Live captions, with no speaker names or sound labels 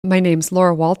My name's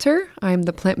Laura Walter. I'm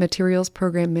the Plant Materials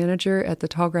Program Manager at the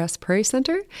Tallgrass Prairie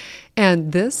Center,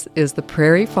 and this is the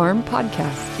Prairie Farm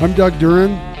Podcast. I'm Doug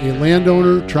Duran, a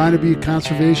landowner trying to be a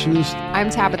conservationist. I'm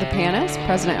Tabitha Panis,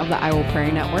 President of the Iowa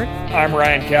Prairie Network. I'm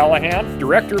Ryan Callahan,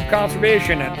 Director of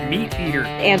Conservation at Meat Eater.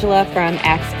 Angela from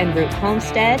Axe and Root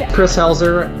Homestead. Chris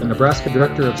Helzer, the Nebraska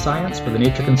Director of Science for the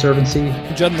Nature Conservancy.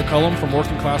 Judd McCullum from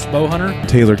Working Class Bowhunter.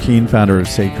 Taylor Keene, founder of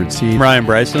Sacred Seed. Ryan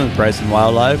Bryson with Bryson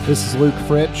Wildlife. This is Luke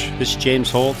Fritch. This is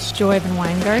James Holtz. Joy Van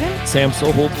Weingarten. Sam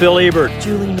Soholt. Phil Ebert.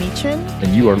 Julie Meacham.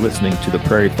 And you are listening to the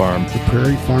Prairie Farm. The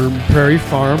Prairie Farm. Prairie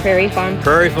Farm. Prairie Farm.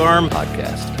 Prairie Farm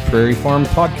Podcast. Prairie Farm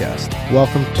Podcast.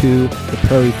 Welcome to the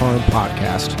Prairie Farm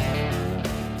Podcast.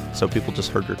 So people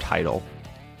just heard your title,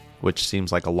 which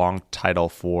seems like a long title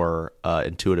for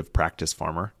intuitive practice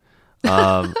farmer.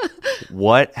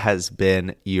 What has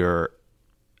been your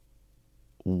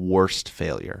worst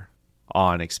failure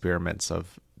on experiments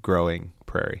of growing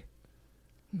prairie?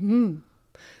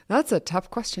 That's a tough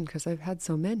question because I've had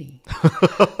so many.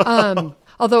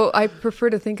 Although I prefer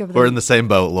to think of them We're in the same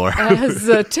boat, Laura. as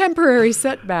temporary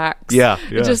setbacks. Yeah.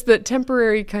 Just that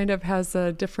temporary kind of has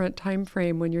a different time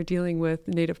frame when you're dealing with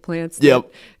native plants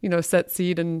Yep. that, set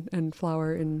seed and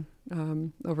flower in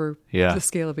over the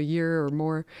scale of a year or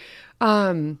more.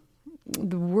 The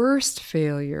worst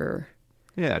failure.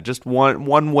 Yeah, just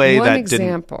one way One that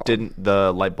example. didn't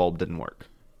the light bulb didn't work.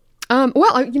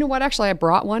 Well, you know what? Actually, I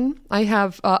brought one. I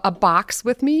have a box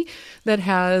with me that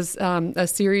has a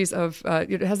series of,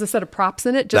 it has a set of props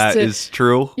in it. That is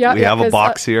true. We have a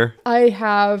box here. I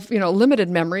have, limited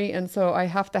memory. And so I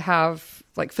have to have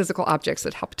like physical objects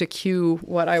that help to cue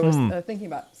what I was thinking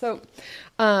about. So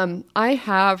I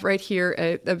have right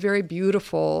here a very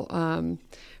beautiful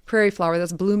prairie flower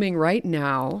that's blooming right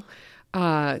now.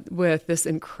 With this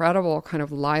incredible kind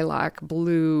of lilac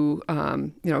blue,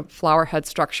 flower head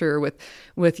structure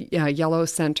with yellow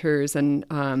centers. And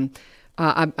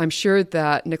I'm sure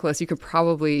that, Nicholas, you could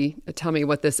probably tell me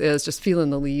what this is. Just feeling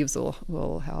the leaves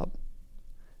will help.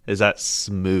 Is that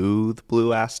smooth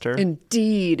blue aster?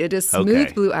 Indeed, it is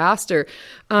smooth blue aster.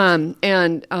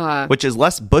 Which is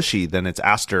less bushy than its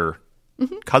aster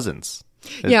cousins.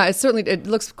 Yeah, it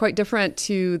looks quite different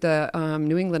to the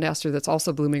New England aster that's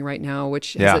also blooming right now,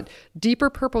 which has a deeper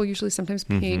purple, usually sometimes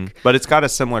pink. But it's got a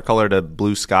similar color to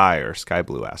blue sky or sky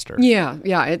blue aster. Yeah,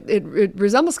 it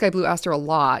resembles sky blue aster a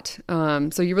lot.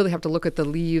 So you really have to look at the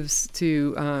leaves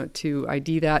to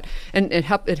ID that, and it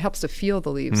helps to feel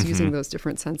the leaves using those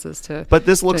different senses to. But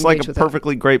this looks like a with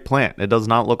perfectly great plant. It does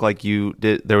not look like you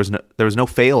did. There was no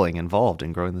failing involved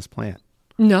in growing this plant.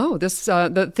 No,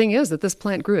 the thing is that this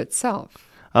plant grew itself.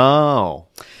 Oh.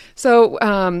 So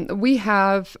we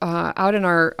have out in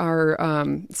our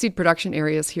seed production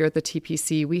areas here at the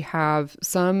TPC, we have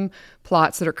some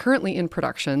plots that are currently in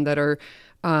production that are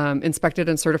inspected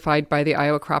and certified by the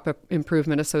Iowa Crop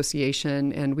Improvement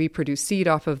Association, and we produce seed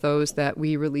off of those that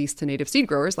we release to native seed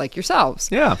growers like yourselves.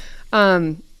 Yeah.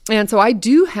 And so I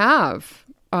do have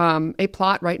a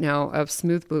plot right now of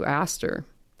smooth blue aster.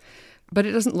 But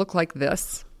it doesn't look like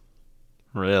this.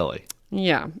 Really?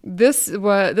 Yeah. This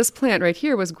plant right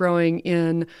here was growing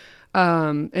in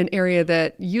an area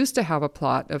that used to have a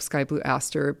plot of sky blue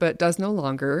aster, but does no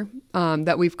longer,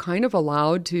 that we've kind of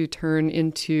allowed to turn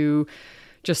into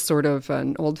just sort of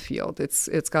an old field. It's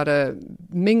got a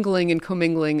mingling and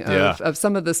commingling of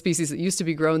some of the species that used to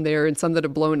be grown there and some that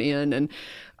have blown in.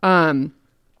 And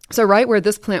so right where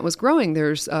this plant was growing,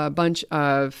 there's a bunch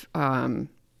of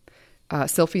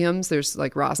silphiums, there's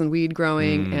like rosinweed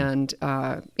growing and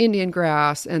Indian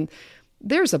grass, and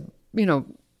there's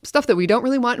stuff that we don't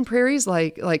really want in prairies,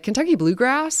 like Kentucky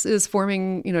bluegrass is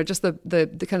forming, just the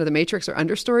kind of the matrix or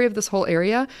understory of this whole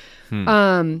area.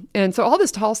 And so all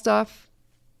this tall stuff,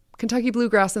 Kentucky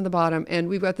bluegrass in the bottom, and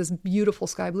we've got this beautiful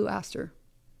sky blue aster.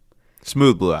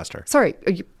 Smooth blue aster. Sorry.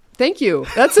 Thank you.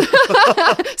 That's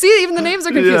see, even the names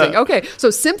are confusing. Yeah. Okay,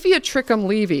 so Cynthia trichum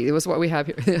levy was what we have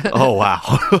here. Oh wow!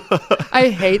 I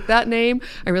hate that name.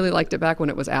 I really liked it back when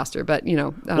it was aster, but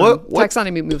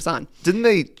taxonomy moves on. Didn't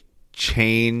they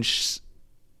change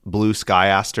blue sky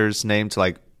aster's name to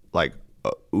like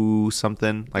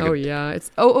something?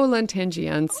 It's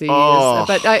Oolentangiensis,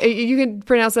 but you can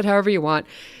pronounce it however you want.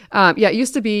 It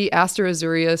used to be Aster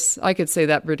azureus. I could say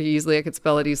that pretty easily. I could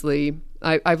spell it easily.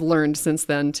 I've learned since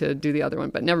then to do the other one,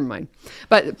 but never mind.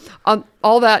 But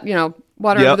all that,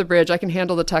 water under the bridge, I can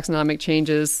handle the taxonomic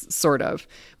changes, sort of.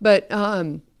 But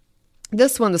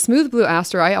this one, the smooth blue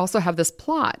aster, I also have this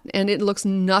plot, and it looks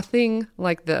nothing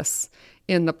like this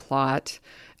in the plot.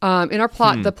 In our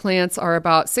plot, the plants are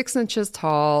about 6 inches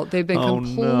tall. They've been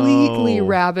completely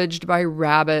ravaged by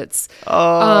rabbits.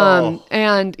 And,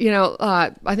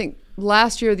 I think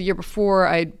last year, the year before,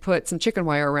 I put some chicken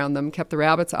wire around them, kept the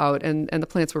rabbits out, and the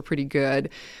plants were pretty good.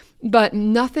 But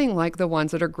nothing like the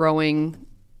ones that are growing,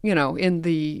 in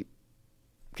the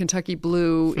Kentucky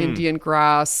blue, Indian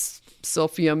grass,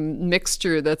 silphium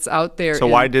mixture that's out there. So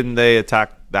why didn't they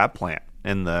attack that plant?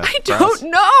 I don't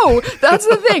know. That's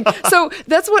the thing. So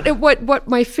that's what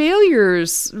my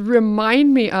failures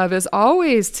remind me of, is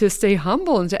always to stay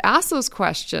humble and to ask those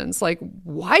questions. Like,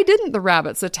 why didn't the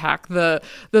rabbits attack the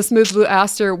smooth blue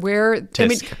aster?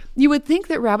 You would think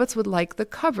that rabbits would like the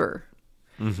cover.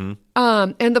 Mm-hmm.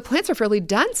 And the plants are fairly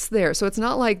dense there. So it's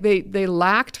not like they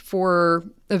lacked for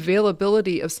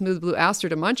availability of smooth blue aster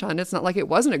to munch on. It's not like it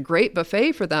wasn't a great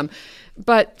buffet for them.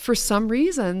 But for some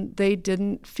reason, they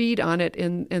didn't feed on it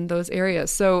in those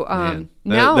areas. So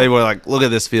now they were like, look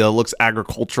at this field. It looks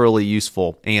agriculturally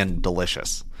useful and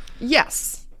delicious.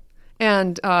 Yes.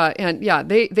 And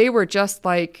they were just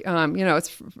like,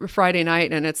 it's Friday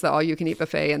night and it's the all-you-can-eat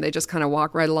buffet, and they just kind of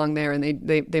walk right along there and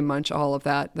they munch all of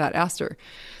that aster.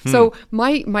 So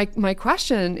my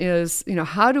question is,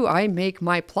 how do I make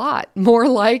my plot more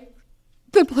like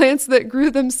the plants that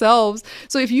grew themselves?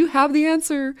 So if you have the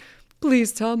answer,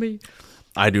 please tell me.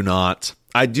 I do not.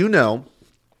 I do know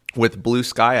with blue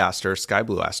sky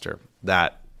blue aster,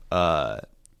 that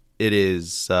it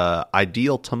is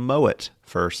ideal to mow it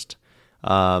first.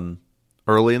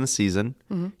 Early in the season,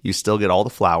 you still get all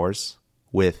the flowers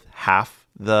with half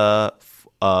the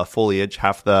foliage,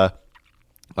 half the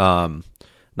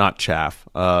not chaff,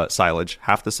 silage,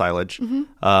 half the silage,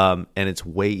 and it's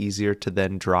way easier to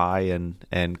then dry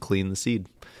and clean the seed.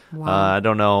 Wow. I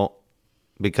don't know,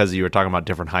 because you were talking about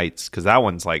different heights, because that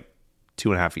one's like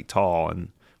 2.5 feet tall, and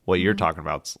what you're talking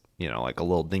about is like a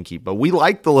little dinky. But we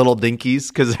like the little dinkies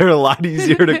because they're a lot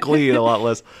easier to clean, a lot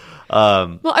less.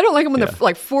 Well, I don't like them when they're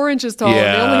like 4 inches tall. Yeah.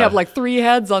 And they only have like 3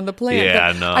 heads on the plant.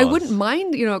 Yeah, no. I wouldn't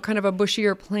mind, kind of a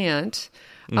bushier plant.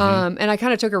 And I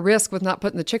kind of took a risk with not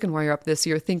putting the chicken wire up this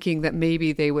year, thinking that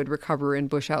maybe they would recover and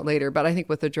bush out later. But I think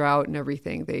with the drought and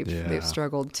everything, they've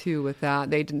struggled too with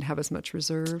that. They didn't have as much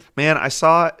reserve. Man, I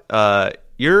saw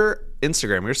your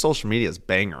Instagram, your social media is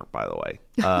banger, by the way.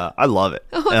 I love it.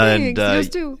 Oh, thanks. Yours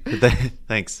too.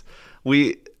 Thanks.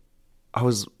 I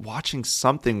was watching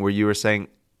something where you were saying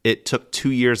it took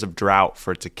 2 years of drought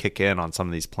for it to kick in on some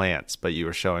of these plants, but you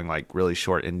were showing like really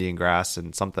short Indian grass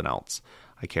and something else.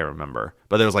 I can't remember.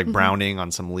 But there was like browning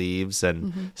on some leaves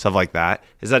and stuff like that.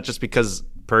 Is that just because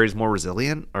Prairie's more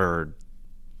resilient, or?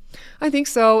 I think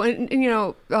so. And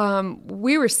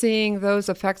we were seeing those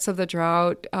effects of the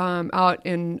drought out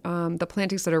in the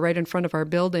plantings that are right in front of our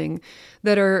building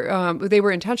that are, they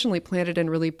were intentionally planted in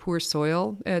really poor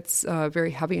soil. It's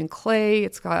very heavy in clay.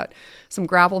 It's got some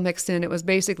gravel mixed in. It was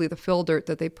basically the fill dirt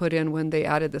that they put in when they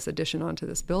added this addition onto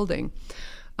this building.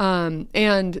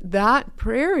 And that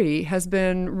prairie has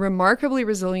been remarkably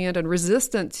resilient and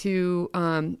resistant to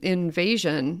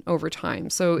invasion over time.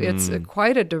 So it's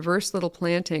quite a diverse little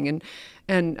planting,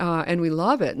 and we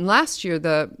love it. And last year,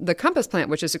 the compass plant,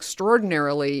 which is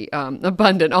extraordinarily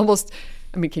abundant, almost,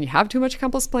 can you have too much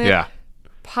compass plant? Yeah.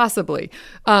 Possibly.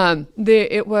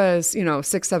 It was,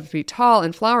 6-7 feet tall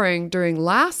and flowering during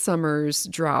last summer's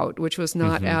drought, which was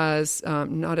not as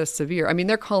severe.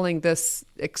 They're calling this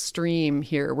extreme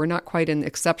here. We're not quite in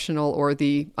exceptional or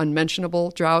the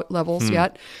unmentionable drought levels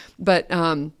yet, but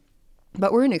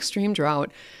we're in extreme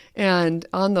drought. And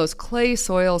on those clay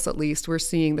soils, at least, we're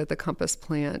seeing that the compass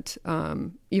plant,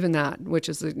 even that, which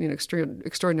is an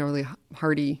extraordinarily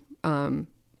hardy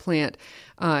plant,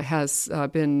 has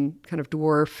been kind of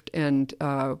dwarfed, and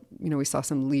we saw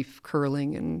some leaf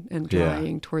curling and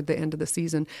drying toward the end of the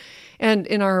season. And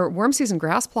in our warm season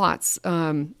grass plots,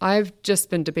 I've just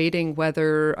been debating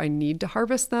whether I need to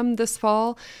harvest them this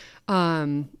fall.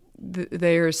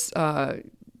 There's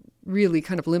really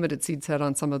kind of limited seed set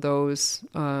on some of those,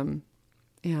 and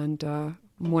I'm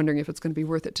wondering if it's going to be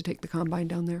worth it to take the combine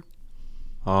down there.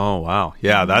 Oh, wow.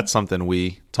 Yeah, that's something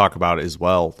we talk about as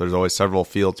well. There's always several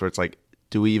fields where it's like,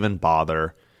 do we even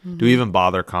bother? Do we even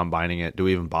bother combining it? Do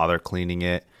we even bother cleaning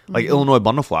it? Like Illinois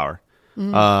bundleflower.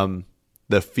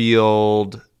 The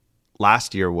field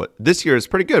last year, this year is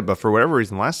pretty good, but for whatever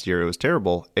reason last year it was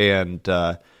terrible. And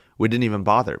we didn't even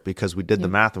bother because we did the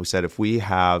math and we said if we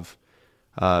have,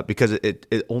 because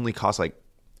it only costs like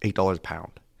 $8 a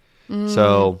pound.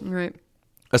 So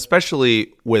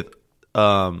especially with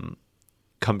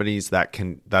companies that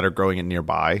are growing it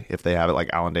nearby, if they have it like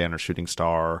Allendale or Shooting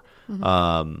Star,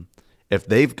 if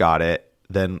they've got it,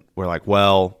 then we're like,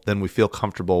 well, then we feel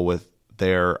comfortable with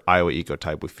their Iowa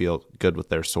ecotype, we feel good with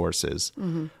their sources,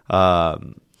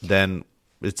 then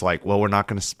it's like, well, we're not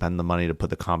going to spend the money to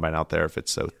put the combine out there if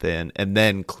it's so thin and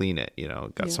then clean it.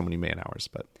 Got so many man hours,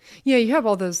 but you have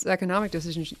all those economic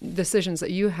decisions that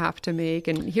you have to make.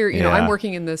 And here, I'm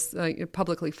working in this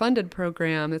publicly funded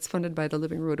program that's funded by the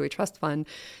Living Roadway Trust Fund.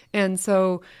 And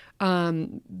so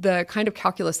the kind of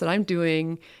calculus that I'm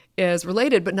doing is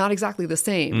related, but not exactly the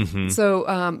same. So,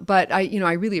 but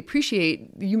I really appreciate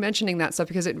you mentioning that stuff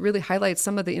because it really highlights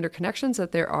some of the interconnections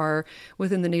that there are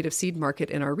within the native seed market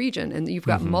in our region. And you've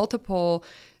got multiple,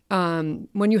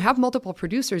 when you have multiple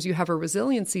producers, you have a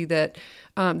resiliency that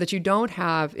you don't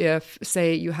have if,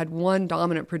 say, you had one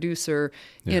dominant producer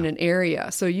in an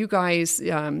area. So you guys,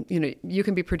 you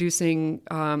can be producing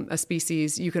a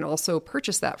species. You can also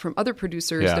purchase that from other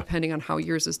producers depending on how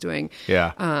yours is doing.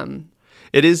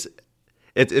 It's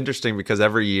interesting because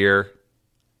every year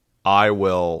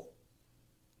we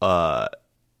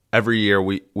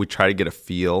try to get a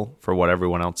feel for what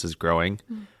everyone else is growing.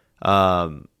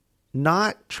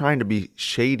 Not trying to be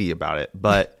shady about it,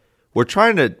 but we're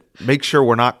trying to make sure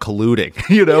we're not colluding.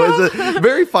 It's a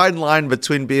very fine line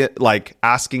between being like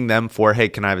asking them for, hey,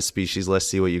 can I have a species list,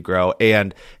 see what you grow?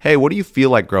 And hey, what do you feel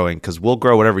like growing? Because we'll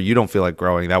grow whatever you don't feel like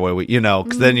growing. That way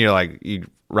because then you're like, you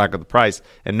rack up the price,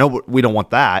 and no, we don't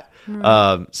want that.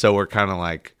 So we're kind of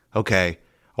like, okay,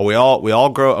 we all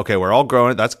grow. Okay, we're all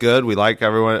growing. That's good. We like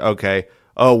everyone. Okay.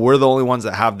 Oh, we're the only ones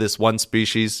that have this one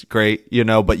species. Great.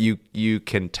 But you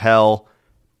can tell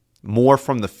more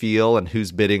from the feel and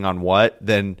who's bidding on what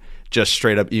than just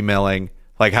straight up emailing,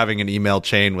 like having an email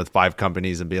chain with 5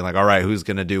 companies and being like, all right, who's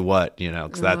going to do what?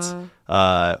 Because that's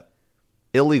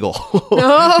illegal.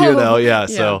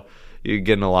 So you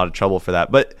get in a lot of trouble for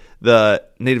that. But the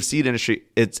native seed industry,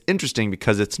 it's interesting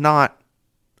because it's not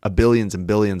a billions and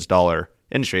billions dollar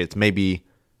industry. It's maybe,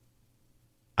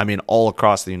 all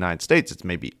across the United States, it's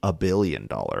maybe $1 billion.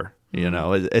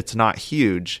 It's not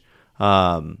huge.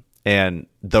 And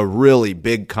the really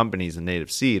big companies in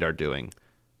native seed are doing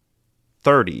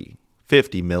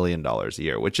 $30-50 million a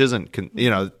year, which isn't,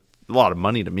 a lot of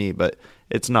money to me, but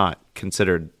it's not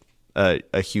considered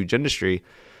a huge industry.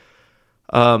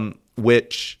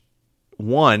 Which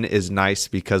one is nice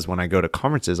because when I go to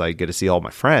conferences, I get to see all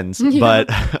my friends. But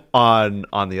on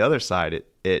the other side,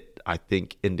 it I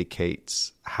think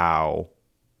indicates how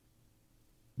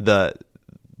the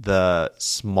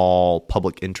small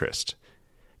public interest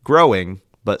growing,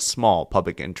 but small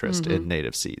public interest in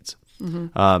native seeds.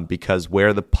 Because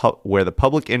where the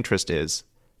public interest is,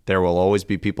 there will always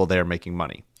be people there making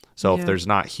money. So if there's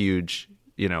not huge,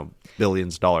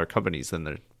 billions dollar companies, then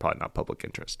there's probably not public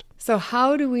interest. So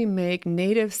how do we make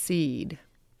native seed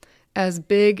as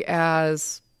big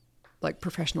as like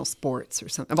professional sports or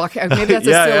something? Okay, maybe that's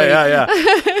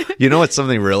silly. What's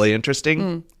something really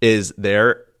interesting is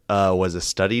there was a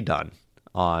study done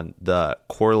on the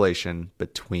correlation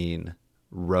between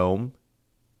Rome,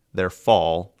 their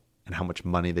fall, and how much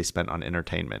money they spent on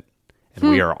entertainment. And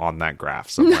we are on that graph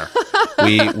somewhere.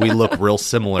 we look real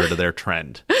similar to their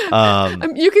trend.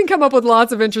 You can come up with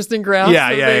lots of interesting graphs.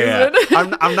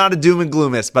 I'm not a doom and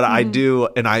gloomist, but I do,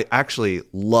 and I actually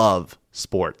love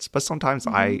sports. But sometimes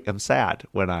I am sad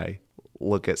when I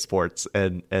look at sports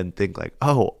and think like,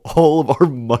 oh, all of our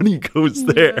money goes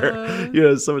there.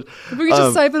 So much. If we could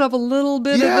just siphon up a little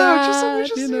bit of that.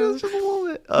 Just a little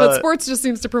bit. But sports just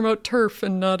seems to promote turf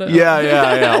and not Or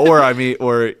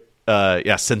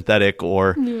synthetic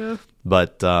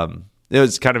but it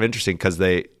was kind of interesting because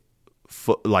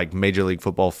like Major League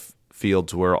Football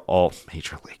fields were all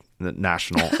Major League, the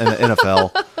national, and the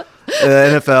NFL,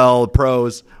 the NFL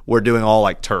pros were doing all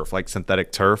like turf, like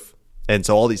synthetic turf. And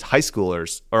so all these high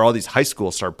schools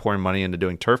start pouring money into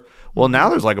doing turf. Well, now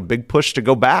there's like a big push to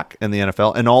go back in the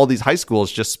NFL, and all these high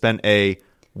schools just spent a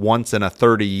once in a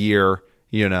 30-year,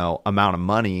 amount of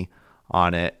money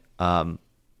on it.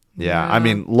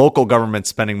 Local government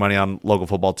spending money on local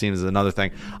football teams is another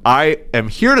thing. I am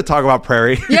here to talk about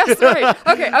Prairie. Yes, right.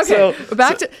 Okay.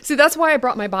 See, that's why I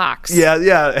brought my box.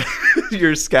 Yeah.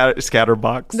 Your scatter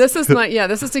box. This is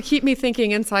this is to keep me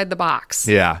thinking inside the box.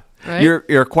 Yeah. Right?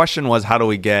 Your question was, how do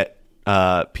we get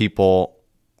people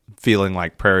feeling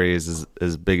like Prairie is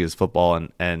as big as football?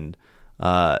 And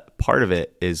part of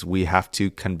it is we have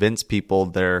to convince people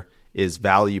there is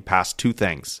value past 2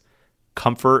 things: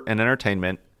 comfort and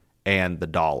entertainment, and the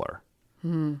dollar.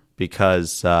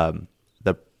 Because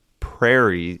the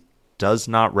Prairie does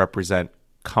not represent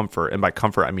comfort. And by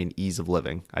comfort, I mean ease of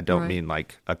living. I don't mean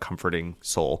like a comforting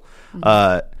soul.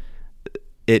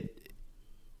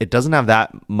 It doesn't have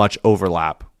that much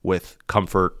overlap with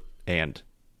comfort and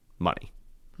money.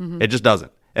 It just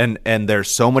doesn't. And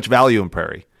there's so much value in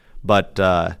prairie, but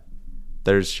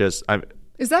there's just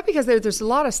Is that because there's a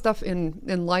lot of stuff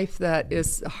in life that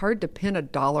is hard to pin a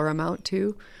dollar amount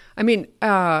to? I mean,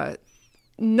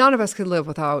 none of us could live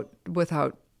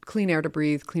without clean air to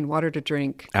breathe, clean water to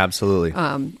drink. Absolutely.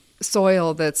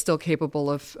 Soil that's still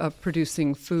capable of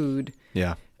producing food.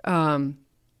 Yeah.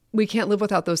 We can't live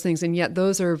without those things, and yet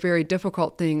those are very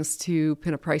difficult things to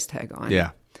pin a price tag on.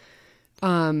 Yeah.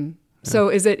 So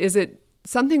is it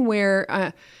something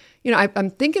where, I'm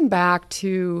thinking back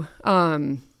to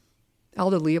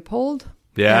Aldo Leopold.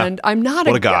 Yeah. And I'm not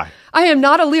what a guy. I am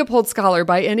not a Leopold scholar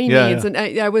by any means. Yeah. And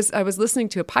I was listening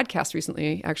to a podcast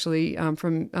recently, actually,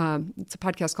 from it's a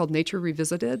podcast called Nature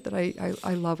Revisited that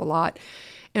I love a lot.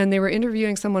 And they were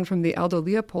interviewing someone from the Aldo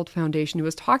Leopold Foundation who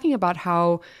was talking about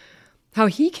how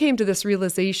he came to this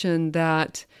realization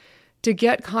that to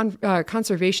get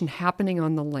conservation happening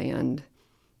on the land,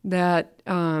 that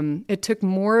it took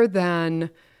more than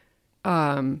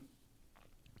like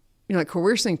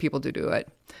coercing people to do it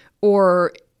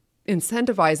or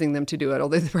incentivizing them to do it,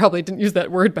 although they probably didn't use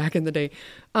that word back in the day.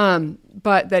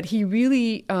 But that he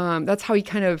really, that's how he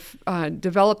kind of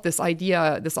developed this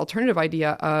alternative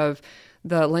idea of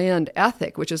the land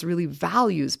ethic, which is really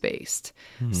values-based.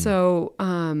 So,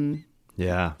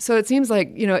 yeah. So it seems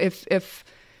like, if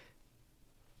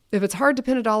it's hard to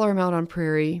pin a dollar amount on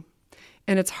prairie,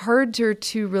 and it's harder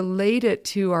to relate it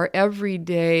to our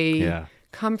everyday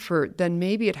comfort, then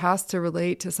maybe it has to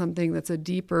relate to something that's a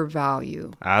deeper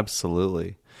value.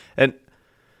 Absolutely. And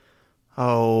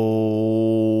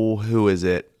who is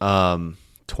it?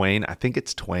 Twain. I think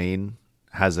it's Twain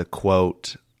has a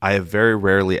quote. I have very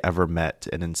rarely ever met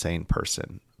an insane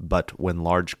person, but when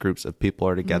large groups of people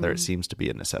are together, it seems to be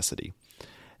a necessity.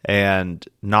 And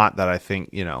not that I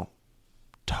think,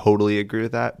 totally agree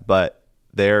with that, but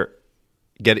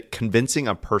convincing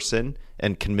a person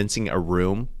and convincing a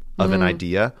room of an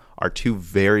idea are two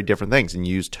very different things, and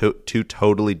use two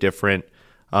totally different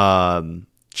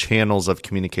channels of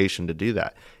communication to do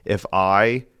that. If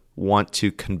I want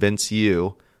to convince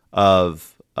you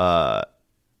of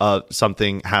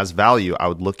something has value, I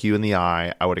would look you in the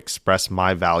eye. I would express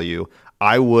my value.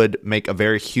 I would make a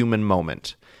very human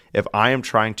moment. If I am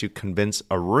trying to convince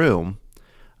a room,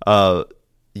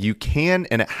 you can,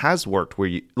 and it has worked where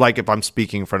you, like if I'm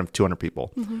speaking in front of 200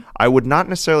 people, I would not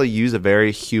necessarily use a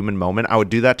very human moment. I would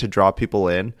do that to draw people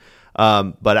in.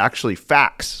 But actually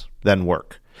facts then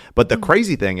work. But the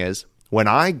crazy thing is when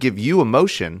I give you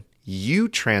emotion, you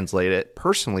translate it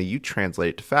personally, you translate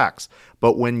it to facts.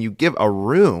 But when you give a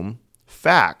room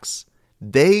facts,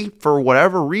 they, for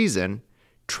whatever reason,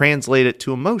 translate it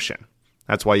to emotion.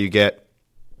 That's why you get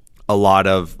a lot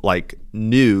of like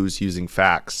news using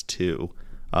facts to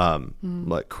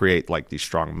create like these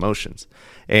strong emotions.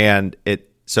 And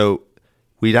so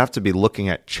we'd have to be looking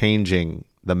at changing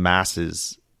the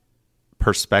masses'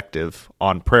 perspective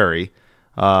on prairie.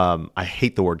 I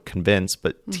hate the word convince,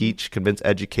 but teach, convince,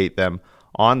 educate them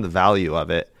on the value of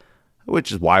it,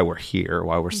 which is why we're here,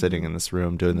 why we're sitting in this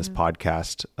room doing this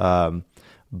podcast.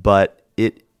 But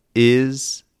it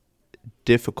is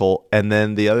difficult. And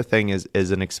then the other thing is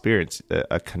an experience,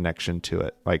 a connection to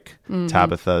it. Like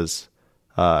Tabitha's,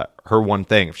 her one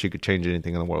thing, if she could change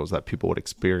anything in the world, was that people would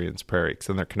experience prairie. Because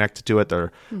then they're connected to it.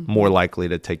 They're more likely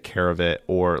to take care of it,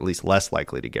 or at least less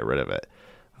likely to get rid of it.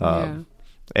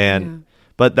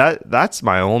 But that's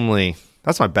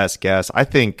my best guess. I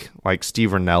think like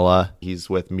Steve Ranella, he's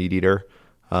with Meat Eater.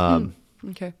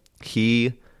 Okay.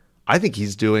 I think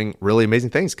he's doing really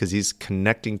amazing things because he's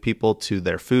connecting people to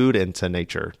their food and to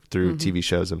nature through TV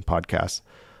shows and podcasts.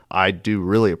 I do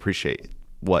really appreciate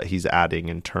what he's adding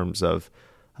in terms of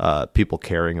people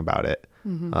caring about it.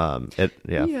 I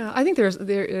think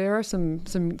there are some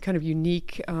kind of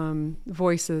unique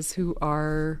voices who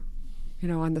are,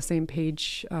 on the same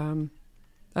page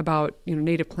about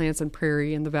native plants and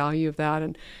prairie and the value of that.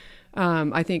 And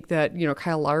I think that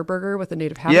Kyle Larberger with the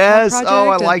Native Habitat Project. Yes,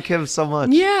 I like him so much.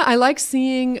 Yeah, I like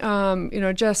seeing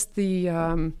just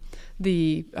the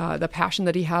passion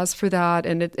that he has for that,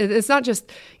 and it's not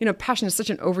just passion is such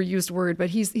an overused word, but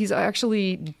he's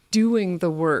actually doing the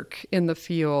work in the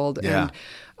field,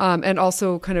 and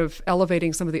also kind of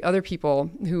elevating some of the other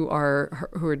people who are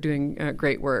doing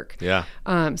great work. Yeah.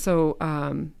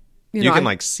 You can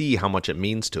like see how much it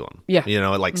means to him. Yeah.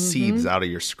 It like seethes out of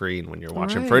your screen when you're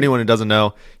watching. Right. For anyone who doesn't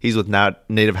know, he's with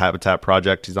Native Habitat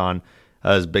Project. He's on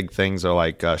his big things are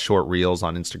like short reels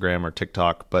on Instagram or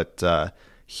TikTok, but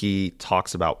he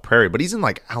talks about prairie, but he's in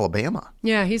like Alabama.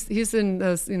 Yeah, he's in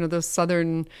those those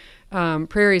southern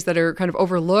prairies that are kind of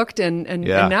overlooked, and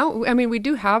now, I mean, we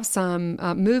do have some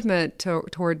movement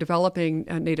toward developing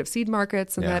native seed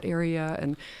markets in that area.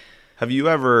 And have you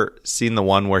ever seen the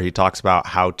one where he talks about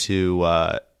how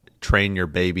to train your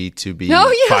baby to be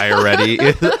fire ready?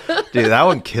 Dude, that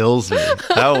one kills me. And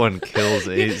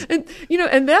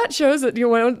that shows that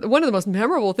one of the most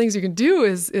memorable things you can do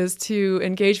is to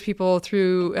engage people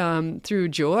through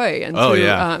joy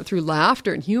and through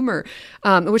laughter and humor,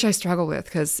 which I struggle with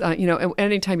because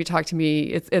anytime you talk to me,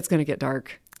 it's going to get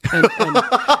dark and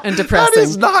depressing. That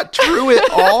is not true at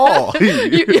all.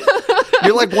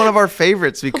 You're like one of our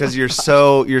favorites because you're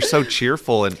so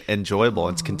cheerful and enjoyable.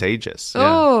 It's contagious. Yeah.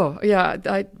 Oh yeah,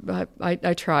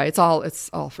 I try. It's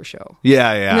all for show.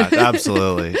 Yeah,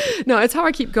 absolutely. No, it's how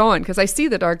I keep going because I see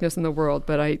the darkness in the world,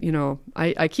 but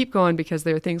I keep going because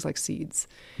there are things like seeds.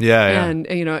 Yeah. And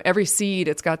every seed,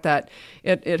 it's got that.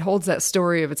 It holds that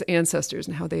story of its ancestors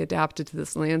and how they adapted to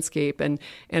this landscape, and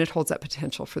it holds that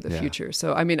potential for the future.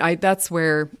 So I mean, that's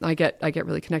where I get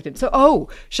really connected. So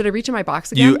should I reach in my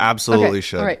box again? You absolutely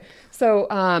should. All right. So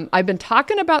I've been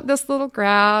talking about this little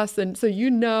grass, and so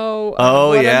what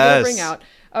I'm going to bring out.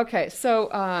 Okay,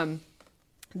 so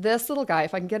this little guy,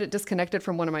 if I can get it disconnected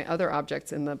from one of my other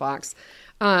objects in the box,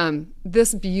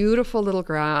 this beautiful little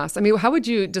grass. I mean, how would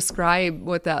you describe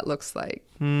what that looks like?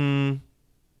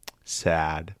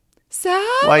 Sad.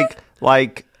 Sad?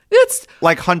 Like it's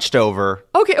like hunched over.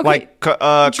 Okay. Like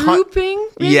drooping.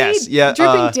 Maybe? Yes. Yeah.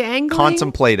 Drooping, dangling.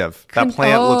 Contemplative. That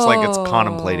plant looks like it's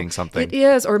contemplating something. It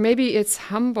is, or maybe it's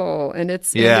humble and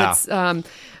it's it's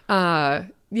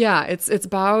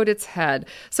bowed its head.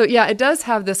 So it does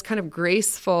have this kind of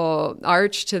graceful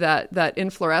arch to that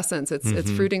inflorescence.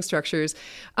 It's fruiting structures,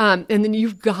 and then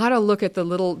you've got to look at the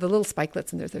little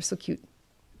spikelets in there. They're so cute.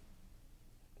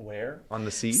 Where? On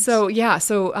the seeds? So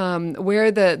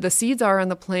where the seeds are on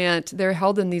the plant, they're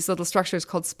held in these little structures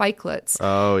called spikelets.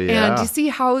 Oh, yeah. And you see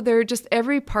how they're just,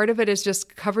 every part of it is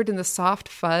just covered in the soft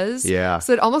fuzz. Yeah.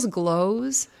 So it almost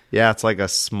glows. Yeah, it's like a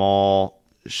small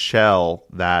shell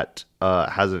that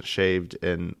hasn't shaved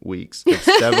in weeks. It's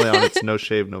definitely on its No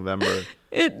Shave November.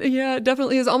 It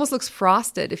definitely is. Almost looks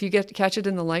frosted if you get to catch it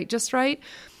in the light just right.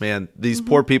 Man, these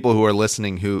poor people who are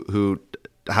listening who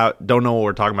don't know what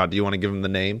we're talking about. Do you want to give them the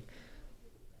name?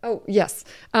 Oh, yes.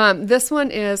 This one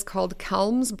is called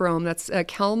Calm's Brome. That's a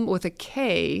calm with a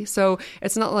K. So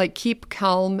it's not like keep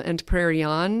calm and prairie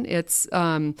on. It's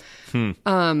Calm's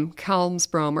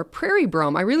Brome or Prairie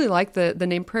Brome. I really like the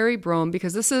name Prairie Brome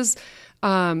because this is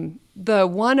the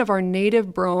one of our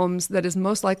native bromes that is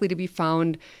most likely to be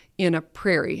found in a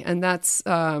prairie. And that's,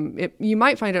 you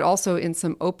might find it also in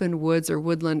some open woods or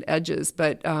woodland edges,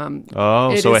 but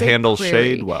so it handles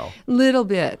shade well. Little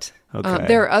bit. Okay.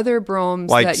 There are other bromes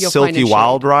like that you'll find in silky shade.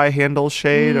 wild rye handles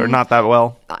shade or not that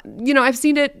well? I've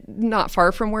seen it not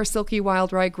far from where silky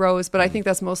wild rye grows, but I think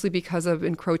that's mostly because of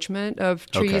encroachment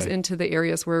of trees into the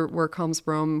areas where Calm's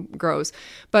brome grows.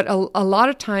 But a lot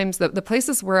of times the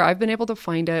places where I've been able to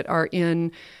find it are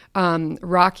in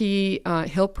rocky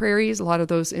hill prairies, a lot of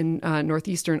those in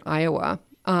northeastern Iowa.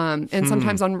 And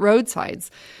sometimes on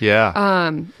roadsides.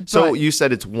 Yeah. So you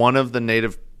said it's one of the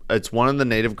native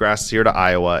grasses here to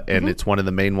Iowa, and it's one of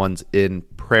the main ones in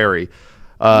Prairie.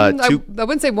 I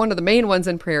wouldn't say one of the main ones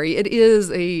in Prairie. It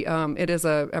is a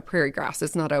prairie grass.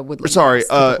 It's not a woodland. Sorry,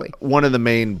 grass, one of the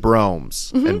main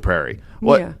bromes in Prairie.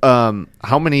 What?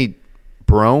 How many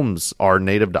bromes are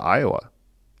native to Iowa?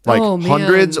 Like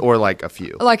hundreds or like a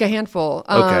few? Like a handful.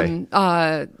 Okay.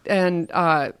 I don't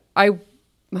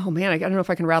know if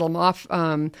I can rattle them off.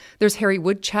 There's hairy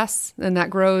wood chess, and that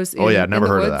grows in, never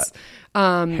heard woods. of that.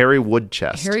 Hairy wood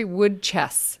chest. Hairy wood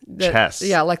chess. Chess.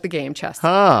 Yeah, like the game chess.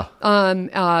 Huh.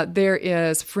 There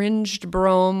is fringed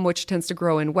brome, which tends to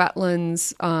grow in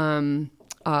wetlands.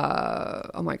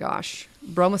 Oh my gosh.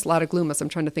 Bromus lataglumus. I'm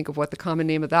trying to think of what the common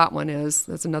name of that one is.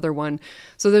 That's another one.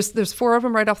 So there's four of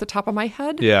them right off the top of my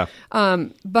head. Yeah.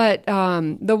 But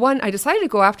the one, I decided to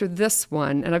go after this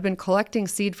one, and I've been collecting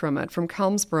seed from it, from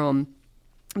Calm's brome,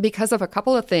 because of a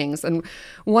couple of things. And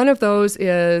one of those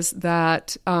is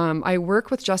that I work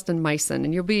with Justin Meissen,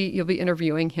 and you'll be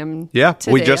interviewing him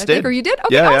today, we just did. Or you did?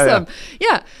 Okay, awesome.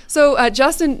 Yeah. So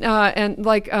Justin and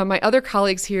my other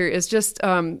colleagues here is just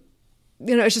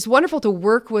it's just wonderful to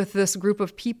work with this group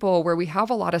of people where we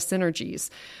have a lot of synergies.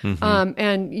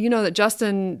 And that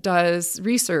Justin does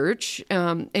research,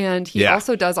 and he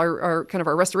also does our kind of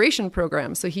our restoration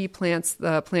program. So he plants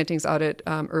the plantings out at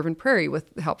Urban Prairie with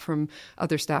help from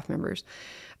other staff members.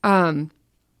 But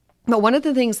one of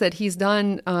the things that he's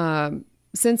done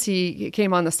since he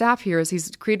came on the staff here is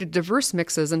he's created diverse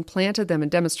mixes and planted them in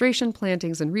demonstration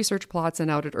plantings and research plots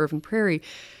and out at Irvin Prairie.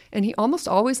 And he almost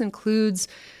always includes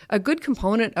a good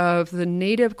component of the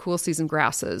native cool season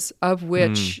grasses, of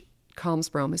which Calm's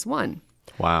brome is one.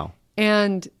 Wow.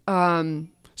 And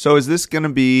so is this going to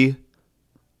be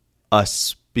a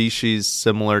species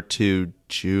similar to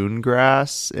June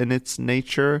grass in its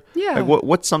nature? Yeah. Like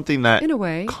what's something that in a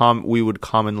way we would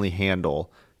commonly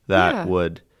handle that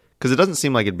would... Because it doesn't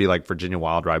seem like it'd be like Virginia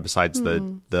wild rye besides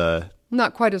the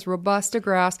not quite as robust a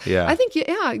grass. Yeah. I think,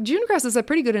 June grass is a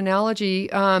pretty good analogy.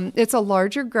 It's a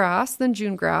larger grass than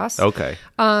June grass. Okay.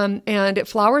 And it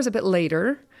flowers a bit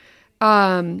later.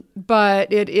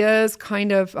 But it is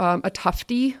kind of a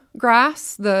tufty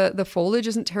grass. The foliage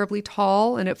isn't terribly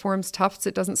tall, and it forms tufts.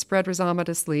 It doesn't spread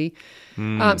rhizomatously.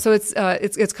 So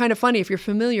it's kind of funny if you're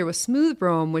familiar with smooth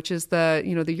brome, which is the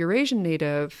Eurasian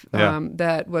native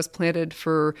that was planted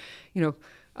for,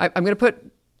 I'm going to put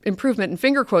improvement in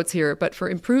finger quotes here, but for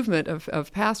improvement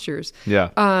of pastures. Yeah.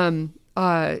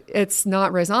 It's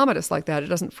not rhizomatous like that. It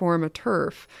doesn't form a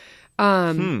turf.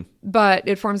 But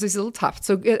it forms these little tufts.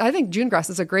 So I think June grass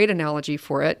is a great analogy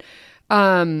for it.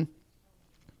 And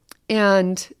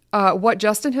what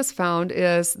Justin has found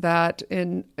is that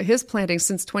in his plantings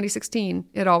since 2016,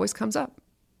 it always comes up.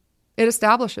 It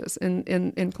establishes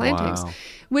in plantings,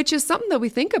 which is something that we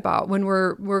think about when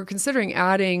we're considering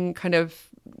adding kind of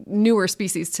newer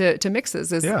species to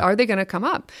mixes. Are they going to come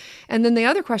up? And then the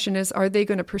other question is, are they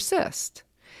going to persist?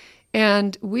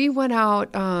 And we went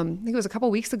out, I think it was a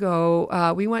couple weeks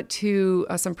ago, we went to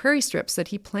some prairie strips that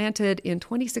he planted in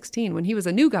 2016 when he was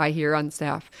a new guy here on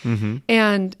staff. Mm-hmm.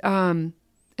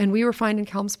 And we were finding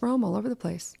Calm's brome all over the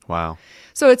place. Wow.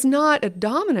 So it's not a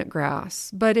dominant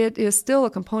grass, but it is still a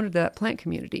component of that plant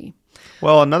community.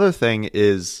 Well, another thing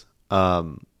is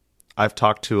I've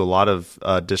talked to a lot of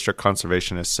district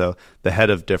conservationists, so the head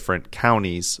of different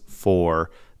counties for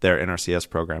their NRCS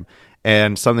program.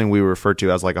 And something we refer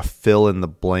to as like a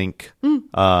fill-in-the-blank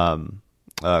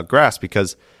grass,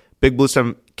 because big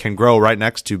bluestem can grow right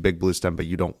next to big bluestem, but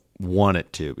you don't want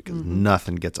it to because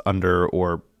nothing gets under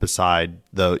or beside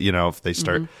if they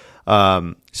start.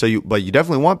 But you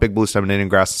definitely want big bluestem and Indian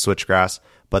grass and switchgrass,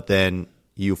 but then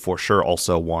you for sure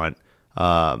also want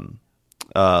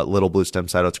little bluestem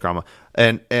Cytotegrama.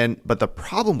 But the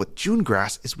problem with June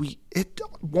grass is it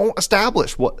won't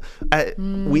establish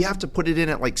we have to put it in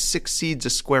at like 6 seeds a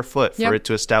square foot for it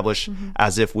to establish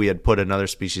as if we had put another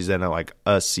species in at like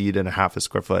a seed and a half a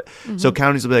square foot. So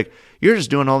counties will be like, you're just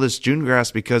doing all this June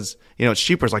grass because it's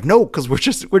cheaper. It's like, no, because we're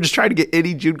just trying to get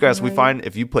any June grass. Right. We find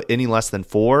if you put any less than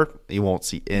 4, you won't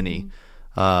see any.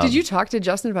 Did you talk to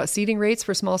Justin about seeding rates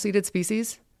for small seeded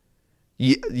species?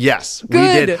 Yes, good.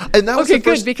 We did. And that was okay,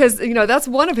 good, because that's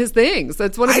one of his things.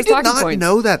 That's one of his talking points. I did not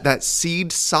know that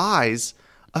seed size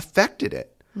affected it.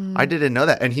 I didn't know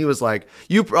that. And he was like,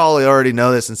 you probably already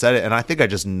know this and said it. And I think I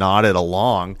just nodded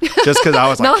along just because I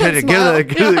was like,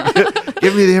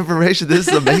 give me the information. This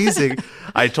is amazing.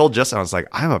 I told Justin, I was like,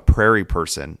 I'm a prairie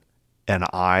person, and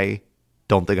I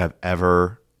don't think I've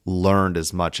ever learned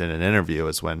as much in an interview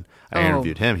as when I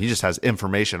interviewed him. He just has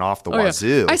information off the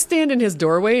wazoo. I stand in his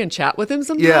doorway and chat with him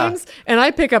sometimes, and I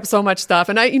pick up so much stuff.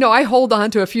 And I hold on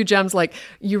to a few gems, like,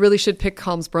 you really should pick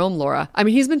Calm's brome, Laura. I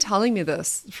mean, he's been telling me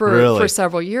this for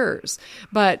several years.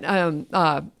 But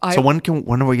so when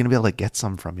are we going to be able to get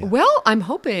some from you? Well, I'm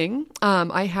hoping.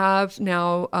 I have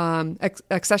now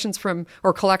accessions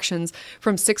collections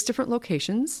from 6 different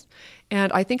locations,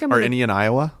 and I think Are any in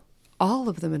Iowa? All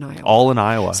of them in Iowa. All in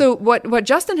Iowa. So what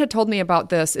Justin had told me about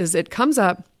this is it comes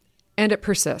up and it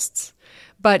persists.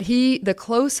 But the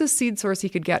closest seed source he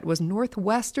could get was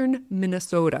northwestern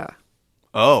Minnesota.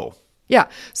 Oh. Yeah.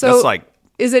 So that's like,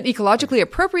 is it ecologically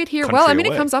appropriate here? Well, I mean,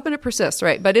 it comes up and it persists,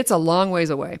 right? But it's a long ways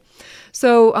away.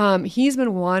 So he's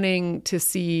been wanting to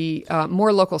see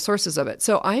more local sources of it.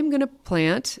 So I'm going to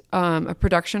plant a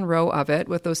production row of it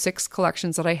with those 6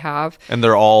 collections that I have. And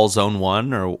they're all Zone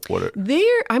 1 or what?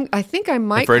 I think I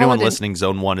might. And for anyone listening,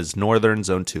 Zone 1 is northern,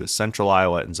 Zone 2 is central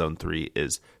Iowa, and Zone 3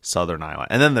 is southern Iowa.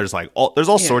 And then there's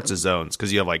all sorts of zones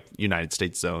because you have like United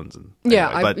States zones. And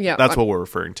that's what we're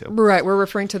referring to. Right, we're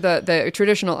referring to the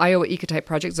traditional Iowa Ecotype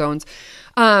Project zones.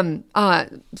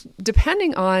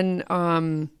 Depending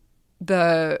on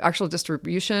the actual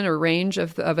distribution or range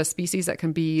of a species that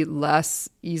can be less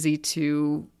easy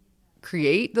to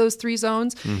create those 3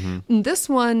 zones. Mm-hmm. This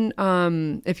one,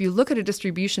 if you look at a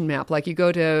distribution map, like you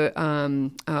go to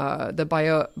the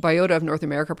Biota of North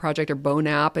America project, or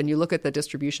BONAP, and you look at the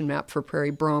distribution map for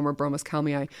prairie brome or Bromus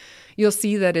calmii, you'll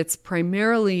see that it's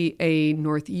primarily a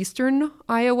northeastern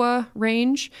Iowa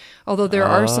range, although there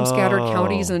are some scattered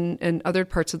counties and other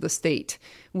parts of the state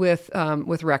with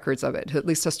records of it, at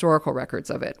least historical records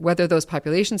of it. Whether those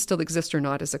populations still exist or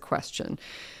not is a question.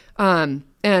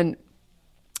 And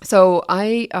so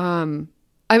I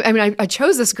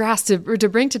chose this grass to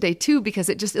bring today too, because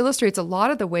it just illustrates a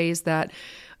lot of the ways that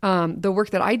the work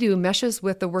that I do meshes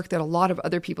with the work that a lot of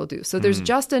other people do. So there's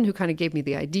Justin, who kind of gave me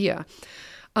the idea.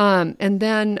 And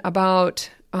then about,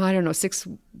 6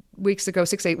 to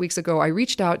 8 weeks ago, I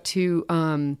reached out to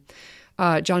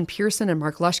John Pearson and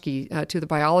Mark Luschke, to the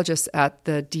biologists at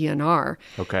the DNR,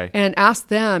 and asked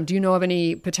them, do you know of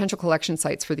any potential collection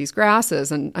sites for these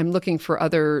grasses? And I'm looking for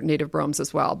other native bromes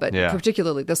as well, but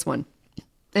particularly this one.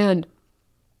 And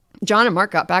John and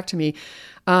Mark got back to me.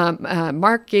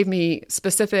 Mark gave me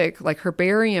specific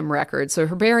herbarium records. So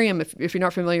herbarium, if you're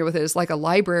not familiar with it, is like a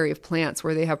library of plants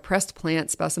where they have pressed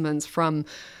plant specimens from,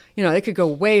 they could go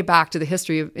way back to the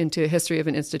history of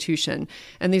an institution.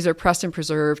 And these are pressed and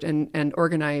preserved and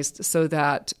organized so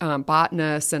that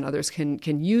botanists and others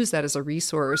can use that as a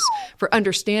resource for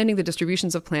understanding the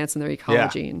distributions of plants and their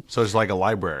ecology. Yeah. So it's like a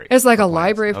library. It's like a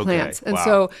library of plants. And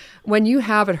so when you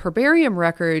have a herbarium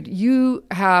record, you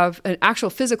have an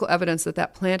actual physical evidence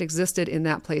that plant existed in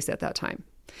that place at that time.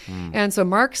 And so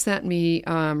Mark sent me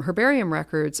herbarium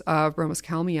records of Bromus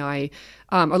calmii,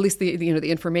 or at least the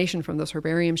information from those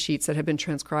herbarium sheets that had been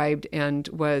transcribed and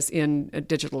was in a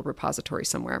digital repository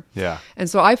somewhere. Yeah. And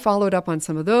so I followed up on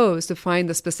some of those to find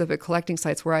the specific collecting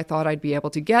sites where I thought I'd be able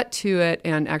to get to it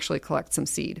and actually collect some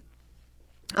seed.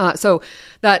 So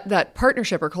that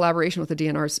partnership or collaboration with the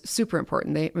DNR is super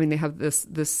important. They have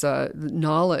this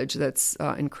knowledge that's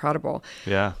incredible.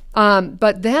 Yeah.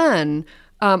 But then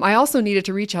I also needed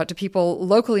to reach out to people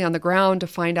locally on the ground to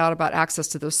find out about access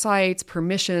to those sites,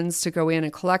 permissions to go in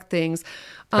and collect things.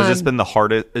 Has this been the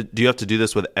hardest? Do you have to do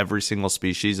this with every single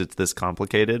species? It's this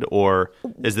complicated, or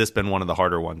has this been one of the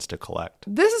harder ones to collect?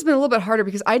 This has been a little bit harder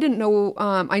because I didn't know.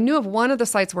 I knew of one of the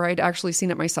sites where I'd actually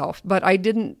seen it myself, but I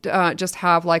didn't just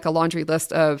have like a laundry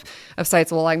list of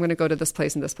sites. Well, I'm going to go to this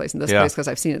place and this place and this place because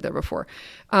I've seen it there before.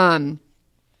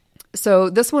 So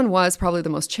this one was probably the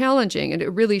most challenging, and it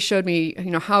really showed me,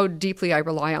 how deeply I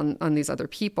rely on these other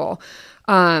people.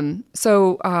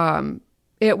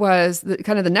 It was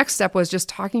the next step was just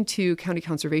talking to county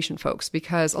conservation folks,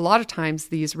 because a lot of times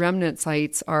these remnant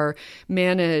sites are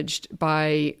managed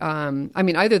by,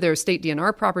 either they're state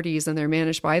DNR properties and they're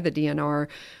managed by the DNR,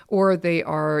 or they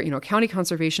are, county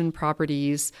conservation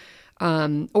properties.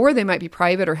 Or they might be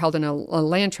private or held in a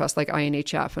land trust like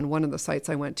INHF. And one of the sites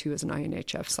I went to is an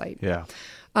INHF site. Yeah.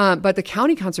 But the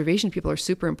county conservation people are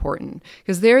super important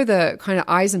because they're the kind of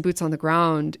eyes and boots on the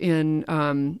ground in, many of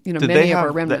our remnants. Did they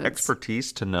have the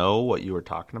expertise to know what you were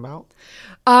talking about?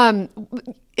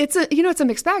 It's a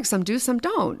mixed bag. Some do, some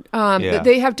don't.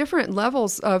 They have different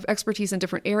levels of expertise in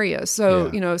different areas.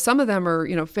 So, some of them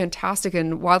are, fantastic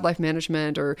in wildlife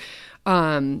management or,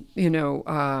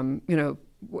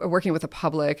 working with the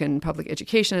public and public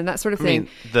education and that sort of thing.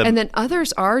 And then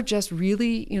others are just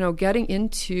really, getting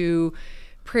into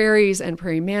prairies and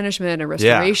prairie management and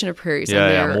restoration of prairies and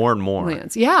their more and more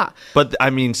lands. Yeah. But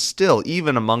still,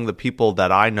 even among the people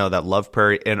that I know that love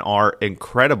prairie and are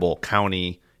incredible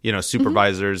county,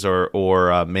 supervisors or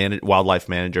wildlife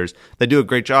managers, they do a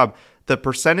great job. The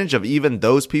percentage of even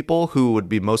those people who would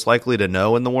be most likely to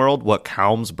know in the world what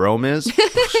Calm's brome is,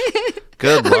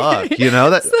 good luck.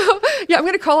 That. So, I'm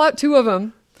going to call out 2 of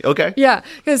them. Okay. Yeah,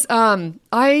 because I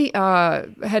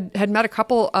had met a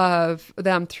couple of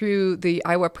them through the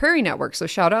Iowa Prairie Network. So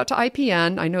shout out to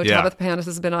IPN. I know Tabitha Panis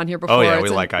has been on here before. Oh, yeah, it's we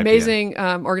like IPN. Amazing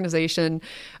organization.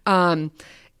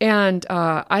 And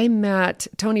I met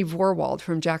Tony Vorwald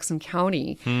from Jackson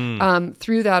County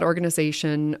through that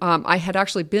organization. I had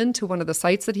actually been to one of the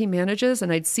sites that he manages,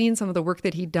 and I'd seen some of the work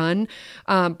that he'd done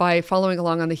by following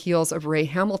along on the heels of Ray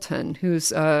Hamilton,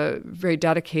 who's a very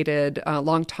dedicated,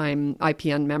 longtime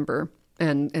IPN member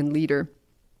and leader.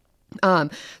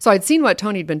 So I'd seen what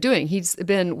Tony'd been doing. He's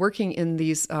been working in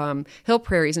these hill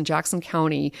prairies in Jackson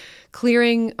County,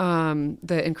 clearing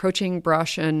the encroaching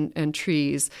brush and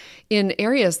trees in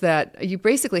areas that you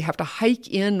basically have to hike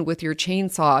in with your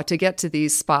chainsaw to get to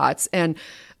these spots. And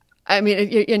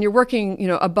you're working,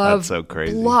 above so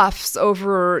crazy. Bluffs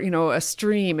over, a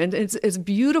stream, and it's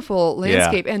beautiful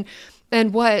landscape. Yeah. And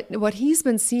And what he's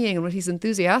been seeing and what he's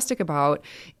enthusiastic about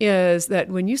is that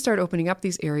when you start opening up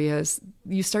these areas,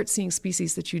 you start seeing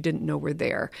species that you didn't know were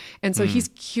there. And so he's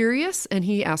curious and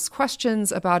he asks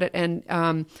questions about it. And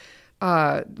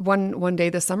one day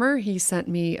this summer, he sent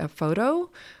me a photo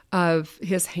of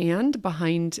his hand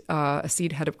behind a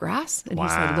seed head of grass. And he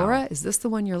said, Laura, is this the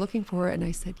one you're looking for? And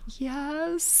I said,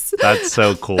 yes. That's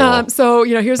so cool. So,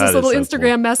 here's this little so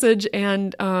Instagram cool. message.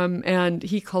 And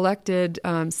he collected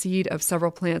seed of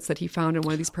several plants that he found in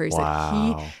one of these prairies that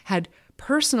he had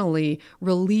personally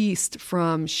released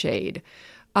from shade.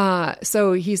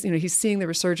 So he's seeing the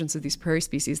resurgence of these prairie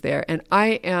species there, and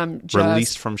I am just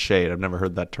released from shade. I've never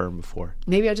heard that term before.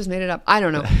 Maybe I just made it up. I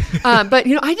don't know. But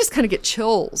I just kind of get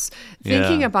chills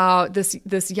thinking about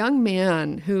this young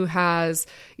man who has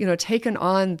taken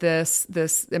on this.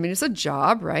 I mean, it's a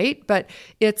job, right? But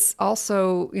it's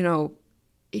also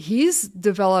he's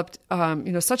developed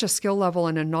such a skill level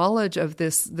and a knowledge of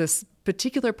this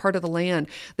particular part of the land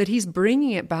that he's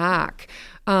bringing it back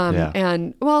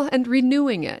and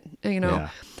renewing it,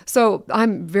 So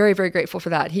I'm very, very grateful for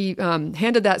that. He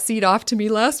handed that seed off to me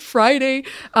last Friday,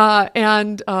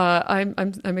 and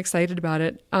I'm excited about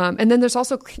it. And then there's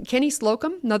also Kenny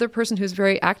Slocum, another person who's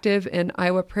very active in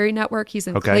Iowa Prairie Network. He's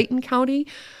in Clayton County.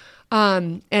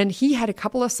 And he had a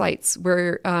couple of sites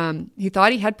where he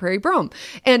thought he had prairie brome,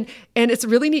 and it's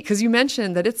really neat because you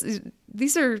mentioned that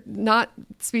these are not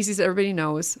species that everybody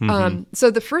knows.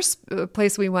 So the first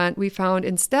place we went, we found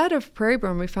instead of prairie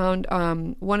brome, we found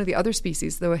one of the other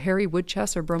species, the hairy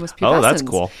woodchest or Bromus pubescens. Oh, that's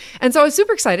cool! And so I was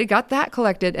super excited, got that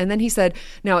collected, and then he said,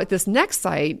 now at this next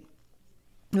site,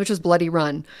 which was Bloody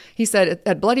Run. He said,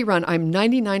 at Bloody Run, I'm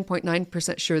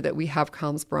 99.9% sure that we have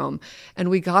Kalm's brome. And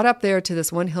we got up there to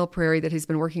this one hill prairie that he's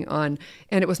been working on,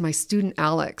 and it was my student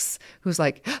Alex who's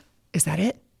like, is that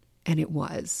it? And it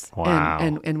was. Wow.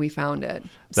 And we found it.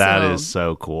 That is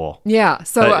so cool. Yeah.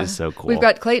 So that is so cool. We've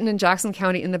got Clayton and Jackson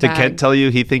County in the bag. Did Kent tell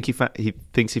you he thinks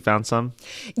he found some?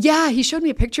 Yeah, he showed me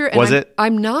a picture. And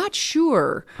I'm not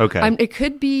sure. Okay. It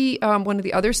could be one of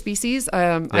the other species.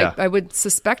 I would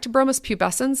suspect Bromus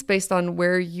pubescens based on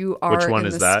where you are in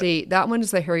the state. That one is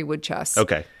the hairy woodchest.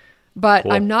 Okay. But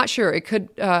cool. I'm not sure. It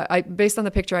could. Based on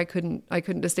the picture, I couldn't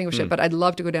distinguish it. But I'd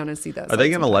love to go down and see that. Are they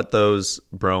going to let those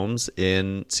bromes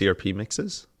in CRP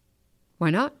mixes?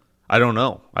 Why not? I don't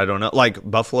know. Like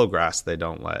buffalo grass, they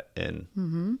don't let in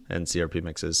CRP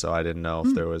mixes. So I didn't know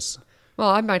if there was. Well,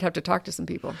 I might have to talk to some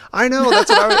people. I know. That's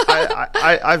what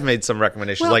I've made some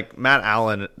recommendations. Like Matt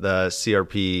Allen, the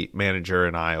CRP manager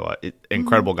in Iowa,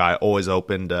 incredible guy, always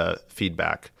open to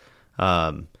feedback.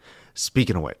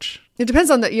 Speaking of which. It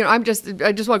depends on the, I just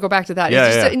want to go back to that.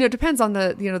 Yeah, it depends on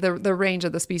the, the range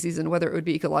of the species and whether it would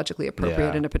be ecologically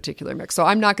appropriate in a particular mix. So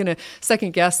I'm not going to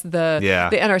second guess the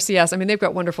NRCS. I mean, they've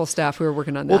got wonderful staff who are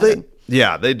working on that.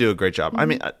 Well, they do a great job. I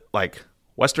mean, like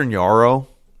Western Yarrow,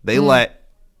 they let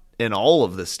in all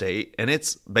of the state, and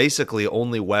it's basically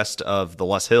only west of the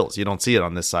Luss Hills. You don't see it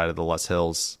on this side of the Luss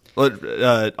Hills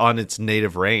on its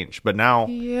native range, but now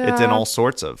it's in all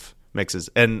sorts of mixes.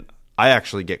 And I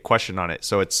actually get questioned on it.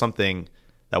 So it's something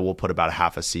that we'll put about a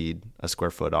half a seed a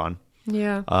square foot on.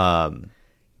 Yeah.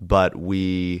 But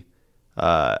we,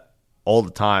 all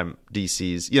the time,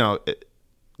 DCs,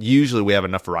 usually we have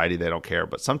enough variety, they don't care.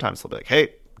 But sometimes they'll be like,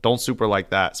 hey, don't super like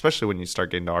that, especially when you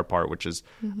start getting to our part, which is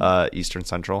Eastern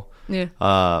Central. Yeah.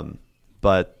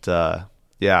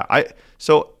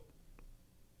 So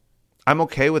I'm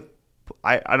okay with,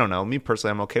 I don't know, me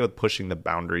personally, I'm okay with pushing the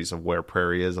boundaries of where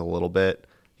prairie is a little bit.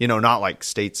 Not like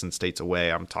states and states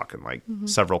away. I'm talking like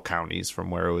several counties from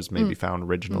where it was maybe found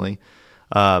originally.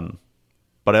 But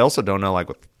I also don't know, like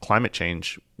with climate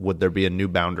change, would there be a new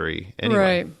boundary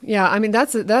anyway? Right. Yeah. I mean,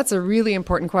 that's a really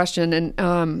important question. And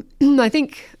I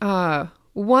think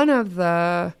one of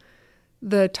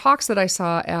the talks that I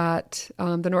saw at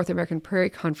the North American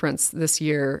Prairie Conference this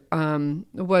year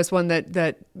was one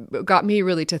that got me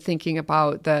really to thinking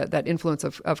about that influence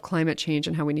of climate change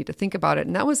and how we need to think about it.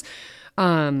 And that was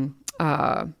oh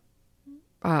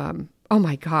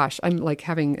my gosh, I'm like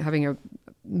having a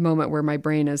moment where my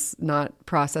brain is not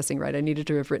processing right. I needed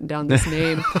to have written down this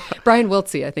name. Brian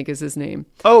Wiltsey, I think is his name.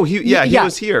 Oh, he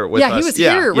was here with us. Yeah, he was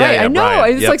here, right? I know.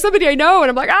 Brian. It's like somebody I know, and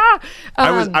I'm like,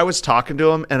 I was talking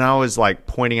to him, and I was like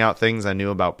pointing out things I knew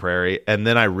about Prairie, and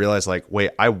then I realized, like,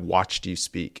 wait, I watched you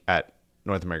speak at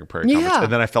North American Prairie Conference,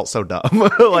 and then I felt so dumb.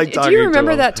 Like, do you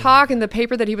remember that talk in the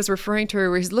paper that he was referring to,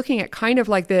 where he's looking at kind of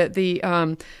like the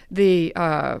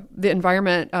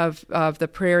environment of the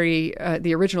prairie,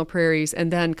 the original prairies,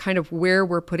 and then kind of where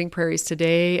we're putting prairies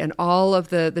today, and all of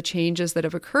the changes that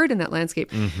have occurred in that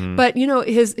landscape. But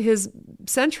his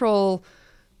central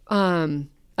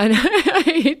And I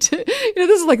hate to,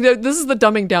 this is the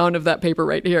dumbing down of that paper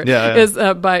right here. Yeah. Is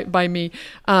by me.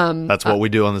 That's what we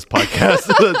do on this podcast.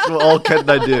 That's all Ken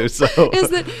and I do. So is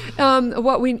that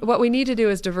what we need to do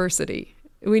is diversity.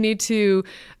 We need to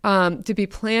be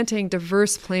planting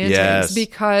diverse plantings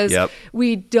because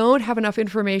we don't have enough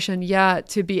information yet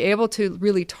to be able to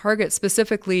really target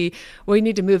specifically. We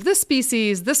need to move this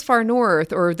species this far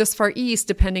north or this far east,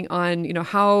 depending on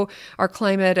how our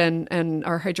climate and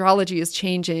our hydrology is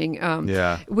changing.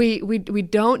 We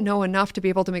don't know enough to be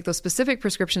able to make those specific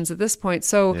prescriptions at this point.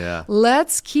 So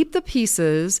let's keep the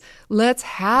pieces. Let's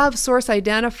have source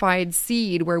identified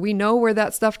seed where we know where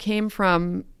that stuff came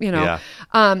from.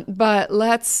 But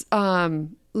let's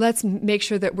make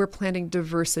sure that we're planting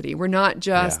diversity. We're not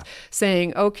just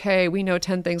saying, okay, we know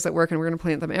 10 things that work and we're going to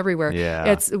plant them everywhere.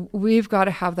 Yeah. We've got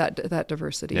to have that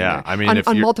diversity. Yeah. I mean,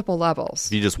 on multiple levels.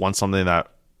 If you just want something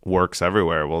that works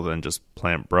everywhere, well, then just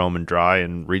plant brome and dry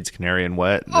and Reed's Canary and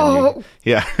wet. And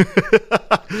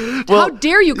How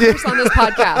dare you curse on this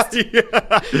podcast?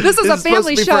 This is a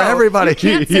family show. For everybody. You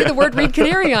can't say the word Reed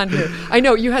Canary on here. I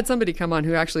know you had somebody come on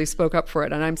who actually spoke up for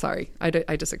it, and I'm sorry. I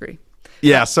disagree.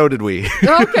 Yeah, so did we.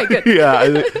 Okay, good.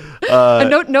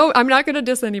 No, I'm not going to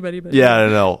diss anybody. But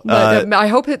But I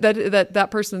hope that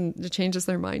person changes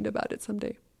their mind about it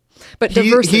someday. But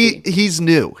diversity. He's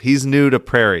new. He's new to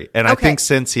Prairie, and I think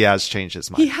since he has changed his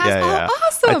mind. He has.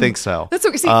 Awesome. I think so. That's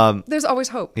okay. See, there's always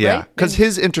hope. Yeah, because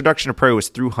his introduction to Prairie was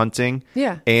through hunting.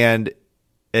 Yeah, and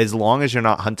as long as you're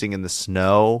not hunting in the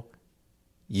snow,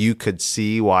 you could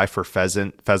see why for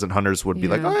pheasant hunters would be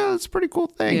like, oh, yeah, that's a pretty cool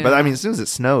thing. Yeah. But I mean, as soon as it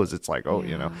snows, it's like,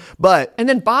 But and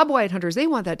then bobwhite hunters, they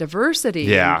want that diversity.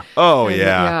 Yeah.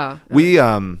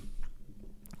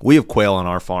 We have quail on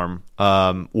our farm.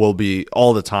 We'll be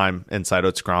all the time inside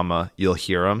Otsgrama. You'll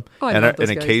hear them, and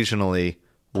occasionally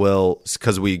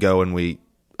because we go and we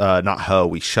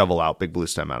we shovel out big blue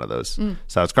stem out of those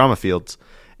South Otsgrama fields,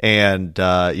 and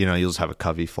you'll just have a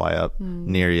covey fly up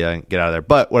near you and get out of there.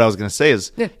 But what I was going to say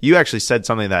is, you actually said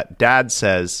something that Dad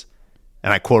says,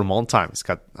 and I quote him all the time. He's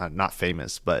got not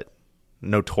famous but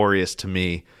notorious to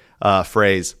me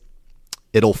phrase,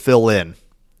 "It'll fill in."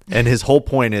 And his whole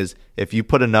point is, if you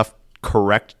put enough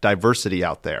correct diversity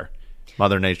out there,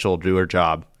 Mother Nature will do her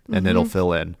job and it'll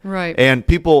fill in. Right. And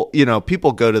people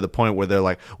go to the point where they're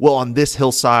like, well, on this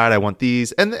hillside, I want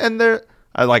these. And they're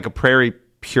like a prairie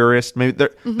purist. Maybe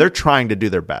they're trying to do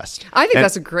their best. I think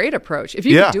that's a great approach. If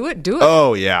you can do it, do it.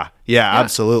 Oh, yeah. Yeah,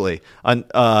 absolutely.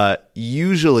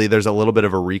 Usually there's a little bit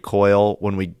of a recoil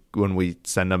when we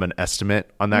send them an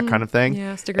estimate on that kind of thing.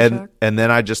 Yeah, sticker shock. And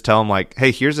then I just tell them like,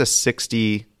 hey, here's a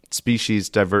 60 species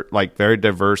very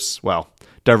diverse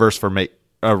for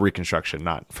reconstruction,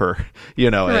 not for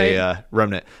a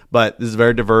remnant, but this is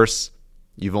very diverse.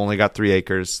 You've only got 3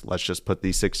 acres. Let's just put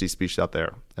these 60 species out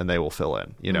there and they will fill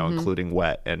in, including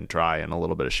wet and dry and a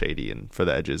little bit of shady and for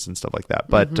the edges and stuff like that.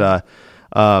 But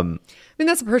I mean,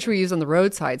 that's the approach we use on the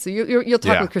roadside. So you'll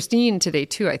talk with Christine today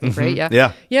too, I think, right?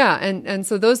 Yeah. And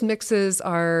so those mixes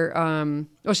are,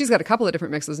 she's got a couple of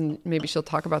different mixes and maybe she'll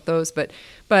talk about those, but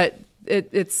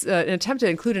it's an attempt to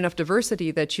include enough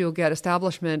diversity that you'll get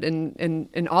establishment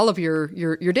in all of your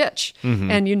ditch.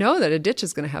 And that a ditch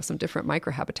is going to have some different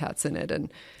microhabitats in it.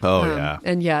 And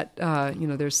and yet,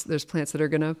 there's plants that are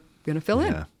going to fill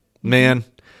in. Man,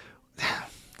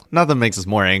 nothing makes us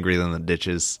more angry than the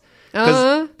ditches.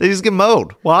 Because they just get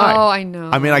mowed. Why? Oh, I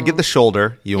know. I mean, I get the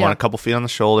shoulder. You want a couple feet on the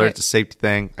shoulder. Right. It's a safety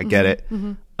thing. I get it.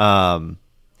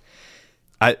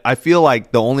 I feel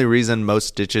like the only reason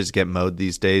most ditches get mowed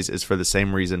these days is for the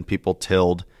same reason people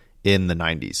tilled in the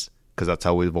 90s. Because that's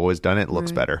how we've always done it. It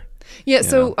looks better. Yeah.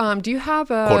 So do you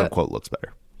have a... quote unquote looks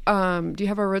better. Do you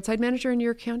have a roadside manager in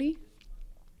your county?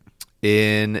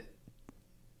 In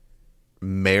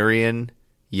Marion...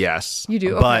 Yes, you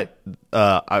do. But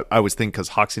I was thinking because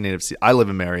Hoxie Native Seeds, I live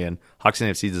in Marion. Hoxie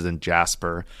Native Seeds is in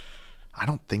Jasper. I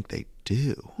don't think they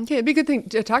do. Okay, it'd be a good thing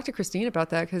to talk to Christine about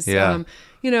that because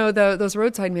those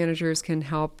roadside managers can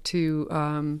help to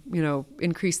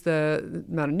increase the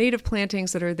amount of native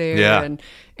plantings that are there. Yeah.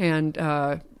 And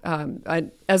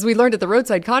as we learned at the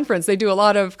roadside conference, they do a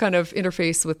lot of kind of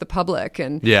interface with the public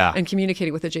and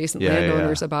communicating with adjacent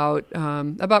landowners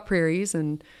about prairies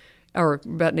or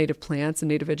about native plants and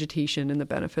native vegetation and the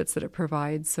benefits that it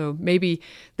provides. So maybe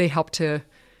they help to,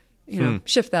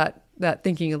 shift that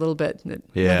thinking a little bit.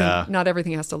 Not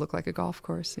everything has to look like a golf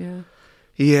course. Yeah.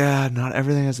 Yeah, not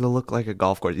everything has to look like a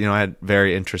golf course. I had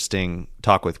very interesting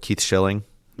talk with Keith Schilling,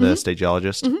 the state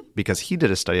geologist, because he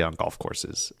did a study on golf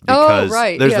courses. Because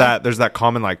there's that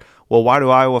common like, well, why do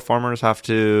Iowa farmers have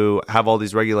to have all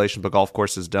these regulations but golf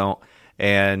courses don't?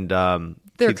 And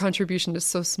Their contribution is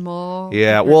so small.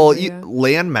 Yeah, well,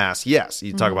 land mass, yes.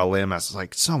 You talk about land mass, it's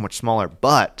like so much smaller.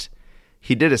 But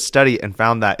he did a study and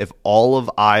found that if all of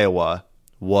Iowa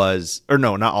was, or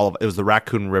no, not all of it was the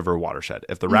Raccoon River watershed.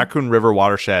 If the Raccoon River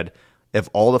watershed, if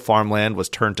all the farmland was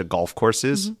turned to golf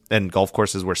courses and golf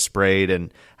courses were sprayed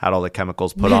and had all the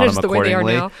chemicals put on them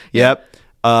accordingly,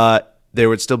 there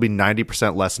would still be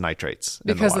 90% less nitrates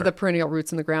because of the perennial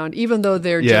roots in the ground, even though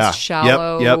they're just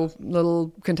shallow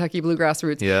little Kentucky bluegrass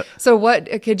roots. Yep. So what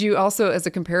could you also, as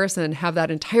a comparison, have that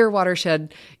entire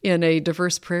watershed in a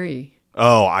diverse prairie?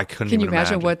 Oh, I couldn't Can you even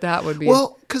imagine what that would be?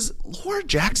 Well, because Laura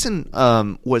Jackson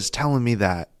was telling me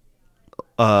that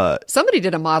somebody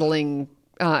did a modeling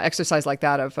exercise like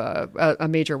that of a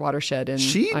major watershed. And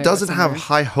she doesn't have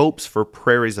high hopes for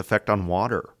Prairie's effect on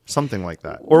water, something like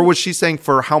that. Or was she saying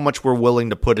for how much we're willing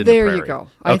to put into There Prairie? you go.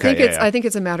 Okay, I think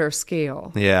it's a matter of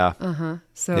scale. Yeah.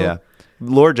 So yeah,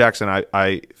 Laura Jackson,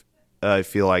 I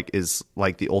feel like is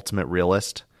like the ultimate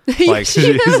realist. Like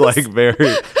she's like very.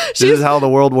 This is how the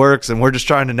world works, and we're just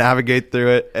trying to navigate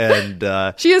through it. And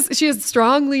she is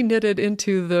strongly knitted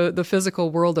into the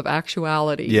physical world of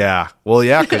actuality. Yeah, well,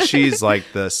 yeah, because she's like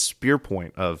the spear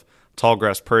point of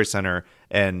Tallgrass Prairie Center,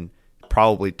 and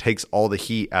probably takes all the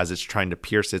heat as it's trying to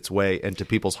pierce its way into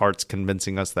people's hearts,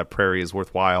 convincing us that Prairie is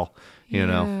worthwhile. You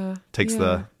know, takes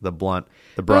the brunt.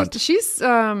 Well, she's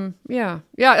I'll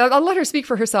let her speak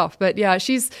for herself, but yeah,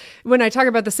 when I talk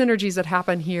about the synergies that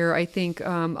happen here, I think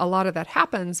a lot of that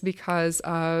happens because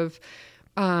of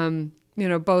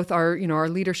both our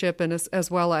leadership and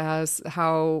as well as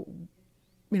how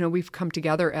we've come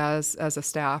together as a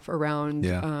staff around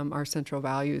our central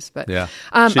values. But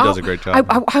she does a great job.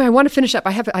 I want to finish up.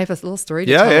 I have a little story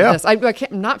to tell this. I'm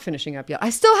not finishing up yet. I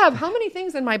still have how many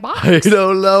things in my box? I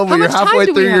don't know, but you're halfway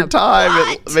through your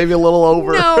time. Maybe a little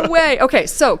over. No way. Okay,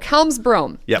 so Kelm's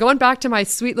brome. Yep. Going back to my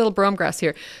sweet little brome grass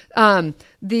here. My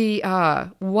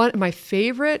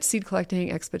favorite seed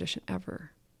collecting expedition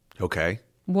ever. Okay.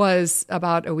 Was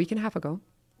about a week and a half ago.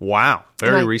 Wow.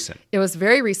 Very recent. It was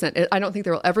very recent. I don't think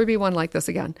there will ever be one like this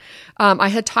again. I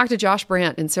had talked to Josh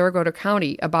Brandt in Sarasota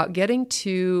County about getting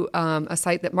to a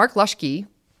site that Mark Luschke,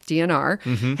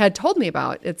 DNR, had told me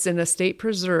about. It's in a state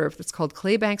preserve. It's called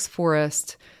Claybanks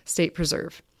Forest State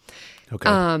Preserve. Okay.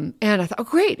 And I thought, oh,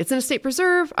 great. It's in a state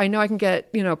preserve. I know I can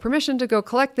get, permission to go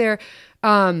collect there.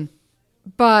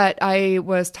 But I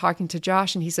was talking to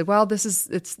Josh and he said, well, there's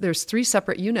 3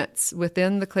 separate units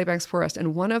within the Claybanks Forest,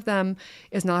 and one of them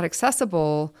is not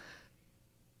accessible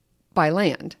by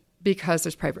land because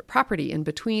there's private property in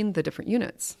between the different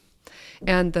units.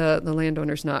 And the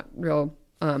landowner's not real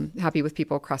happy with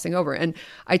people crossing over. And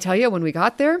I tell you, when we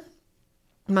got there,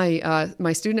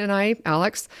 my student and I,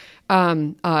 Alex,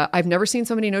 I've never seen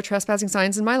so many no trespassing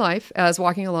signs in my life as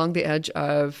walking along the edge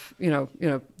of,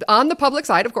 on the public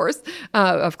side, of course,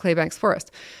 of Claybanks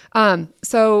Forest.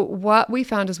 So what we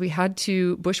found is we had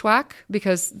to bushwhack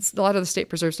because a lot of the state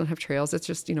preserves don't have trails. It's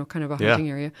just, kind of a hunting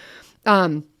area.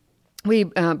 We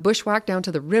bushwhacked down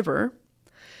to the river,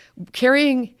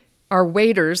 carrying our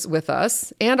waders with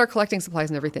us and our collecting supplies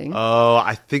and everything. Oh,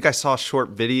 I think I saw a short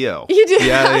video. You did?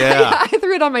 Yeah. I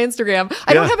threw it on my Instagram.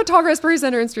 I don't have a Tallgrass Prairie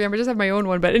Center Instagram. I just have my own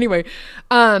one. But anyway,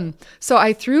 so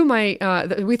I threw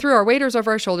we threw our waders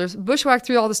over our shoulders, bushwhacked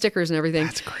through all the stickers and everything.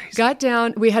 That's crazy. Got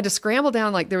down. We had to scramble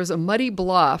down. Like there was a muddy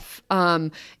bluff.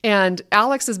 And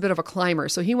Alex is a bit of a climber.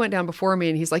 So he went down before me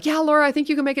and he's like, yeah, Laura, I think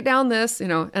you can make it down this,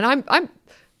 and I'm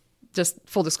just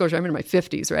full disclosure, I'm in my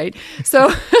 50s, right? So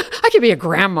I could be a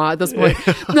grandma at this point.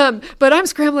 But I'm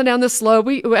scrambling down this slope.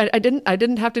 I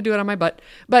didn't have to do it on my butt.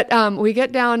 But we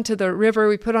get down to the river,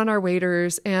 we put on our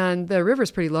waders, and the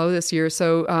river's pretty low this year.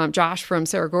 So Josh from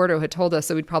Cerro Gordo had told us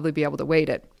that we'd probably be able to wade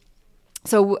it.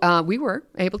 So we were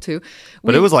able to.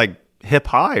 But it was like hip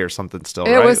high or something still,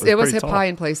 right? It was hip high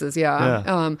in places,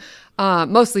 yeah.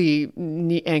 Mostly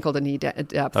ankle to knee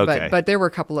depth, okay. but there were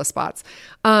a couple of spots.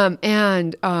 But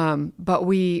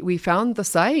we found the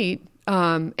site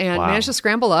and managed to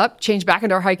scramble up, change back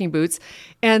into our hiking boots.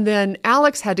 And then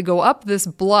Alex had to go up this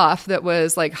bluff that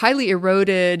was like highly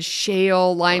eroded,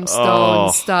 shale,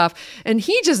 limestone stuff. And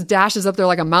he just dashes up there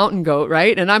like a mountain goat,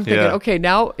 right? And I'm thinking, okay,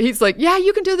 now he's like, yeah,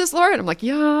 you can do this, Laura. And I'm like,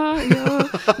 yeah,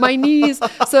 my knees.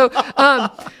 So, but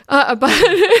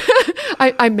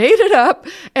I made it up.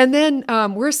 And then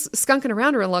we're skunking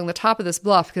around along the top of this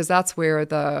bluff because that's where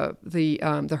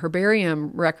the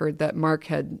herbarium record that Mark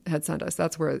had sent us,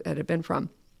 that's where it had been from.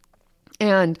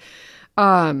 And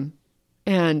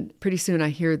And pretty soon I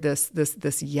hear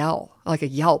this yell, like a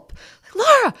yelp,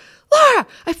 Laura,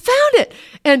 I found it.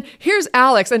 And here's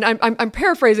Alex, and I'm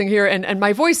paraphrasing here, and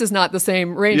my voice is not the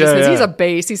same range as his. He's a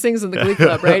bass. He sings in the Glee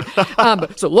Club, right?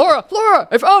 So Laura,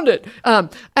 I found it.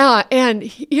 And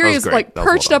here he is, like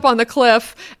perched up on the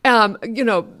cliff,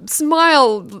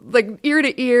 smile like ear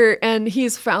to ear, and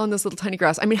he's found this little tiny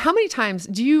grass. I mean, how many times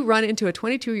do you run into a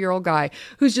 22-year-old guy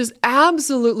who's just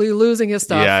absolutely losing his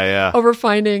stuff over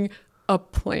finding a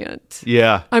plant?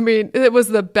 Yeah. I mean, it was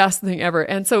the best thing ever.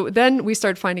 And so then we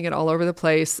started finding it all over the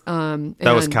place. That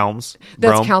was Kelms?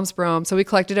 That's Kelms brome. So we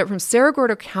collected it from Cerro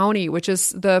Gordo County, which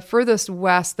is the furthest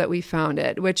west that we found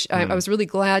it, which I was really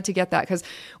glad to get that, because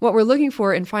what we're looking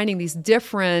for in finding these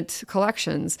different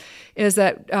collections is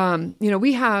that,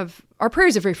 we have... Our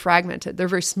prairies are very fragmented. They're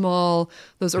very small.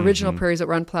 Those original prairies that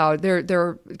were unplowed,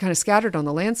 they're kind of scattered on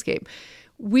the landscape.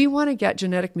 We want to get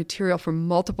genetic material from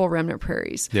multiple remnant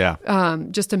prairies,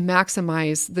 just to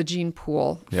maximize the gene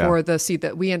pool for the seed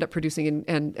that we end up producing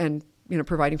and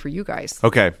providing for you guys.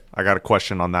 Okay, I got a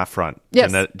question on that front.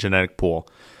 Yes. Genetic pool.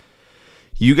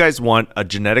 You guys want a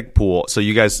genetic pool, so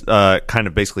you guys kind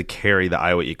of basically carry the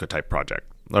Iowa Ecotype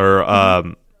project,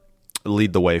 or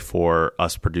lead the way for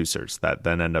us producers that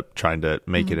then end up trying to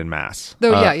make it in mass.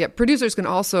 Though, producers can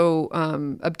also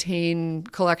obtain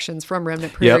collections from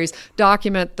remnant prairies,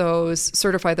 document those,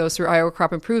 certify those through Iowa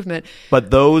Crop Improvement.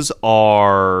 But those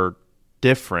are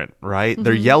different, right?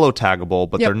 They're yellow taggable,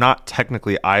 but they're not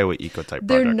technically Iowa Ecotype project.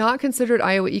 They're not considered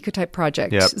Iowa Ecotype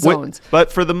project zones.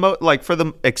 But for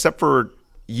except for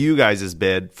you guys'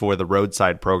 bid for the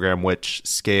roadside program, which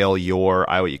scale your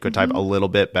Iowa Ecotype a little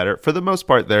bit better, for the most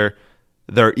part,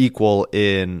 they're equal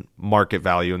in market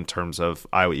value in terms of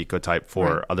Iowa Ecotype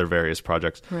for other various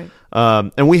projects. Right.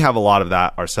 And we have a lot of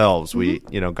that ourselves. We,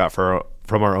 got from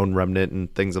our own remnant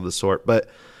and things of the sort. But,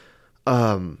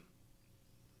 oh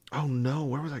no,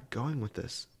 where was I going with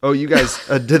this? Oh, you guys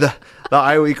did the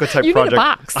Iowa Ecotype you project. Need a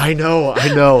box. I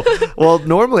know. Well,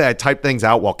 normally I type things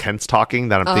out while Kent's talking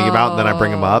that I'm thinking about, and then I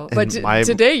bring them up. But and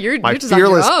today you're my just on your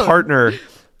fearless own. partner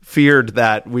feared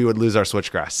that we would lose our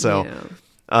switchgrass. So,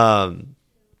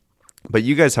 but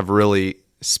you guys have really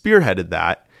spearheaded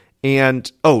that.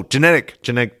 And,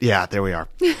 genetic. Yeah, there we are.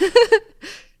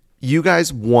 You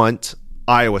guys want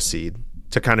Iowa seed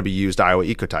to kind of be used Iowa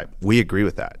Ecotype. We agree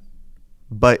with that.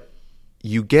 But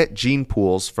you get gene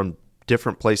pools from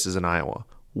different places in Iowa.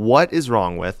 What is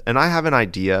wrong with, and I have an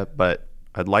idea, but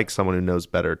I'd like someone who knows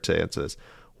better to answer this.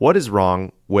 What is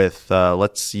wrong with,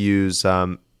 let's use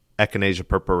Echinacea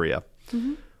purpurea.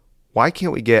 Why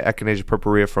can't we get Echinacea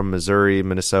purpurea from Missouri,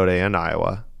 Minnesota, and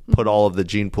Iowa, put all of the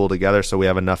gene pool together so we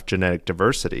have enough genetic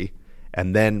diversity,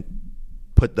 and then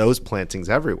put those plantings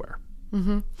everywhere?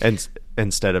 And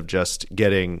instead of just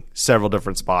getting several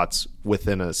different spots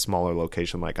within a smaller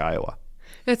location like Iowa.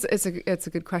 It's a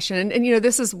good question. And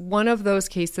this is one of those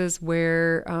cases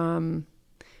where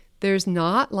there's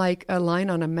not like a line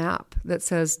on a map that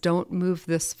says don't move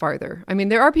this farther. I mean,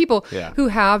 there are people who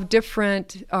have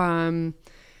different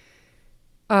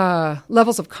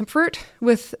levels of comfort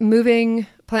with moving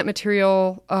plant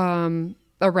material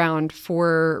around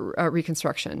for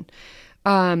reconstruction.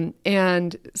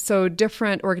 And so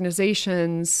different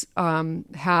organizations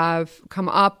have come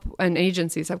up, and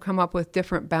agencies have come up with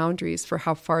different boundaries for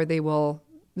how far they will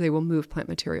move plant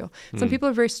material. Some people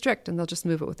are very strict and they'll just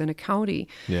move it within a county.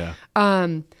 Yeah.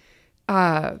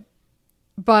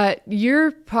 But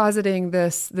you're positing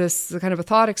this kind of a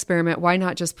thought experiment. Why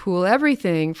not just pool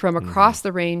everything from across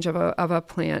the range of a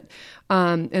plant,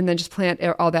 and then just plant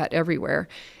all that everywhere?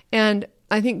 And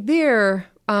I think there,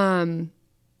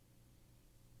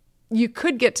 you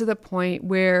could get to the point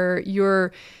where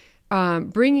you're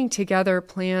bringing together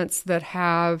plants that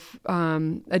have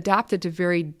adapted to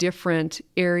very different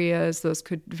areas. Those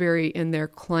could vary in their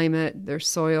climate, their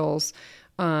soils,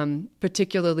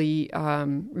 particularly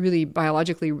really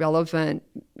biologically relevant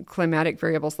climatic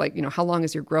variables like, how long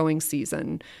is your growing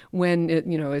season? When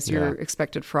is your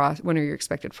expected frost? When are your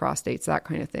expected frost dates? That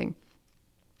kind of thing.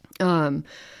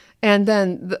 And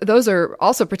then those are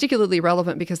also particularly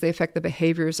relevant because they affect the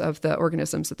behaviors of the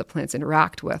organisms that the plants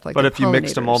interact with. Like, but if you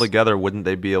mixed them all together, wouldn't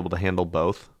they be able to handle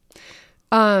both?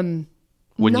 Wouldn't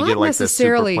you get like this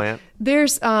super plant?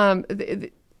 There's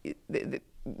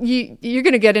you're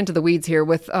going to get into the weeds here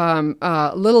with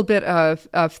a little bit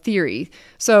of theory.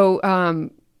 So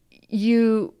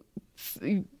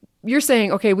you're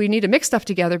saying, okay, we need to mix stuff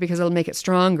together because it'll make it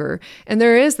stronger. And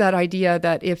there is that idea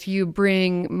that if you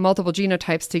bring multiple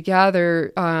genotypes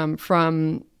together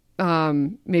from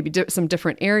maybe some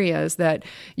different areas that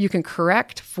you can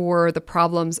correct for the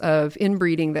problems of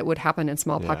inbreeding that would happen in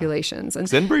small populations.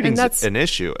 And inbreeding is an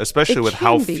issue, especially with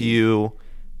how few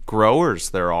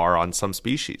growers there are on some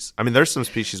species. I mean, there's some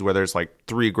species where there's like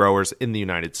 3 growers in the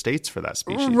United States for that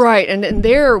species. Right. And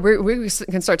there we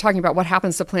can start talking about what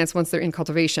happens to plants once they're in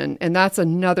cultivation. And that's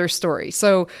another story.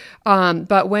 So,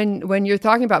 but when you're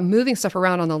talking about moving stuff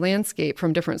around on the landscape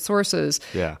from different sources,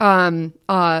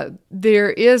 there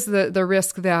is the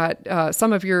risk that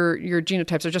some of your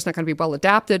genotypes are just not going to be well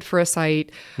adapted for a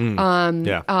site.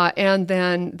 And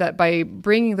then that by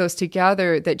bringing those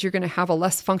together, that you're going to have a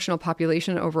less functional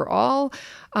population overall,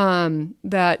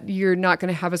 that you're not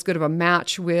going to have as good of a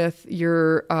match with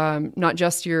your not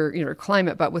just your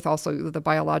climate, but with also the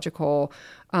biological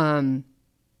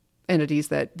entities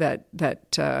that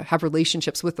have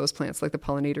relationships with those plants, like the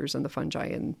pollinators and the fungi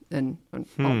and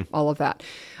all of that.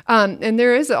 And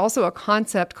there is also a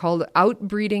concept called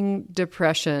outbreeding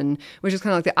depression, which is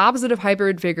kind of like the opposite of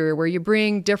hybrid vigor, where you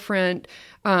bring different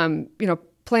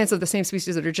plants of the same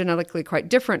species that are genetically quite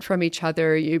different from each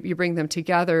other, you bring them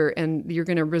together, and you're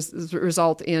going to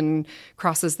result in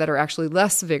crosses that are actually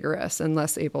less vigorous and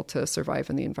less able to survive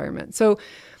in the environment. So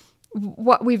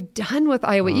what we've done with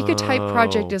Iowa Ecotype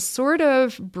Project is sort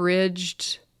of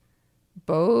bridged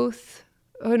both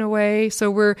in a way.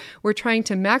 So we're trying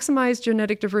to maximize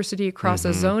genetic diversity across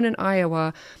a zone in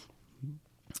Iowa.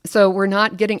 So we're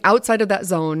not getting outside of that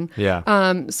zone.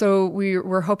 So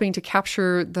we're hoping to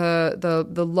capture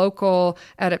the local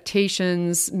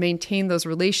adaptations, maintain those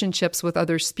relationships with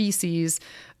other species,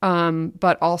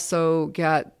 but also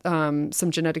get some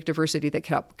genetic diversity that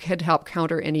could help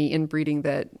counter any inbreeding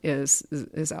that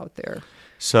is out there.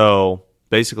 So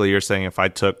basically, you're saying if I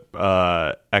took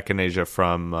echinacea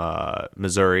from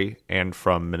Missouri and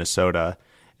from Minnesota,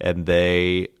 and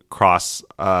they cross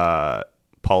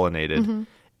pollinated.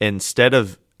 Instead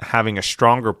of having a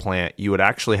stronger plant, you would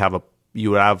actually have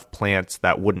plants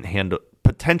that wouldn't handle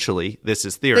potentially. This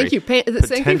is theory. Thank you. Thank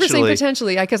you for saying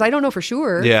potentially, because I don't know for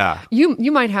sure. Yeah,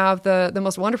 you might have the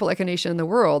most wonderful echinacea in the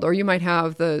world, or you might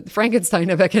have the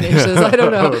Frankenstein of echinaceas. I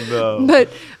don't know. No. But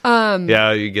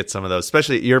you get some of those.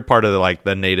 Especially you're part of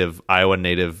the native Iowa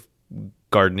native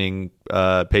gardening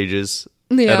pages.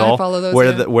 Yeah, at all, I follow those.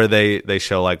 Where they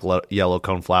show like yellow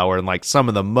coneflower and like some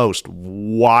of the most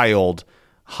wild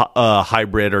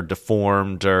hybrid or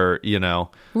deformed or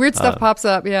weird stuff pops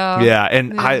up.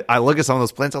 I look at some of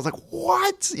those plants, I was like,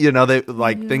 what? They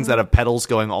like things that have petals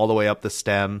going all the way up the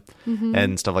stem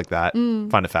and stuff like that.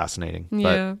 Find it fascinating.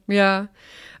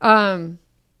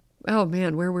 Oh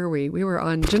man, where were we? We were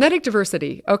on genetic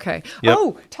diversity. Okay. Yep.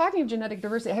 Oh, talking of genetic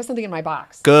diversity, I have something in my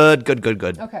box. Good.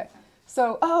 Okay.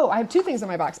 So, I have 2 things in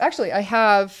my box. Actually, I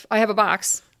have a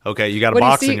box. Okay, you got a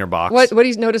box in your box. What do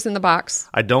you notice in the box?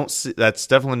 I don't see. That's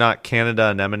definitely not Canada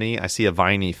anemone. I see a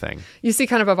viney thing. You see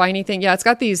kind of a viney thing. Yeah, it's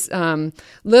got these little.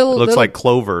 It looks like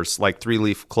clovers, like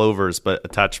 3-leaf clovers, but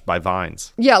attached by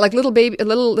vines. Yeah, like little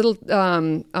stemmy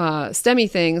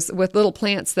things with little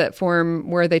plants that form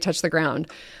where they touch the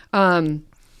ground. Have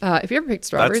you ever picked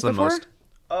strawberries before?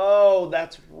 Oh,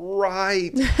 that's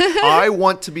right. I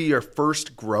want to be your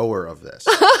first grower of this.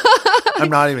 I'm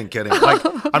not even kidding. Like,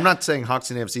 I'm not saying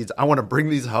Hoxie Native Seeds. I want to bring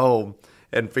these home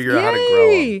and figure out how to grow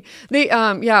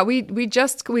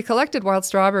them. We collected wild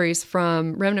strawberries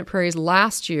from Remnant Prairies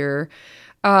last year.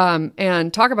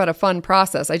 And talk about a fun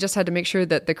process. I just had to make sure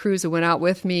that the crews who went out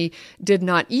with me did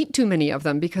not eat too many of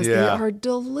them because they are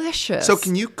delicious. So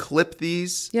can you clip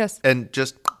these? Yes. And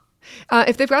just...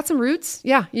 if they've got some roots,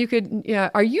 you could. Yeah.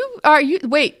 Are you?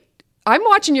 Wait. I'm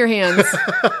watching your hands.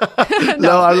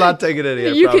 No, I'm not taking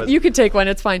any. You could take one.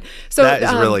 It's fine. So that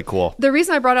is really cool. The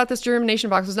reason I brought out this germination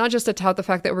box was not just to tout the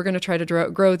fact that we're going to try to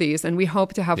grow these, and we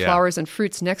hope to have flowers and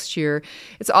fruits next year.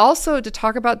 It's also to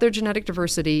talk about their genetic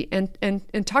diversity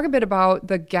and talk a bit about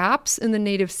the gaps in the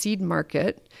native seed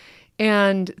market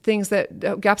and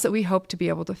gaps that we hope to be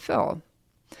able to fill.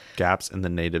 Gaps in the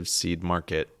native seed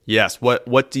market. Yes.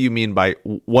 What do you mean by,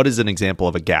 what is an example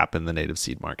of a gap in the native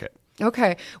seed market?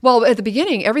 Okay. Well, at the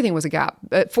beginning, everything was a gap.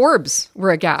 Forbs were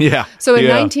a gap. Yeah. So in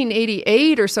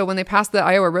 1988 or so, when they passed the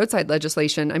Iowa roadside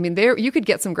legislation, I mean, you could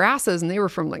get some grasses, and they were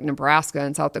from like Nebraska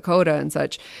and South Dakota and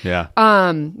such. Yeah.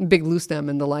 Big blue stem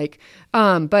and the like.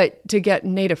 But to get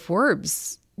native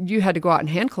forbs, you had to go out and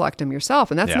hand collect them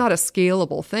yourself, and that's not a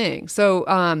scalable thing.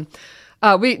 So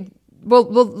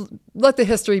we'll let the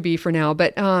history be for now.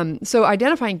 But so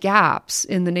identifying gaps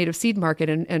in the native seed market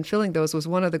and filling those was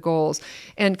one of the goals,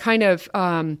 and kind of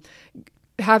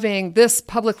having this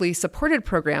publicly supported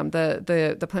program,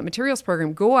 the plant materials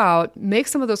program, go out, make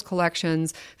some of those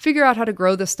collections, figure out how to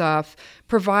grow the stuff,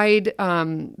 providing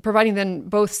then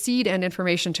both seed and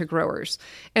information to growers.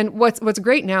 And what's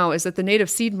great now is that the native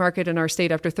seed market in our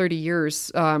state after 30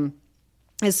 years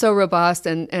is so robust,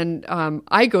 and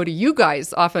I go to you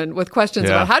guys often with questions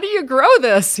about how do you grow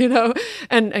this, and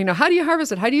how do you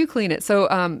harvest it, how do you clean it. So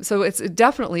it's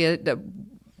definitely a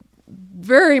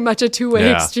very much a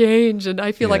two-way exchange, and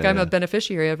I feel like I'm a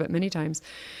beneficiary of it many times.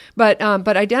 But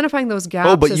identifying those gaps.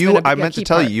 Oh, but I meant to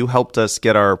tell you helped us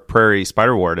get our prairie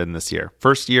spiderwort in this year.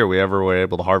 First year we ever were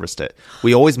able to harvest it.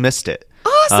 We always missed it.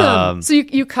 Awesome. So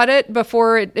you cut it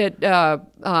before it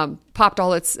popped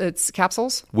all its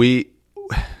capsules?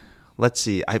 Let's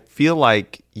see. I feel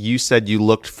like you said you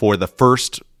looked for the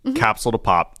first capsule to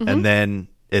pop, and then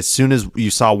as soon as you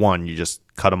saw one, you just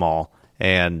cut them all.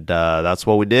 And that's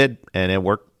what we did, and it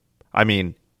worked. I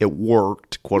mean, it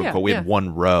worked, quote unquote. We had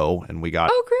one row, and we got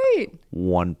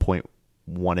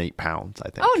 1.18 pounds,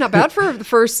 I think. Oh, not bad for the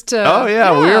first. We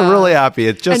were really happy.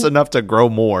 It's just enough to grow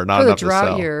more, not enough to sell. For the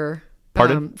drought year.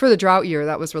 Pardon? For the drought year,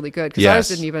 that was really good because ours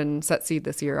didn't even set seed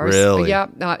this year. Really?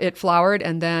 It flowered,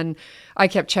 and then I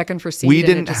kept checking for seed. We and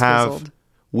didn't it just have. fizzled.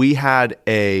 We had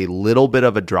a little bit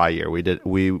of a dry year. We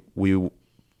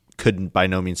couldn't by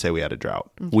no means say we had a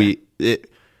drought. Okay.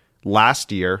 Last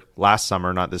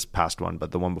summer, not this past one,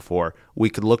 but the one before,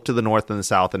 we could look to the north and the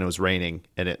south, and it was raining,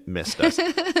 and it missed us.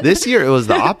 This year, it was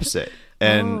the opposite,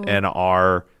 and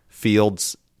our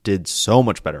fields did so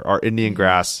much better. Our Indian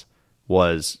grass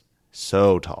was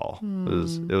so tall.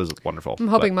 It was wonderful. I'm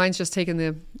hoping mine's just taking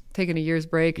a year's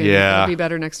break and it'll be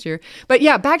better next year. But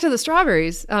back to the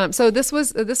strawberries. So this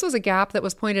was a gap that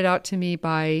was pointed out to me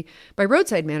by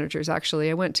roadside managers. Actually,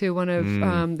 I went to one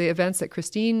of the events that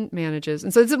Christine manages,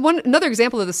 and so it's another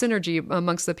example of the synergy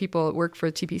amongst the people that work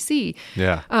for TPC.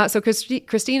 Yeah. So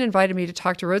Christine invited me to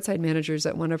talk to roadside managers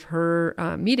at one of her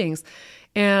meetings.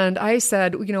 And I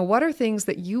said, what are things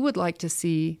that you would like to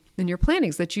see in your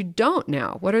plantings that you don't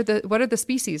now? What are the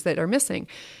species that are missing?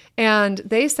 And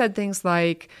they said things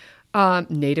like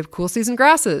native cool season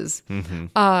grasses,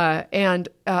 and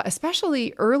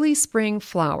especially early spring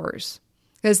flowers,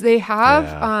 because they have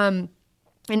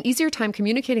an easier time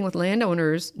communicating with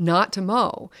landowners not to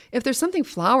mow. If there's something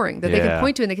flowering that they can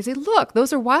point to and they can say, look,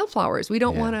 those are wildflowers. We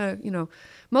don't want to,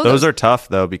 mow those. Those are tough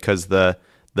though, because the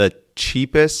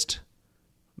cheapest,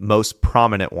 most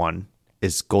prominent one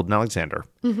is Golden Alexander,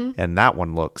 and that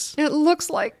one looks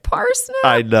like parsnip.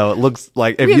 I know, it looks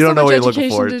like, if you don't know what you're looking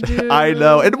for, I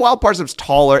know. And wild parsnip's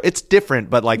taller, it's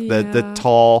different, but like the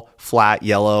tall, flat,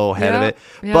 yellow head of it.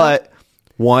 But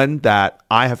one that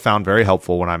I have found very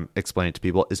helpful when I'm explaining to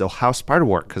people is Ohio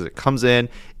spiderwort, because it comes in,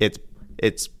 it's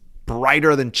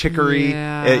brighter than chicory.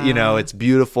 It's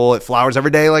beautiful. It flowers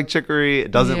every day like chicory. It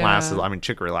doesn't last.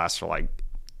 Chicory lasts for like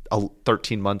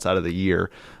 13 months out of the year,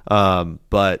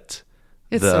 but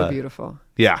it's so beautiful.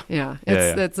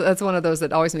 That's one of those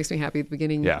that always makes me happy at the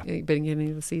beginning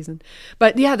of the season.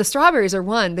 But the strawberries are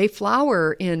one. They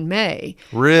flower in May,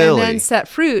 and then set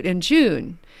fruit in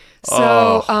June.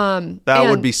 So that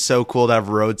would be so cool to have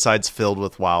roadsides filled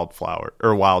with wild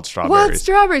strawberries. Wild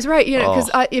strawberries, right? Because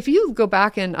if you go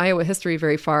back in Iowa history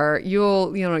very far,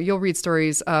 you'll read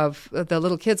stories of the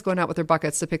little kids going out with their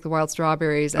buckets to pick the wild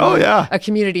strawberries. And a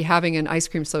community having an ice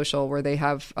cream social where they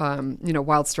have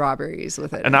wild strawberries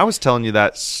with it. And I was telling you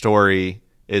that story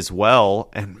as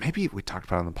well, and maybe we talked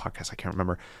about it on the podcast. I can't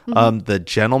remember. The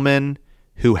gentleman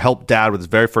who helped Dad with his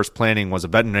very first planting was a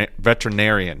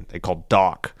veterinarian they called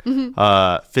Doc.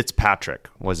 Fitzpatrick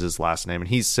was his last name, and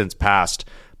he's since passed.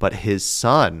 But his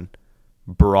son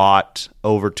brought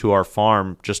over to our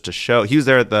farm just to show. He was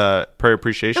there at the Prairie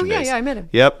Appreciation Days. I met him.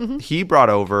 Yep. He brought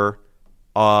over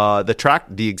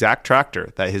the exact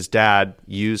tractor that his dad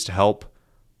used to help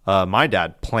my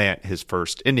dad plant his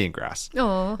first Indian grass.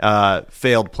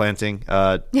 Failed planting.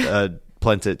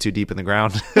 Planted it too deep in the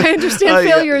ground. I understand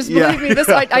failures. Believe me,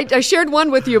 I shared one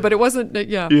with you, but it wasn't. I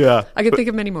can think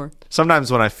of many more.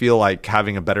 Sometimes when I feel like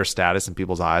having a better status in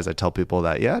people's eyes, I tell people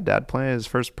that Dad planted his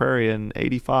first prairie in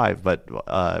 85, but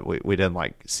we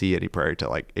didn't see any prairie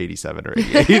till 87 or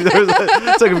 88.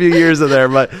 It took a few years in there,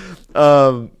 but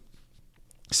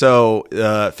so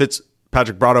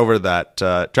Fitzpatrick brought over that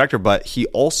tractor, but he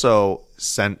also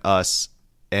sent us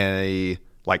a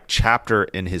chapter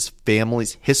in his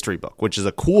family's history book, which is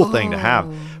a cool thing to have,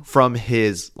 from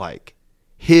his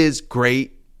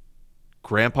great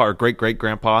grandpa or great great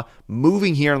grandpa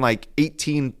moving here in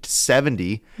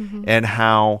 1870, and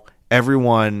how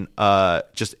everyone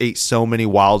just ate so many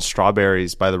wild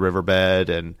strawberries by the riverbed,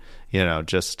 and I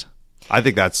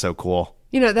think that's so cool.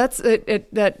 that's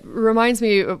it. That reminds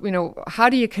me of, how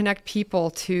do you connect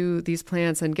people to these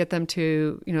plants and get them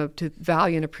to, to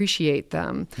value and appreciate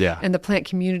them? Yeah. And the plant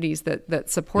communities that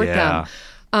support them.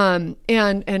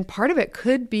 And part of it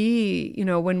could be,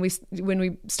 when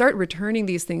we start returning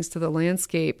these things to the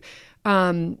landscape,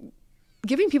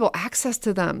 giving people access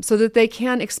to them so that they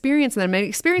can experience them and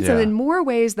experience them in more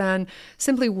ways than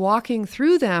simply walking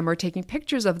through them or taking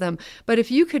pictures of them. But if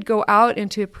you could go out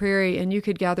into a prairie and you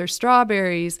could gather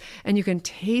strawberries and you can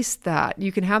taste that,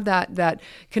 you can have that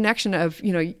connection of,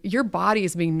 your body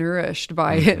is being nourished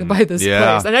by this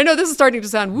place. And I know this is starting to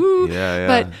sound woo,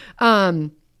 but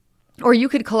or you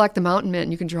could collect the mountain mint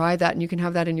and you can dry that and you can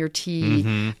have that in your tea.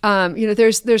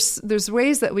 There's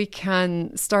ways that we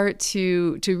can start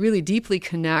to really deeply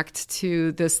connect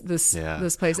to this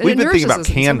place. And we've been thinking about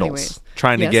candles,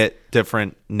 trying to get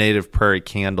different native prairie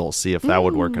candles, see if that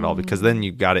would work at all, because then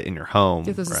you've got it in your home.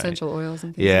 Get those essential oils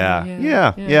and things.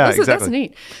 Exactly. That's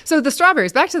neat. So the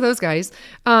strawberries, back to those guys.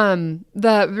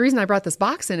 The reason I brought this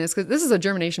box in is because this is a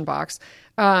germination box.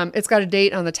 It's got a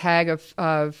date on the tag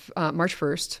of March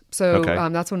 1st. So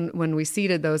that's when we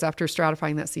seeded those after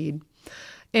stratifying that seed.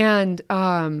 And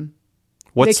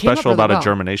what's special about a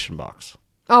germination box?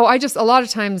 Oh, a lot of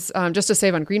times, just to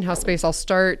save on greenhouse space, I'll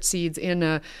start seeds in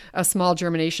a small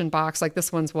germination box. Like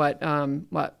this one's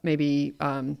maybe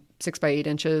 6 by 8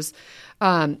 inches.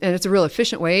 And it's a real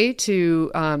efficient way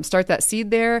to start that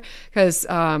seed there, because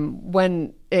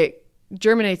when it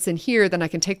germinates in here, then I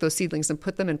can take those seedlings and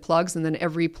put them in plugs, and then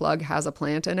every plug has a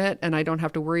plant in it, and I don't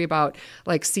have to worry about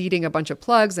like seeding a bunch of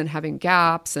plugs and having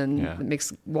gaps, and it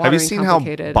makes watering complicated. Have you seen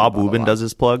how Bob Wubin does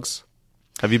his plugs?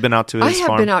 Have you been out to his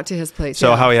farm? I have been out to his place.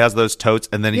 So how he has those totes,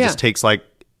 and then he just takes like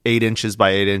 8 inches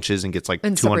by 8 inches and gets like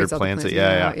 200 plants.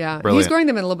 Yeah. Brilliant. He's growing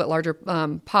them in a little bit larger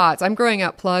pots. I'm growing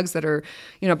out plugs that are,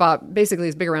 about basically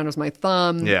as big around as my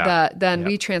thumb. That then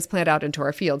we transplant out into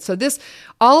our field. So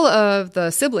all of the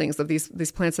siblings of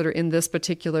these plants that are in this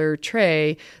particular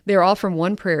tray, they're all from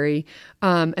one prairie,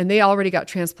 and they already got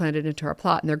transplanted into our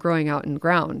plot, and they're growing out in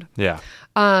ground. Yeah.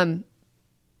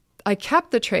 I kept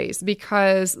the trays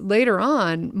because later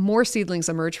on, more seedlings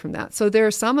emerge from that. So there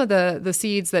are some of the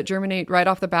seeds that germinate right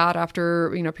off the bat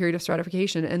after, a period of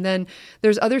stratification. And then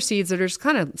there's other seeds that are just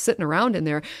kind of sitting around in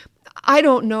there. I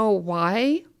don't know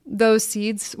why those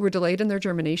seeds were delayed in their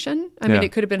germination. I mean,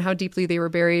 it could have been how deeply they were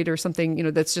buried or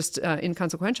something, that's just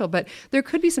inconsequential. But there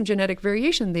could be some genetic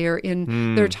variation there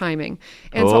in their timing.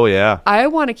 And I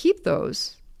want to keep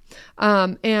those.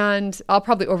 And I'll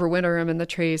probably overwinter them in the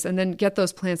trays and then get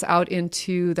those plants out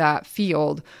into that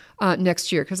field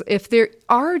next year. Because if there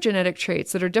are genetic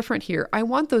traits that are different here, I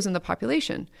want those in the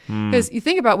population. Because you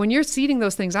think about when you're seeding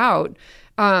those things out,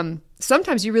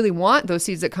 sometimes you really want those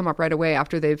seeds that come up right away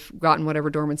after they've gotten whatever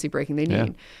dormancy breaking they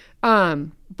need.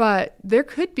 But there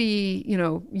could be,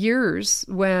 years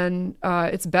when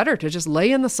it's better to just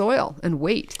lay in the soil and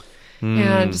wait.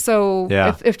 And so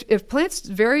if plants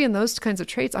vary in those kinds of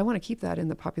traits, I want to keep that in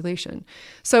the population.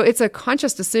 So it's a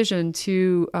conscious decision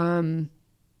to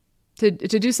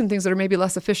do some things that are maybe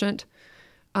less efficient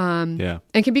and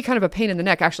can be kind of a pain in the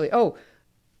neck, actually. Oh,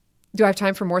 do I have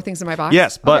time for more things in my box?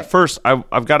 Yes, but first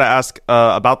I've got to ask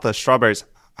about the strawberries.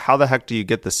 How the heck do you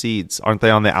get the seeds? Aren't they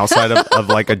on the outside of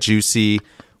like a juicy...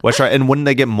 And wouldn't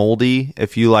they get moldy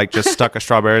if you like just stuck a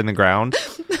strawberry in the ground?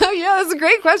 Oh yeah, that's a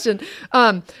great question.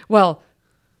 Well,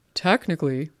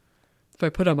 technically, if I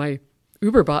put on my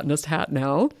uber botanist hat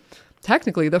now,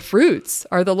 technically the fruits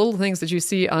are the little things that you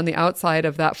see on the outside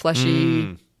of that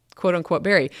fleshy quote unquote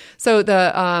berry. So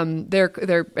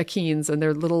they're achenes, and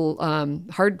they're little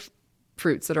hard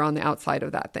fruits that are on the outside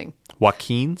of that thing.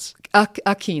 Joaquins?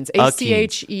 Achenes.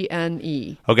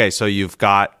 Achene. Okay, so you've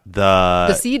got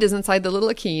the seed is inside the little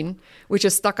achene, which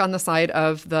is stuck on the side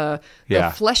of the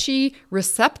fleshy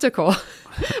receptacle.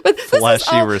 But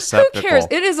receptacle. Who cares?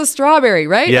 It is a strawberry,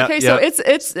 right? Yeah, okay, so it's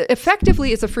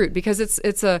effectively it's a fruit because it's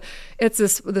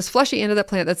this fleshy end of the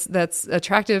plant that's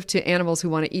attractive to animals who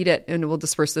want to eat it and will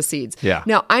disperse the seeds. Yeah.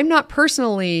 Now, I'm not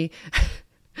personally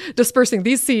dispersing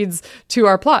these seeds to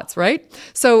our plots, right?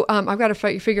 So I've got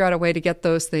to figure out a way to get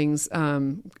those things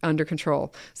under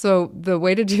control. So the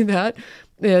way to do that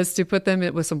is to put them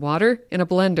with some water in a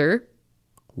blender.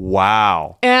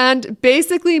 Wow. And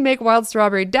basically make wild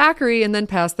strawberry daiquiri and then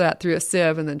pass that through a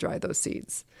sieve and then dry those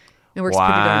seeds. It works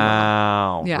pretty darn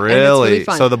well. Yeah, really? And it's really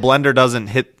fun. So the blender doesn't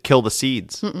kill the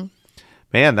seeds.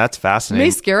 Man, that's fascinating. It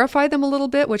may scarify them a little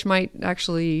bit, which might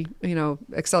actually,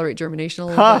 accelerate germination a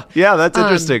little bit. Yeah, that's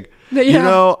interesting.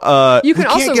 Yeah. You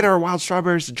can't get our wild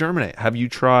strawberries to germinate. Have you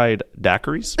tried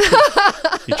daiquiris?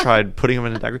 You tried putting them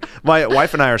in a daiquiri? My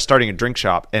wife and I are starting a drink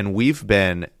shop, and we've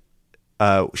been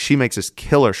she makes this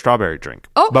killer strawberry drink.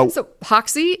 So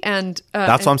Hoxie and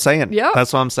that's what I'm saying. Yeah,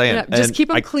 that's what I'm saying. Yeah, just keep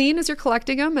them clean as you're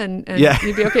collecting them, and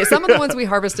you'd be okay. Some of the ones we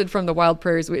harvested from the wild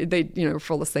prairies, they are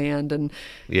full of sand, and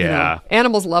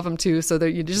animals love them too. So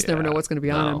you just never know what's going to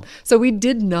be on them. So we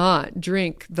did not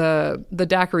drink the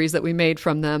daiquiris that we made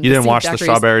from them. You didn't wash the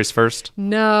strawberries first?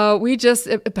 No, we just.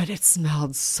 But it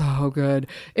smelled so good.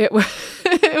 It was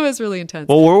it was really intense.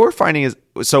 Well, what we're finding is,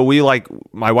 so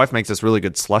my wife makes this really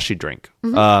good slushy drink.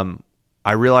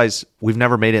 I realize we've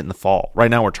never made it in the fall. Right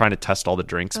now we're trying to test all the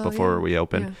drinks before we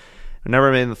open. We've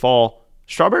never made it in the fall.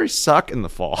 Strawberries suck in the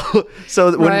fall.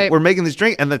 So when we're making this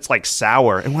drink and it's like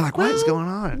sour and we're like, what is going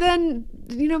on? Then,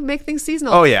 make things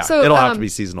seasonal. Oh yeah. So, it'll have to be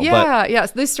seasonal. Yeah.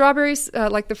 These strawberries,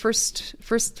 like the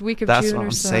first week of June or so. That's what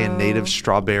I'm saying. Native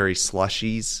strawberry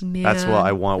slushies. Man, that's what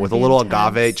I want with a little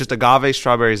agave. Just agave,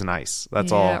 strawberries, and ice.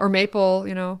 That's all. Or maple,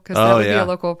 because that would be a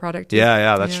local product too.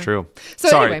 Yeah, that's true. So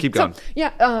sorry, anyway, keep going.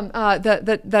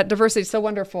 That diversity is so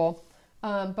wonderful,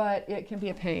 but it can be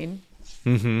a pain.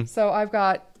 Mm-hmm. So I've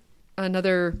got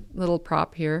another little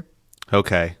prop here.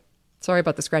 Okay. Sorry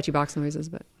about the scratchy box noises,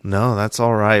 but no, that's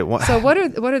all right. So what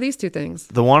are these two things?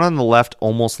 The one on the left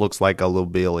almost looks like a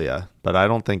lobelia, but I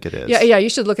don't think it is. Yeah. You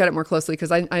should look at it more closely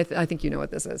because I think you know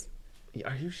what this is.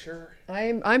 Are you sure?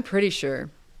 I'm pretty sure.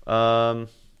 Goldenrod?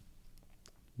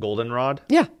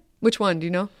 Yeah. Which one? Do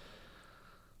you know?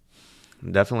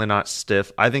 Definitely not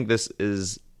stiff. I think this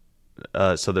is.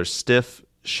 So there's stiff,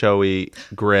 showy,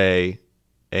 gray,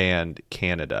 and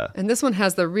Canada. And this one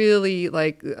has the really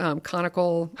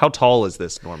conical. How tall is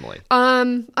this normally?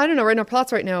 I don't know. Right now,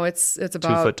 plots right now it's about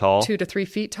 2 foot tall, 2 to 3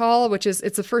 feet tall, which is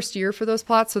it's the first year for those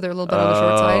plots, so they're a little bit on the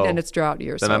short side, and it's drought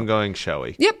year. Then I'm going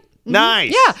showy. Yep.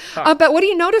 Nice. Yeah. But what do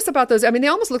you notice about those? I mean, they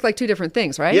almost look like two different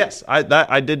things, right? Yes,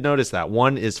 I did notice that.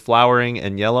 One is flowering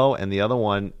and yellow, and the other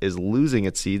one is losing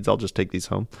its seeds. I'll just take these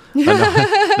home.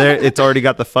 It's already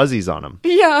got the fuzzies on them.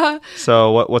 Yeah.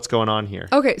 So what's going on here?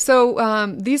 Okay,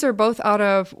 so these are both out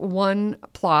of one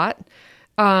plot.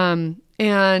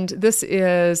 And this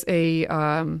is a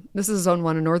zone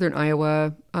 1 in northern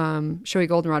Iowa showy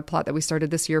goldenrod plot that we started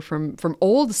this year from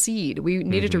old seed. We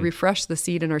needed to refresh the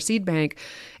seed in our seed bank,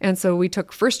 and so we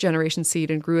took first generation seed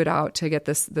and grew it out to get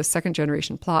the second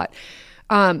generation plot.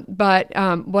 But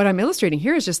what I'm illustrating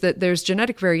here is just that there's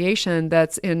genetic variation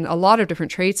that's in a lot of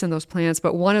different traits in those plants,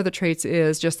 but one of the traits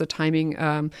is just the timing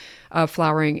of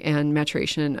flowering and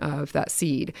maturation of that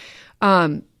seed.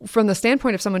 From the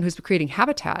standpoint of someone who's creating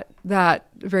habitat, that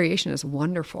variation is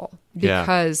wonderful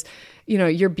because,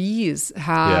 your bees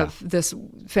have this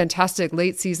fantastic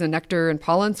late season nectar and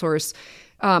pollen source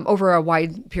over a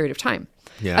wide period of time.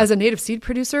 Yeah. As a native seed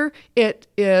producer, it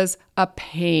is a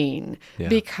pain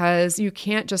because you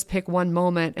can't just pick one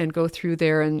moment and go through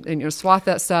there and swath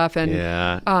that stuff. And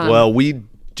well, we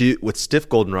do with stiff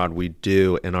goldenrod,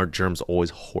 and our germ's always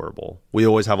horrible. We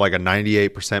always have like a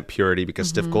 98% purity because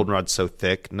stiff goldenrod's so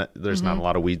thick. There's not a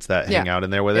lot of weeds that hang out in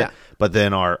there with it. But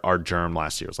then our germ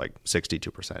last year was like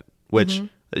 62%, which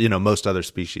most other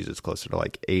species is closer to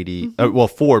like 80.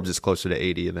 Forbes is closer to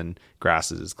 80, and then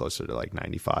grasses is closer to like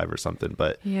 95 or something.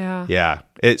 But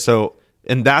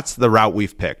and that's the route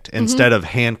we've picked. Instead of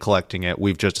hand collecting it,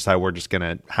 we've just decided we're just going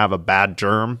to have a bad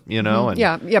germ,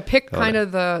 and pick kind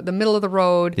of the middle of the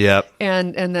road. Yep.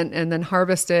 And then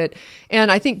harvest it.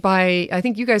 And I think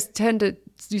you guys tend to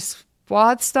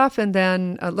swath stuff and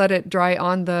then let it dry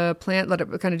on the plant, let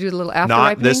it kind of do a little after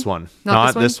ripening. Not this one.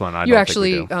 Not this one. I you don't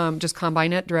actually think we do. Just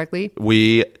combine it directly?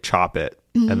 We chop it.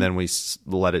 And then we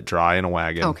let it dry in a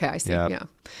wagon. Okay, I see. Yep.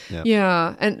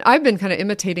 Yeah. And I've been kind of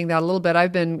imitating that a little bit.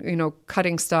 I've been,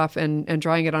 cutting stuff and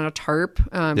drying it on a tarp,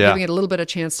 giving it a little bit of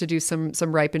chance to do some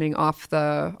ripening off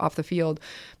the field.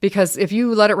 Because if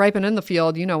you let it ripen in the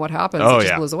field, you know what happens. It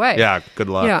just blows away. Yeah, good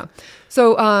luck. Yeah.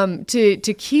 So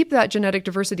to keep that genetic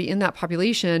diversity in that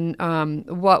population,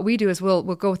 what we do is we'll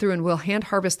go through and we'll hand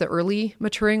harvest the early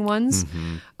maturing ones,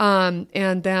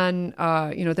 and then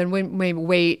then we may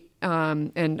wait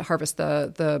and harvest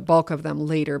the bulk of them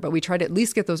later. But we try to at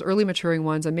least get those early maturing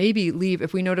ones and maybe leave,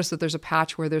 if we notice that there's a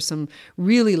patch where there's some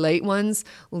really late ones,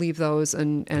 leave those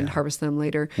and harvest them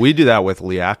later. We do that with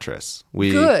Liatris.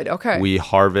 Good, okay. We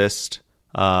harvest,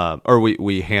 or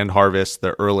we hand harvest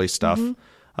the early stuff.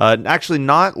 Actually,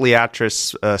 not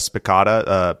Liatris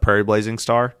spicata, prairie blazing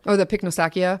star. Oh, the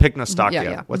Pycnostakia? Pycnostakia.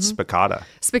 Yeah. What's spicata?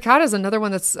 Spicata is another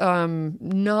one that's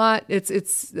not,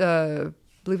 it's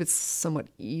I believe it's somewhat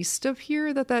east of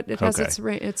here that it has its so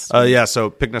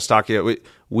Pycnostakia,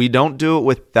 we don't do it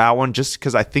with that one just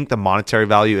because I think the monetary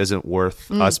value isn't worth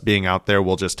us being out there.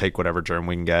 We'll just take whatever germ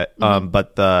we can get.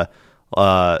 But the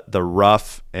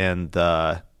rough and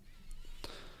the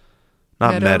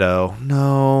Not Meadow.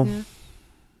 No. Yeah.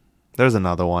 There's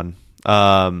another one.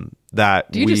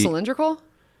 That do you do cylindrical?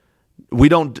 We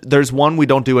don't. There's one we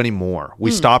don't do anymore.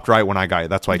 We stopped right when I got it.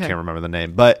 That's why I can't remember the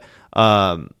name. But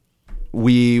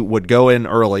we would go in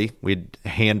early. We'd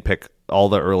hand pick all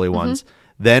the early ones.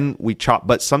 Then we chop.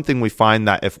 But something we find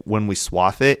that when we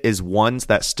swath it is ones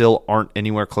that still aren't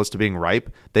anywhere close to being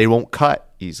ripe. They won't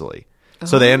cut easily.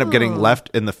 So they end up getting left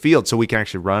in the field. So we can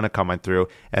actually run a combine through.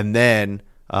 And then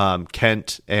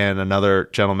Kent and another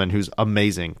gentleman who's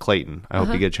amazing, Clayton. I hope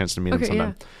you get a chance to meet him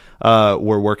sometime.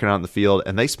 Were working out in the field,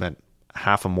 and they spent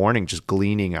half a morning just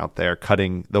gleaning out there,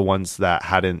 cutting the ones that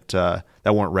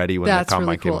weren't ready when the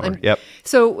combine came over. And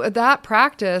so that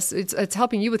practice, it's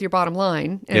helping you with your bottom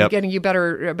line and getting you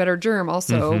a better germ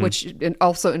also, which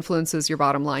also influences your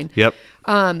bottom line.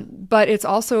 But it's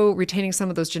also retaining some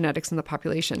of those genetics in the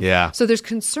population. So there's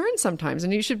concern sometimes,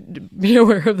 and you should be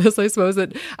aware of this, I suppose,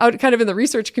 that out kind of in the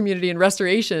research community and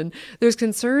restoration, there's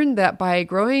concern that by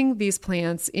growing these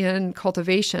plants in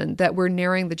cultivation that we're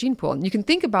narrowing the gene pool. And you can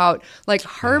think about like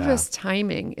harvest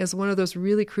timing is one of those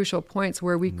really crucial points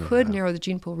where we could narrow the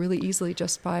gene pool really easily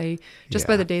just by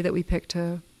the day that we pick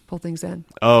to pull things in.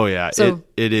 Oh yeah. So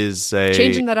it is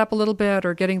changing that up a little bit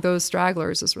or getting those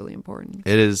stragglers is really important.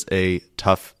 It is a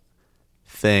tough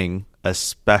thing,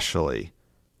 especially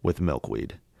with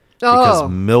milkweed. Because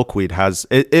milkweed has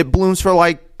it blooms for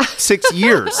like 6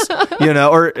 years,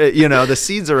 or the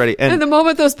seeds are ready. And the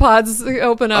moment those pods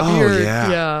open up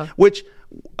which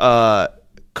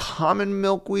common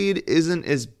milkweed isn't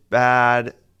as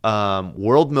bad.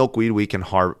 World milkweed we can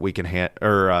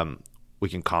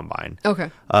combine.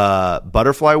 Okay.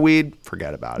 Butterfly weed,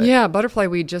 forget about it. Yeah, butterfly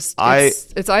weed it's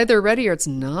either ready or it's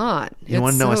not. You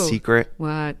want to know a secret?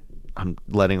 What? I'm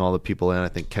letting all the people in. I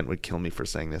think Kent would kill me for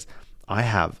saying this. I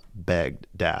have begged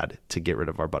Dad to get rid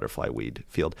of our butterfly weed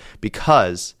field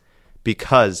because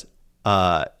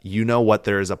you know what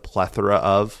there is a plethora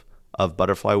of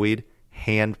butterfly weed?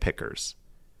 Hand pickers.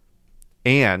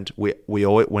 And we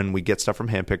owe it when we get stuff from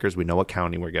hand pickers. We know what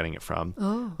county we're getting it from.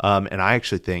 And I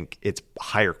actually think it's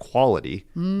higher quality.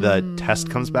 The test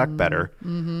comes back better.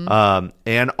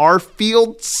 And our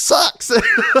field sucks.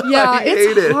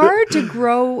 It's hard to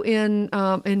grow in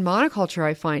monoculture,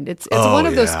 I find. It's one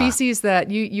of those species that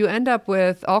you end up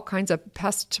with all kinds of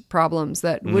pest problems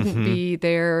that wouldn't be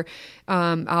there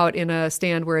out in a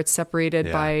stand where it's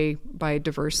separated by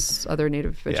diverse other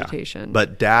native vegetation.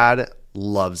 But Dad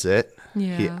loves it.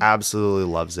 Yeah. He absolutely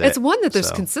loves it. It's one that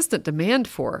there's consistent demand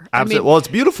for. Absolutely. Well, it's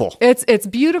beautiful. It's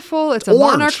beautiful. It's a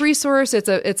monarch resource. It's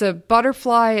a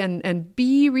butterfly and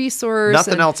bee resource.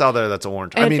 Nothing else out there that's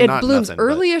orange. And it blooms nothing,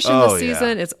 early-ish in the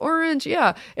season. It's orange.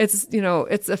 Yeah. It's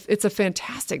a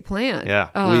fantastic plant.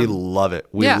 Yeah. We love it.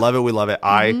 We love it. We love it.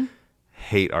 I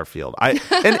hate our field. And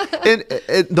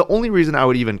the only reason I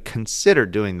would even consider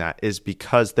doing that is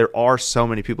because there are so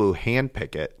many people who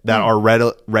handpick it that are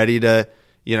ready to.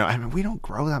 We don't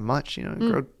grow that much. We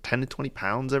grow 10 to 20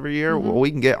 pounds every year. Well,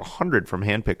 we can get 100 from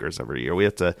hand pickers every year. We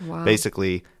have to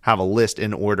basically have a list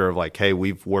in order of like, hey,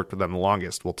 we've worked with them the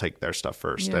longest. We'll take their stuff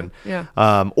first. Or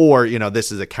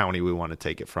this is a county we want to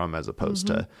take it from as opposed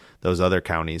to those other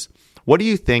counties. What do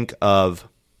you think of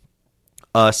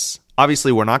us?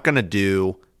 Obviously, we're not going to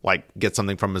do like get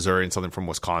something from Missouri and something from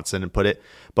Wisconsin and put it,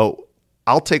 but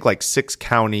I'll take like 6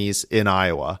 counties in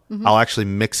Iowa. I'll actually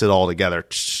mix it all together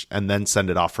and then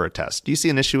send it off for a test. Do you see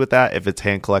an issue with that if it's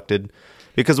hand collected?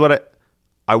 Because what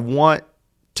I want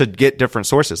to get different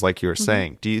sources, like you were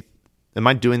saying. Am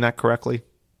I doing that correctly?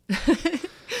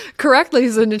 Correctly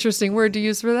is an interesting word to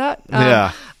use for that.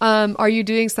 Are you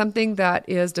doing something that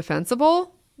is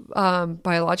defensible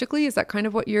biologically? Is that kind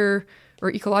of what or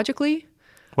ecologically?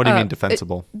 What do you mean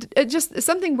defensible? It just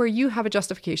something where you have a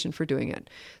justification for doing it.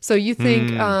 So you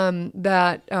think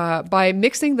that by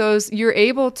mixing those, you're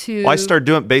able to... Well, I started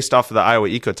doing it based off of the Iowa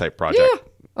Ecotype project. Yeah.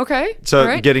 Okay.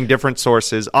 So getting different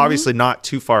sources, obviously not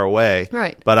too far away,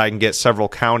 right? But I can get several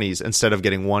counties instead of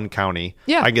getting one county.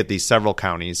 Yeah. I get these several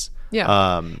counties.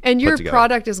 Yeah. And your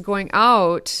product is going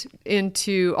out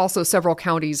into also several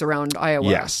counties around Iowa.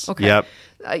 Yes. Okay. Yep.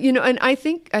 And I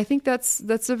think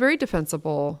that's a very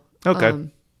defensible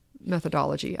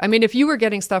methodology. I mean, if you were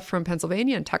getting stuff from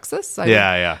Pennsylvania and Texas,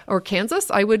 or Kansas,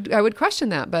 I would question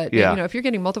that. But if you're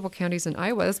getting multiple counties in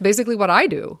Iowa, that's basically what I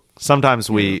do. Sometimes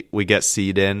we get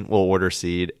seed in. We'll order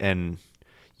seed, and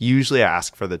usually I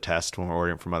ask for the test when we're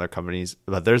ordering from other companies.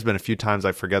 But there's been a few times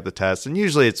I forget the test, and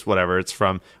usually it's whatever. It's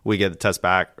from we get the test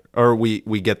back, or we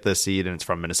get the seed and it's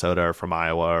from Minnesota or from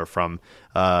Iowa or from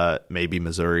maybe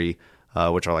Missouri,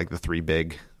 which are like the 3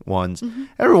 big ones.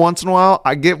 Every once in a while,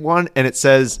 I get one and it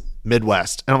says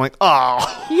Midwest. And I'm like,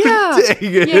 oh, yeah,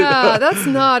 dang it. Yeah, that's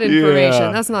not information.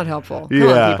 Yeah. That's not helpful. Come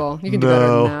on, people. You can do better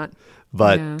than that.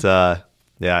 But it's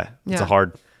a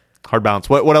hard balance.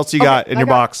 What else you got in your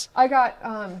box? I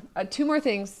got 2 more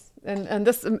things. And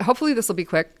this, hopefully this will be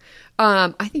quick.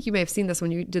 I think you may have seen this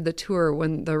when you did the tour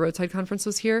when the Roadside Conference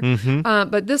was here.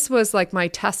 But this was like one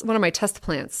of my test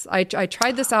plants. I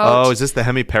tried this out. Oh, is this the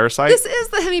hemiparasite? This is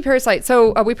the hemiparasite.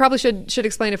 So we probably should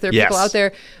explain if there are people out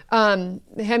there.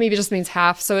 Hemi just means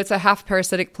half. So it's a half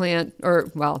parasitic plant,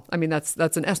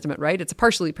 that's an estimate, right? It's a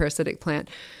partially parasitic plant.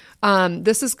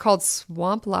 This is called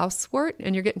swamp lousewort,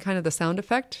 and you're getting kind of the sound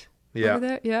effect. Over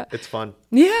there. Yeah. It's fun.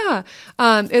 Yeah.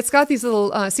 It's got these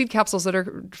little seed capsules that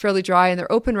are fairly dry, and they're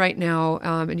open right now.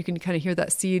 And you can kind of hear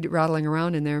that seed rattling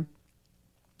around in there.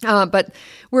 But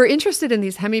we're interested in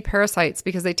these hemiparasites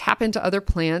because they tap into other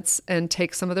plants and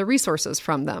take some of the resources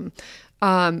from them.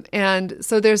 And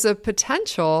so there's a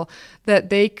potential that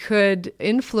they could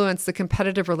influence the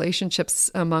competitive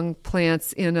relationships among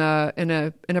plants in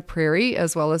a prairie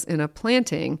as well as in a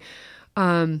planting.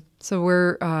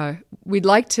 So we'd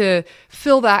like to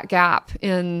fill that gap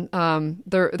in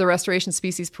the restoration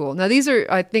species pool. Now,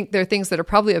 I think they're things that are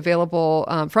probably available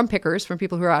from pickers, from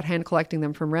people who are out hand collecting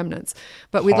them from remnants.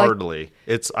 But we'd hardly.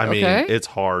 It's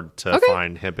hard to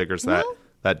find hand pickers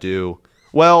that do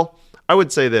well. I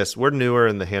would say this: we're newer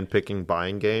in the hand picking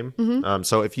buying game.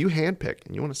 So if you hand pick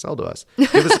and you want to sell to us,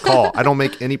 give us a call. I don't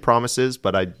make any promises,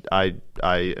 but I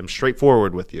am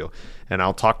straightforward with you, and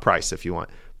I'll talk price if you want.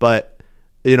 But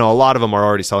a lot of them are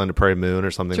already selling to Prairie Moon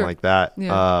or something like that.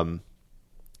 Yeah.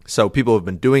 So people have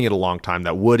been doing it a long time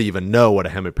that would even know what a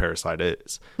hemiparasite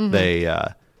is.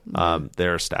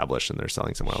 They're established and they're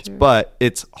selling somewhere else. But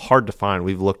it's hard to find.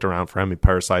 We've looked around for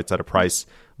hemiparasites at a price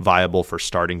viable for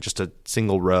starting just a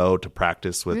single row to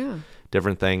practice with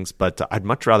different things. But I'd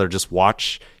much rather just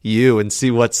watch you and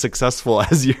see what's successful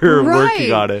as you're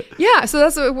working on it. Yeah, so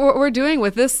that's what we're doing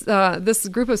with this this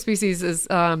group of species is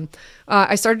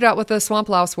I started out with the swamp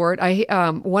lousewort.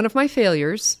 One of my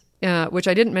failures, which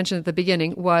I didn't mention at the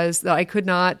beginning, was that I could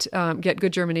not get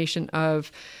good germination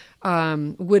of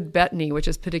wood betony, which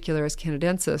is Pedicularis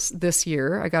canadensis, this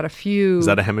year. I got a few. Is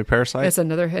that a hemiparasite? It's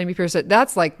another hemiparasite.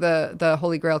 That's like the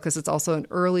holy grail because it's also an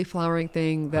early flowering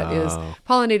thing that is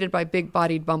pollinated by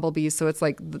big-bodied bumblebees. So it's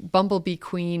like the bumblebee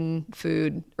queen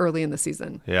food early in the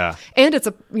season. Yeah, and it's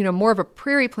more of a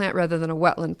prairie plant rather than a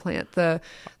wetland plant. The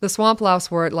swamp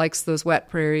lousewort likes those wet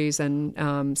prairies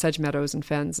and sedge meadows and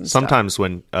fens and sometimes stuff.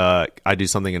 When I do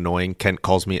something annoying, Kent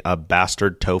calls me a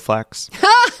bastard toflax.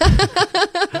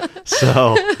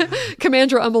 So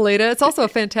Commandra umbellata. It's also a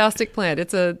fantastic plant.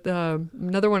 It's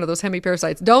another one of those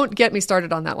hemiparasites. Don't get me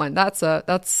started on that one. That's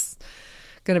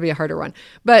going to be a harder one.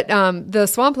 But the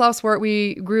swamp lousewort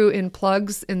we grew in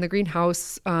plugs in the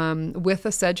greenhouse with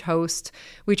a sedge host.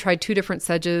 We tried 2 different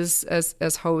sedges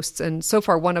as hosts, and so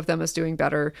far one of them is doing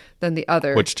better than the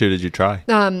other. Which 2 did you try?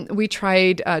 We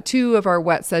tried 2 of our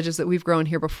wet sedges that we've grown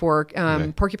here before,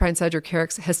 porcupine sedge or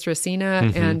Carex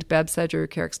hystracina and beb sedge or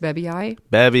Carex bebii.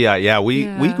 Bebii, yeah. We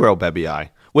grow bebii,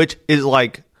 which is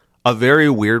like a very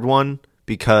weird one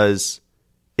because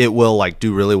it will like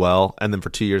do really well and then for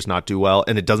 2 years not do well,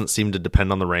 and it doesn't seem to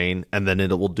depend on the rain, and then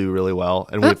it will do really well.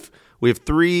 And we have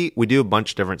 3. We do a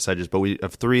bunch of different sedges, but we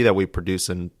have 3 that we produce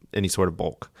in any sort of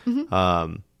bulk.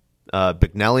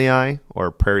 Bignellii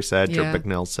or prairie sedge or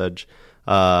Bignell sedge,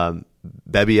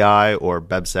 bebii or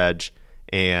beb sedge,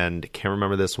 and can't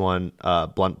remember this one,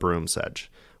 blunt broom sedge.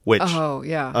 Which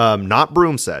not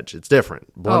broom sedge. It's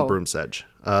different. Blunt broom sedge.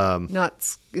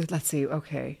 Let's see.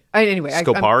 Okay. Anyway,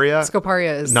 Scoparia.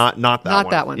 Scoparia is not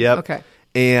that one. Yep. Okay.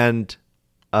 And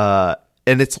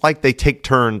it's like they take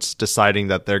turns deciding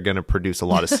that they're going to produce a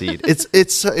lot of seed.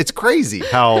 It's crazy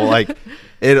how like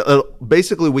it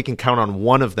basically we can count on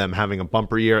one of them having a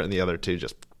bumper year and the other 2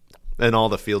 just, and all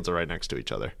the fields are right next to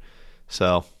each other.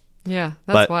 So. Yeah,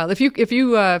 that's wild. If you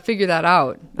figure that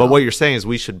out. But what you're saying is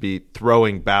we should be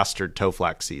throwing bastard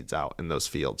toadflax seeds out in those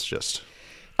fields just.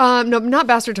 No, not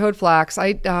bastard toadflax.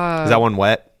 Is that one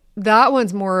wet? That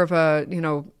one's more of a,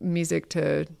 music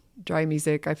to dry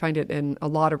music. I find it in a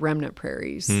lot of remnant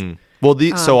prairies. Well,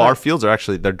 our fields are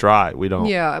actually, they're dry. We don't.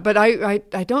 Yeah, but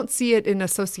I don't see it in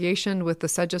association with the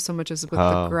sedges so much as with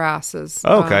the grasses.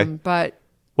 Okay. But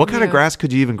what kind of grass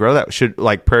could you even grow that? Should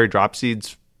like prairie drop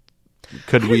seeds?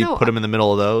 Could we put them in the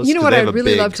middle of those? You know what I'd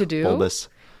really love to do bulbous.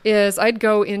 Is I'd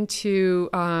go into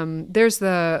there's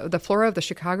the flora of the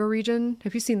Chicago region.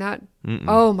 Have you seen that? Mm-mm.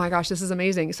 Oh my gosh, this is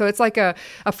amazing. So it's like a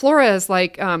flora is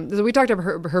like we talked about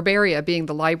herbaria being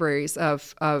the libraries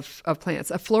of plants.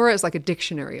 A flora is like a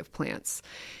dictionary of plants,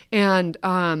 and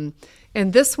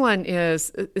And this one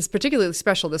is particularly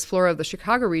special, this flora of the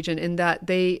Chicago region, in that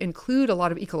they include a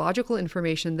lot of ecological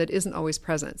information that isn't always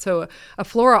present. So a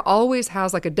flora always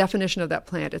has like a definition of that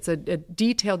plant. It's a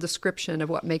detailed description of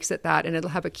what makes it that, and it'll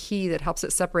have a key that helps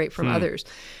it separate from others.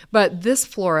 But this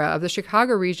flora of the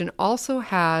Chicago region also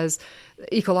has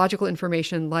ecological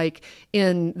information, like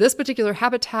in this particular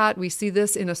habitat, we see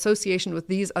this in association with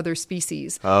these other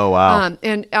species. Oh, wow.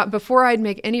 And before I'd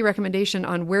make any recommendation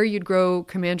on where you'd grow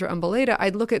Commandra umbellata,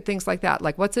 I'd look at things like that,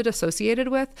 like what's it associated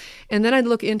with? And then I'd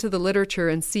look into the literature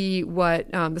and see what,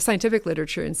 the scientific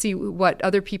literature, and see what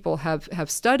other people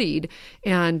have studied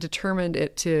and determined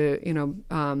it to,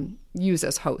 use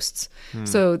as hosts.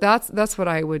 So that's what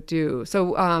I would do.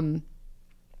 So,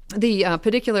 the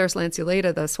Pedicularis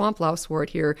lanceolata, the swamp lousewort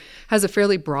here, has a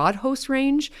fairly broad host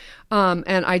range,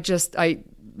 and I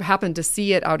happened to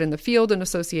see it out in the field in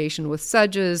association with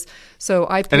sedges. So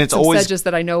I picked some sedges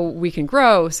that I know we can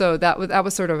grow. So that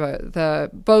was sort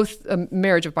of both a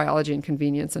marriage of biology and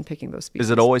convenience in picking those species.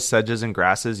 Is it always sedges and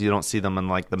grasses? You don't see them in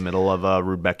like the middle of a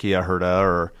Rudbeckia hirta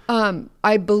or?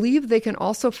 I believe they can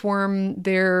also form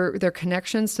their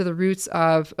connections to the roots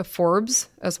of forbs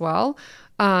as well.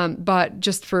 But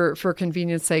just for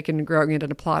convenience sake and growing it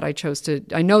in a plot,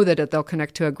 I know that they'll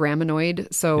connect to a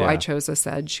graminoid. So I chose a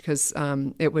sedge because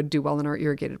it would do well in our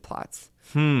irrigated plots.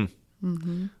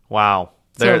 Wow.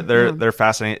 They're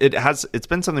fascinating. It's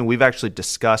been something we've actually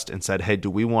discussed and said, hey, do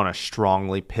we want to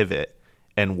strongly pivot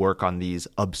and work on these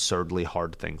absurdly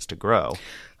hard things to grow?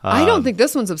 I don't think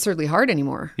this one's absurdly hard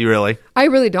anymore. You really? I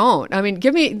really don't. I mean,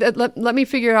 let me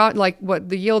figure out like what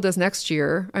the yield is next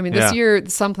year. I mean, this year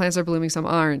some plants are blooming, some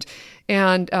aren't,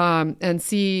 and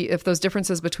see if those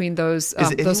differences between those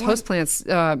host plants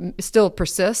still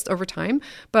persist over time.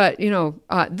 But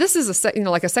this is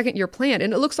like a second year plant,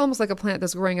 and it looks almost like a plant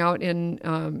that's growing out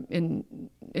in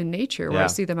nature where I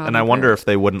see them out. And I wonder if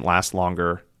they wouldn't last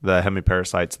longer, the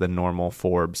hemiparasites, than normal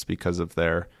forbs because of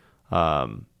their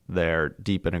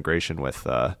deep integration with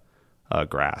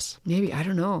grass. Maybe, I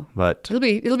don't know, but it'll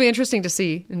be interesting to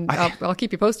see, and I'll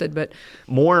keep you posted. But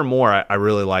more and more, I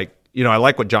really like. I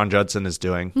like what John Judson is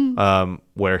doing,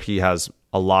 where he has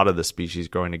a lot of the species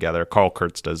growing together. Carl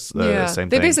Kurtz does the same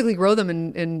thing. They basically grow them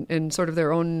in sort of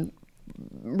their own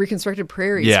reconstructed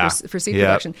prairies for seed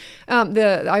production.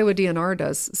 The Iowa DNR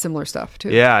does similar stuff too.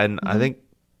 Yeah, and I think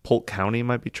Polk County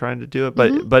might be trying to do it,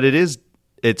 but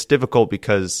it's difficult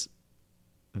because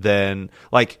then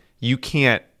like you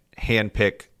can't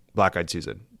handpick Black-Eyed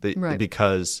Susan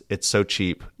because it's so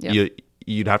cheap. Yep.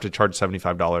 You'd have to charge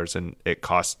 $75 and it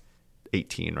costs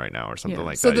 $18 right now or something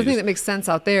like that. So the thing that makes sense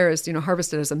out there is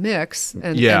harvest it as a mix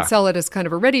and sell it as kind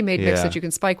of a ready-made mix that you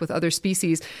can spike with other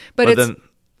species. But it's then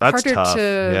that's harder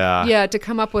tough. to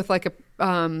come up with like a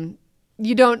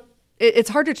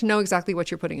it's harder to know exactly what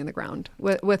you're putting in the ground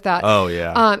with that. Oh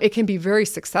yeah. It can be very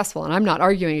successful, and I'm not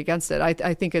arguing against it.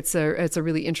 I think it's a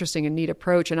really interesting and neat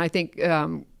approach, and I think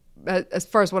as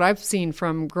far as what I've seen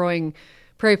from growing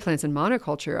prairie plants in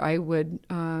monoculture, I would.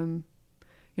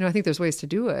 I think there's ways to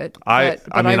do it. I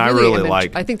really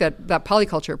like. I think that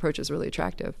polyculture approach is really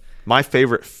attractive. My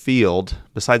favorite field,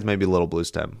 besides maybe little blue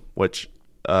stem, which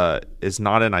is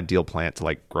not an ideal plant to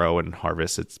like grow and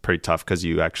harvest. It's pretty tough because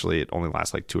it only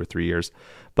lasts like 2 or 3 years.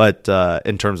 But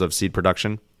in terms of seed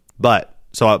production, but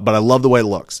I love the way it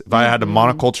looks. If I had to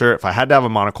have a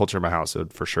monoculture in my house, it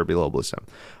would for sure be little blue stem.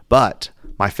 But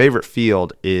my favorite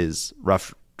field is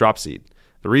rough drop seed.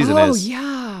 The reason is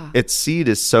its seed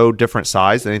is so different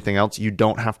size than anything else. You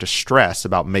don't have to stress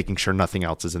about making sure nothing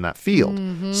else is in that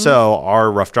field. So our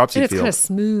rough drop seed field, it's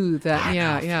kind of smooth.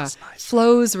 Nice.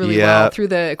 Flows really well through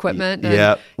the equipment.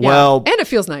 And, and it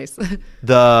feels nice.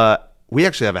 We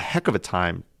actually have a heck of a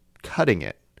time cutting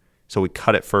it. So we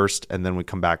cut it first, and then we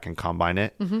come back and combine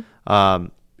it.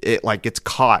 It like gets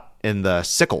caught in the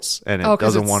sickles, and it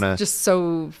doesn't want to. Just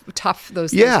so tough,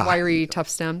 those wiry, tough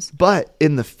stems. But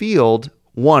in the field.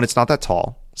 One, it's not that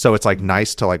tall, so it's like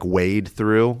nice to like wade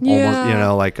through,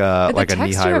 almost, like a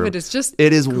knee high.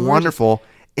 It is wonderful,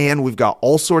 and we've got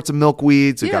all sorts of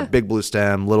milkweeds. We've got big blue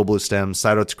stem, little blue stem,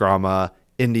 cytotsgrama,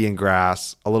 Indian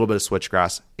grass, a little bit of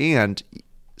switchgrass, and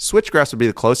switchgrass would be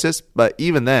the closest. But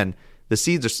even then,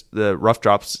 the rough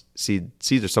drops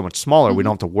seeds are so much smaller. We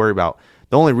don't have to worry about.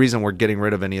 The only reason we're getting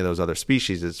rid of any of those other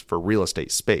species is for real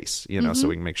estate space, so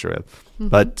we can make sure.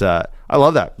 But I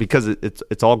love that because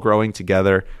it's all growing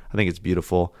together. I think it's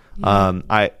beautiful.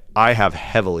 I have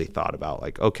heavily thought about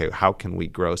like, okay, how can we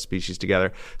grow species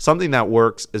together? Something that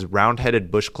works is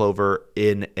round-headed bush clover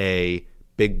in a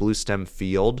big blue stem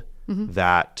field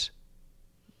that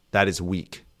is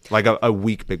weak. like a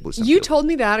weak big blue stem You field. told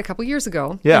me that a couple years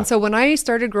ago. Yeah. And so when I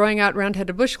started growing out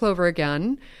round-headed bush clover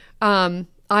again,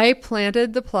 I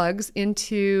planted the plugs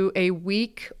into a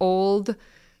week-old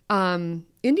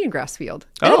Indian grass field.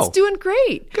 And it's doing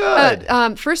great. Good.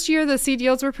 First year, the seed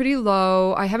yields were pretty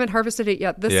low. I haven't harvested it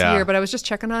yet this year, but I was just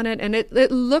checking on it, and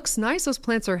it looks nice. Those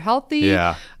plants are healthy.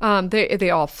 Yeah. They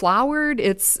all flowered.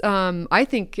 It's I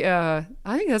think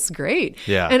that's great.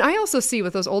 Yeah. And I also see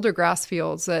with those older grass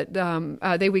fields that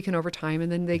they weaken over time,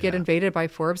 and then they get invaded by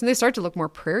forbs, and they start to look more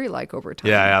prairie-like over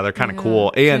time. Yeah, they're kind of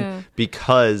cool, and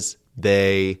because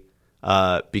they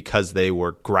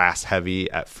were grass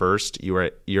heavy at first,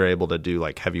 you're able to do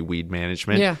like heavy weed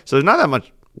management. Yeah. So there's not that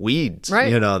much weeds,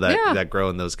 right. that grow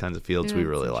in those kinds of fields. Yeah, we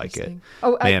really like it.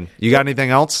 Oh, man, you got anything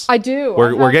else? I do.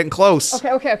 We're getting close.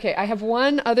 Okay. I have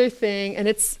one other thing, and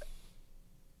it's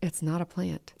not a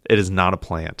plant. It is not a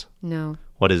plant. No.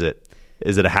 What is it?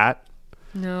 Is it a hat?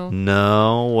 No.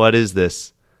 No. What is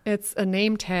this? It's a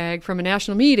name tag from a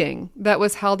national meeting that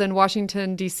was held in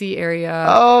Washington, D.C. area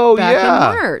back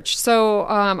in March. So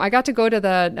I got to go to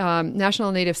the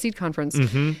National Native Seed Conference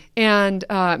and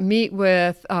meet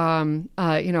with,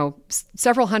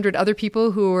 several hundred other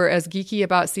people who were as geeky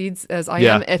about seeds as I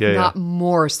am, if not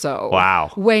more so.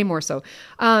 Wow. Way more so.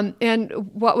 And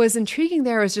what was intriguing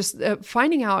there was just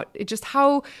finding out just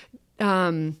how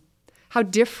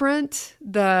different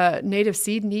the native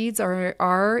seed needs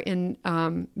are in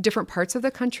different parts of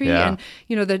the country, and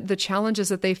the challenges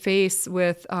that they face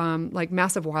with like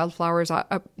massive wildflowers.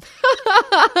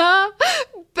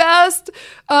 Best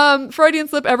Freudian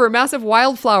slip ever. Massive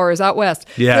wildflowers out west.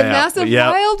 Massive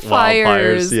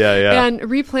wildfires.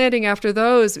 And replanting after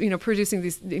those, producing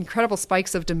these incredible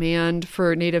spikes of demand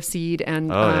for native seed, and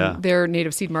their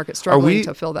native seed market struggling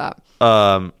to fill that.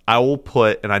 I will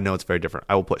put, and I know it's very different,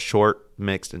 I will put short,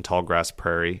 mixed, and tall grass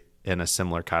prairie in a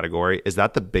similar category. Is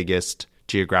that the biggest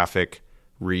geographic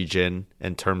region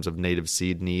in terms of native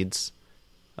seed needs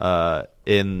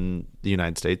in the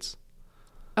United States?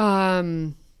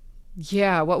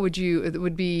 Yeah, what would you? It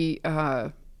would be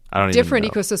I don't different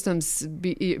even know.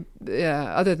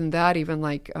 Ecosystems. Other than that, even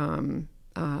like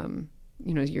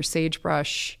your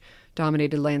sagebrush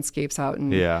dominated landscapes out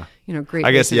in Great.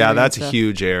 I guess Basin that's area, a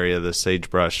huge area. The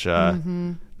sagebrush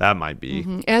that might be,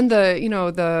 and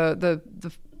the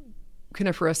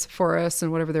coniferous forests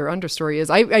and whatever their understory is.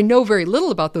 I know very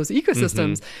little about those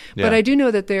ecosystems, but I do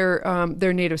know that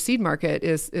their native seed market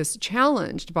is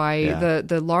challenged by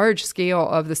the large scale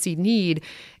of the seed need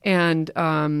and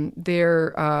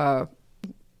their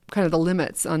kind of the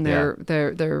limits on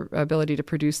their ability to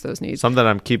produce those needs. Something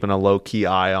I'm keeping a low key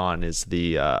eye on is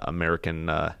the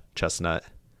American chestnut.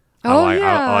 I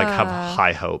have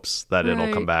high hopes that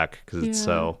it'll come back because it's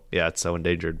so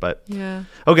endangered. But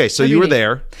okay, so you were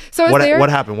there. So I was there.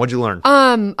 What happened? What'd you learn?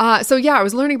 I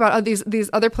was learning about these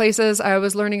other places. I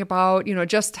was learning about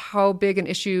just how big an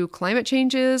issue climate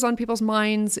change is on people's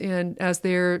minds, and as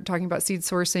they're talking about seed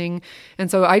sourcing. And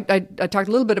so I talked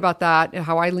a little bit about that, and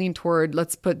how I lean toward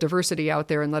let's put diversity out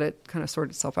there and let it kind of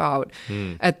sort itself out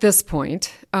at this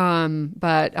point.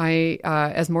 But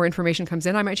as more information comes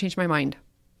in, I might change my mind.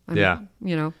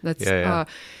 That's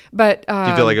but do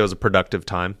you feel like it was a productive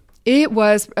time? It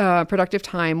was a productive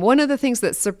time. One of the things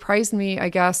that surprised me, I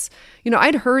guess,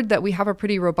 I'd heard that we have a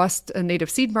pretty robust native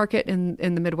seed market in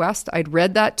the Midwest. I'd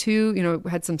read that too,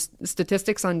 had some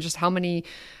statistics on just how many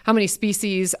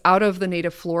species out of the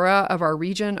native flora of our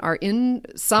region are in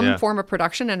some form of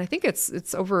production. And I think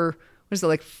it's over, what is it,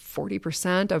 like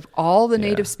 40% of all the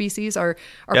native species are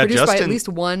produced by at least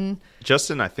one.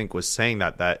 Justin, I think, was saying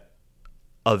that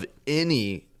of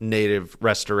any native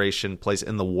restoration place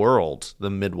in the world,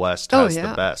 the Midwest has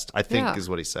the best, I think is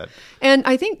what he said. And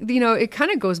I think, it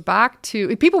kind of goes back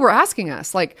to, people were asking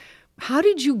us, like, how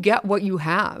did you get what you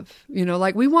have?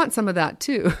 We want some of that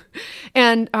too.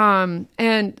 And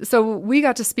so we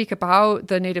got to speak about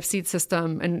the native seed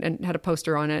system and had a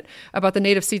poster on it about the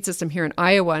native seed system here in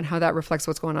Iowa and how that reflects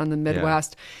what's going on in the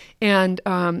Midwest. And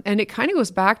it kind of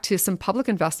goes back to some public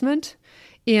investment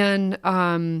in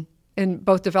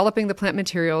both developing the plant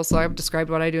materials. So I've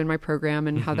described what I do in my program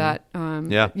and how that,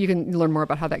 you can learn more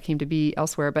about how that came to be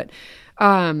elsewhere. But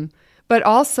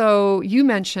also you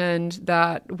mentioned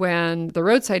that when the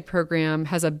roadside program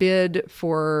has a bid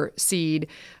for seed,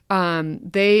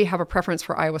 they have a preference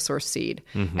for Iowa source seed,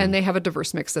 and they have a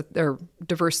diverse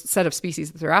set of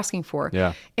species that they're asking for.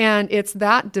 Yeah. And it's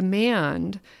that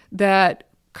demand that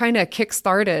kind of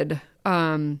kickstarted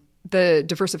the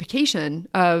diversification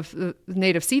of the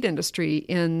native seed industry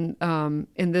in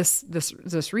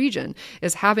this region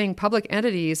is having public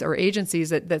entities or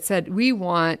agencies that said, we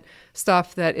want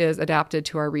stuff that is adapted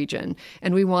to our region,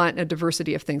 and we want a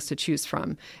diversity of things to choose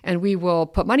from, and we will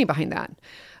put money behind that.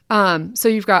 So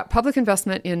you've got public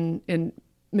investment in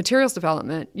materials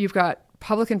development. You've got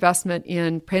public investment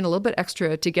in paying a little bit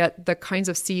extra to get the kinds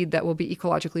of seed that will be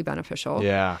ecologically beneficial.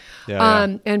 Yeah.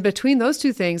 And between those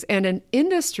two things and an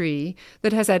industry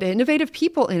that has had innovative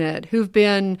people in it who've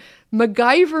been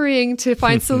MacGyvering to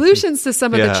find solutions to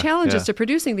some of the challenges to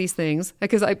producing these things,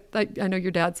 because I know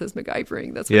your dad says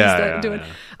MacGyvering. That's what he's doing.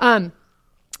 Yeah.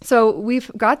 So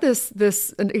we've got this,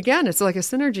 and again, it's like a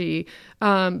synergy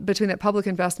between that public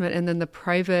investment and then the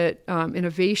private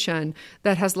innovation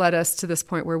that has led us to this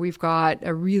point where we've got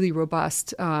a really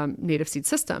robust native seed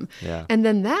system. Yeah. And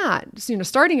then that,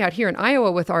 starting out here in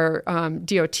Iowa with our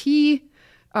DOT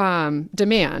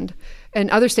demand,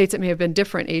 and other states it may have been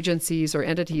different agencies or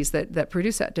entities that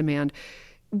produce that demand,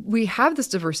 we have this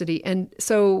diversity. And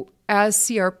so as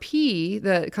CRP,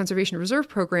 the Conservation Reserve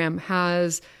Program,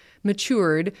 has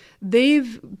matured,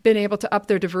 they've been able to up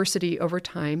their diversity over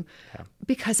time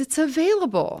because it's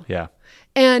available. Yeah.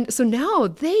 And so now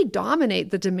they dominate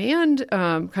the demand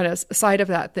kind of side of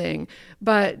that thing,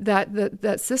 but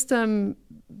that system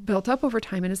built up over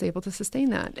time and is able to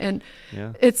sustain that. And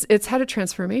it's had a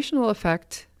transformational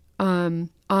effect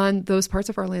on those parts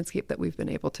of our landscape that we've been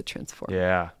able to transform.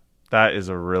 Yeah. That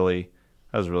was really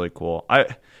cool.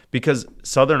 Because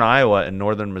Southern Iowa and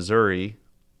Northern Missouri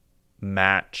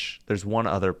match. There's one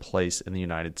other place in the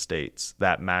United States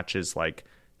that matches like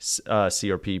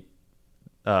CRP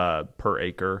per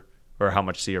acre, or how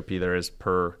much CRP there is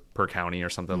per county or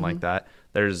something like that.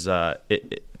 There's the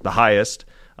highest.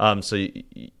 So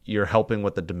you're helping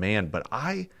with the demand. But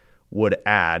I would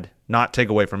add, not take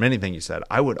away from anything you said,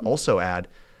 I would also add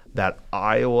that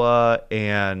Iowa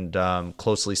and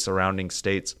closely surrounding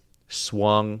states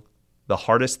swung the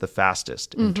hardest, the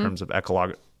fastest in terms of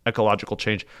ecological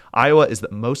change. Iowa is the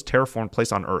most terraformed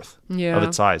place on Earth of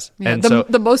its size. Yeah. And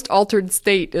the most altered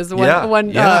state is the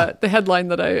headline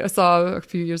that I saw a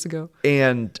few years ago.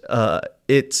 And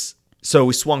so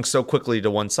we swung so quickly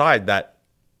to one side that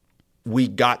we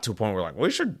got to a point where we're like, we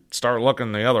should start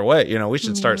looking the other way. We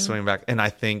should start swinging back. And I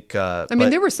think,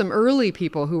 there were some early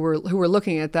people who were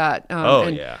looking at that.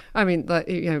 I mean,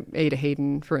 Ada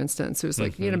Hayden, for instance, who was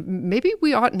like, maybe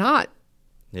we ought not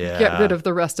get rid of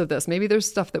the rest of this. Maybe there's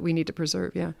stuff that we need to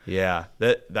preserve. Yeah. Yeah.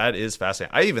 That is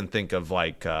fascinating. I even think of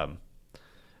like, can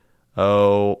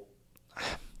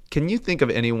you think of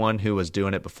anyone who was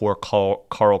doing it before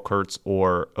Carl Kurtz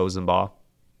or Ozenbaugh?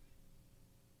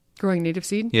 Growing native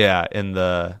seed? Yeah. In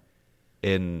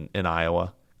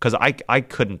Iowa. Because I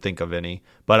couldn't think of any,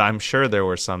 but I'm sure there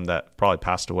were some that probably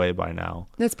passed away by now.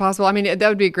 That's possible. I mean, that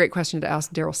would be a great question to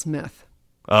ask Daryl Smith.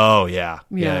 Oh yeah.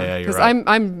 You're because right.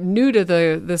 I'm new to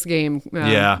this game.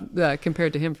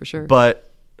 Compared to him for sure.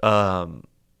 But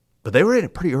they were in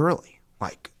it pretty early.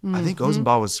 Like I think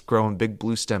Ozenbaugh was growing big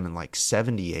blue stem in like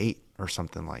 78 or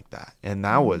something like that, and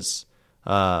that was.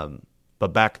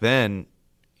 But back then,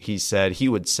 he said he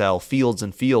would sell fields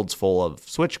and fields full of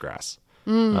switchgrass.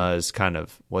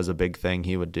 Was a big thing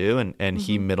he would do, and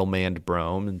he middlemanned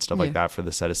brome and stuff like that for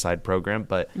the set aside program.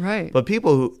 But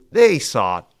people who they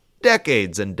saw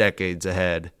decades and decades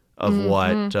ahead of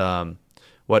what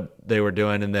they were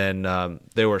doing, and then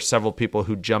there were several people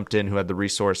who jumped in who had the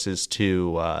resources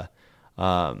to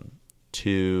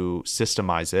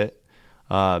systemize it,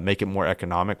 make it more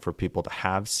economic for people to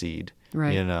have seed.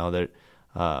 Right.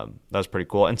 That was pretty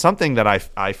cool, and something that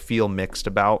I feel mixed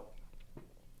about,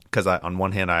 because on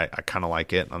one hand I kind of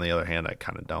like it, on the other hand I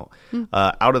kind of don't.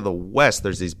 Out of the West,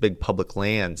 there's these big public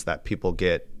lands that people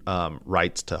get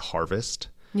rights to harvest.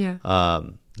 Yeah.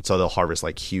 So they'll harvest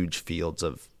like huge fields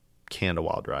of Canada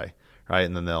wild rye, right?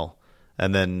 And then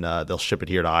they'll ship it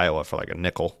here to Iowa for like a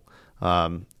nickel.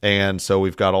 And so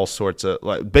we've got all sorts of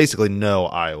basically no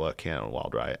Iowa Canada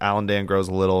wild rye. Allendale grows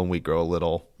a little and we grow a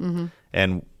little.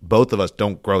 And both of us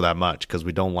don't grow that much because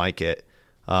we don't like it.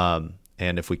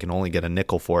 And if we can only get a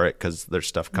nickel for it, because there's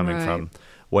stuff coming from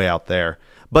way out there.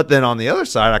 But then on the other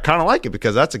side, I kind of like it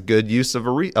because that's a good use of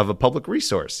a public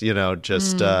resource,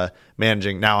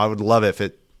 managing. Now, I would love if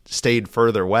it stayed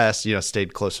further west,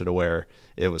 stayed closer to where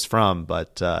it was from.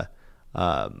 But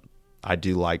I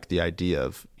do like the idea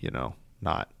of,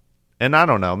 not, and I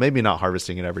don't know, maybe not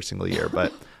harvesting it every single year,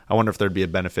 but I wonder if there'd be a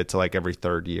benefit to like every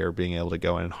third year being able to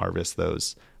go in and harvest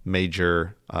those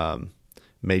major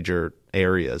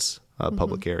areas,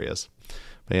 public areas.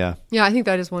 But yeah, I think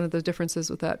that is one of the differences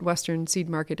with that Western seed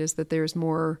market, is that there's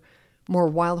more more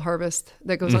wild harvest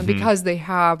that goes on because they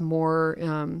have more,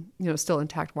 still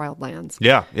intact wild lands.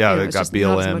 Yeah. They've it's got just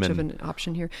BLM not as much of an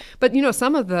option here. But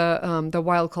some of the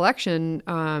wild collection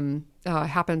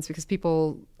happens because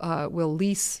people will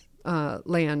lease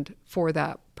land for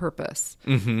that purpose.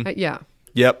 Yeah.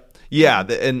 Yep. Yeah.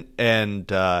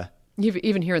 And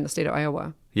even here in the state of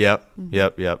Iowa. Yep.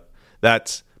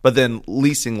 But then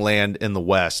leasing land in the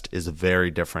West is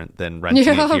very different than renting it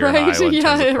here in Iowa in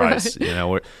terms of price.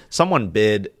 Right. Someone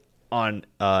bid on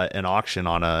an auction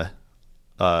on a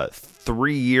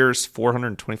 3 years,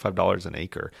 $425 an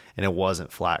acre, and it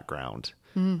wasn't flat ground.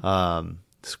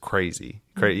 It's crazy,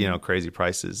 crazy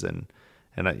prices, and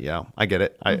I get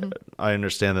it. I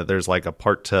understand that there's like a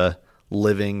part to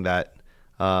living that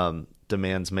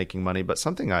demands making money, but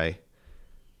something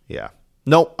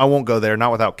Nope, I won't go there.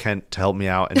 Not without Kent to help me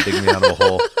out and dig me out of the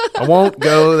hole. I won't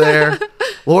go there.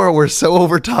 Laura, we're so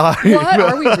over time. What?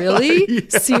 Are we really?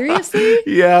 Seriously?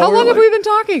 Yeah. How long have we been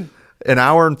talking? An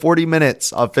hour and 40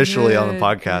 minutes officially on the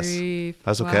podcast. Grief.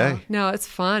 That's Wow. okay. No, it's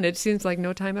fun. It seems like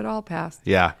no time at all passed.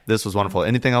 Yeah, this was wonderful.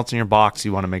 Anything else in your box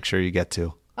you want to make sure you get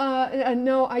to?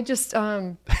 No, I just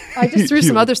threw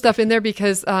some other stuff in there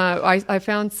because I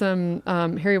found some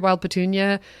hairy wild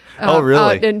petunia.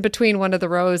 Really? In between one of the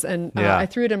rows, and Yeah. I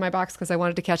threw it in my box because I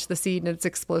wanted to catch the seed, and it's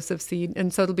explosive seed,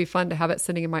 and so it'll be fun to have it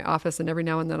sitting in my office, and every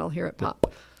now and then I'll hear it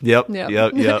pop. Yep.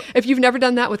 If you've never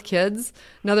done that with kids,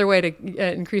 another way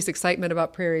to increase excitement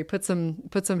about Prairie, put some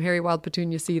hairy wild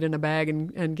petunia seed in a bag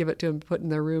and give it to them, put in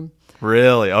their room.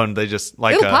 Really? Oh, and they just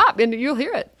It'll pop, and you'll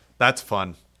hear it. That's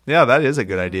fun. Yeah, that is a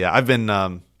good idea. I've been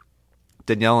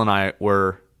Danielle and I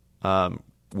were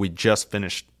we just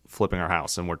finished flipping our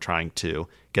house, and we're trying to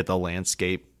get the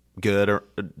landscape good or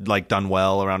like done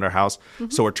well around our house.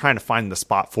 So we're trying to find the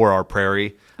spot for our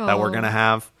prairie that we're gonna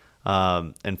have,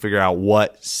 and figure out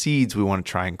what seeds we want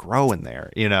to try and grow in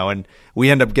there. And we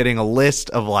end up getting a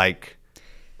list of like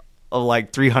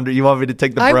 300. You want me to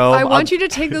take the brome? I want you to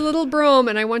take the little brome,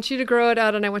 and I want you to grow it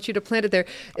out, and I want you to plant it there.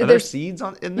 Are there seeds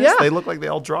in this? Yeah. They look like they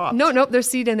all dropped. No, there's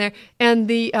seed in there. And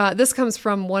this comes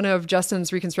from one of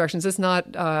Justin's reconstructions. It's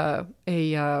not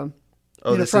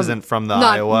this isn't from the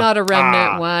Iowa? Not a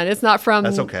remnant one. It's not from...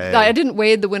 That's okay. I didn't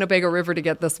wade the Winnebago River to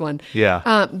get this one.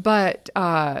 Yeah. But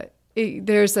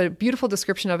there's a beautiful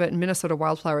description of it in Minnesota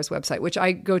Wildflowers website, which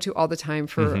I go to all the time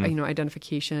for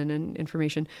identification and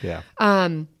information. Yeah.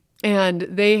 And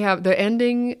they have the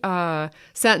ending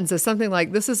sentence is something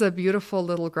like, "This is a beautiful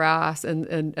little grass,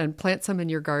 and plant some in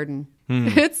your garden."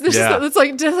 It's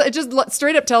like it just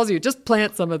straight up tells you, just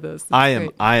plant some of this. I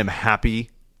am happy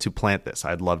to plant this.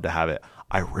 I'd love to have it.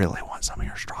 I really want some of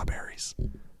your strawberries.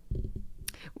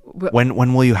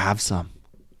 When will you have some?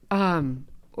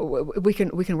 We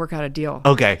can work out a deal.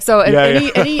 Okay. So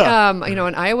any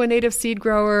an Iowa native seed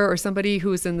grower or somebody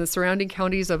who's in the surrounding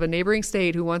counties of a neighboring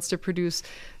state who wants to produce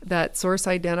that source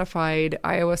identified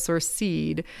Iowa source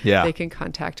seed, they can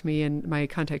contact me, and my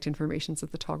contact information is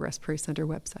at the Tallgrass Prairie Center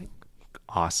website.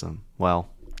 Awesome. Well,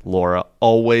 Laura,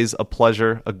 always a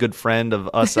pleasure. A good friend of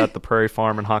us at the Prairie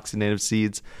Farm and Hoxie Native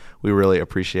Seeds. We really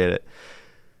appreciate it.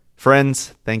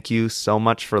 Friends, thank you so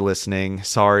much for listening.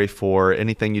 Sorry for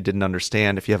anything you didn't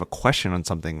understand. If you have a question on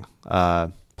something,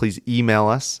 please email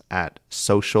us at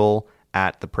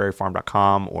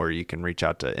social@theprairiefarm.com, or you can reach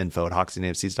out to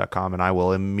info@hoxienativeseeds.com, and I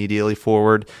will immediately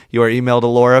forward your email to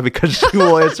Laura because she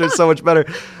will answer it so much better.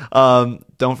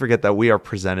 Don't forget that we are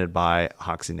presented by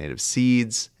Hoxie Native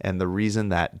Seeds, and the reason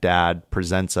that Dad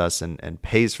presents us and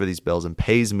pays for these bills and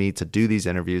pays me to do these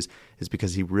interviews is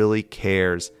because he really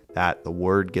cares that the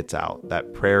word gets out,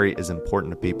 that Prairie is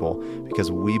important to people,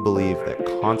 because we believe that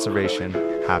conservation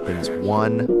happens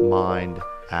one mind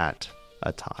at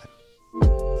a time.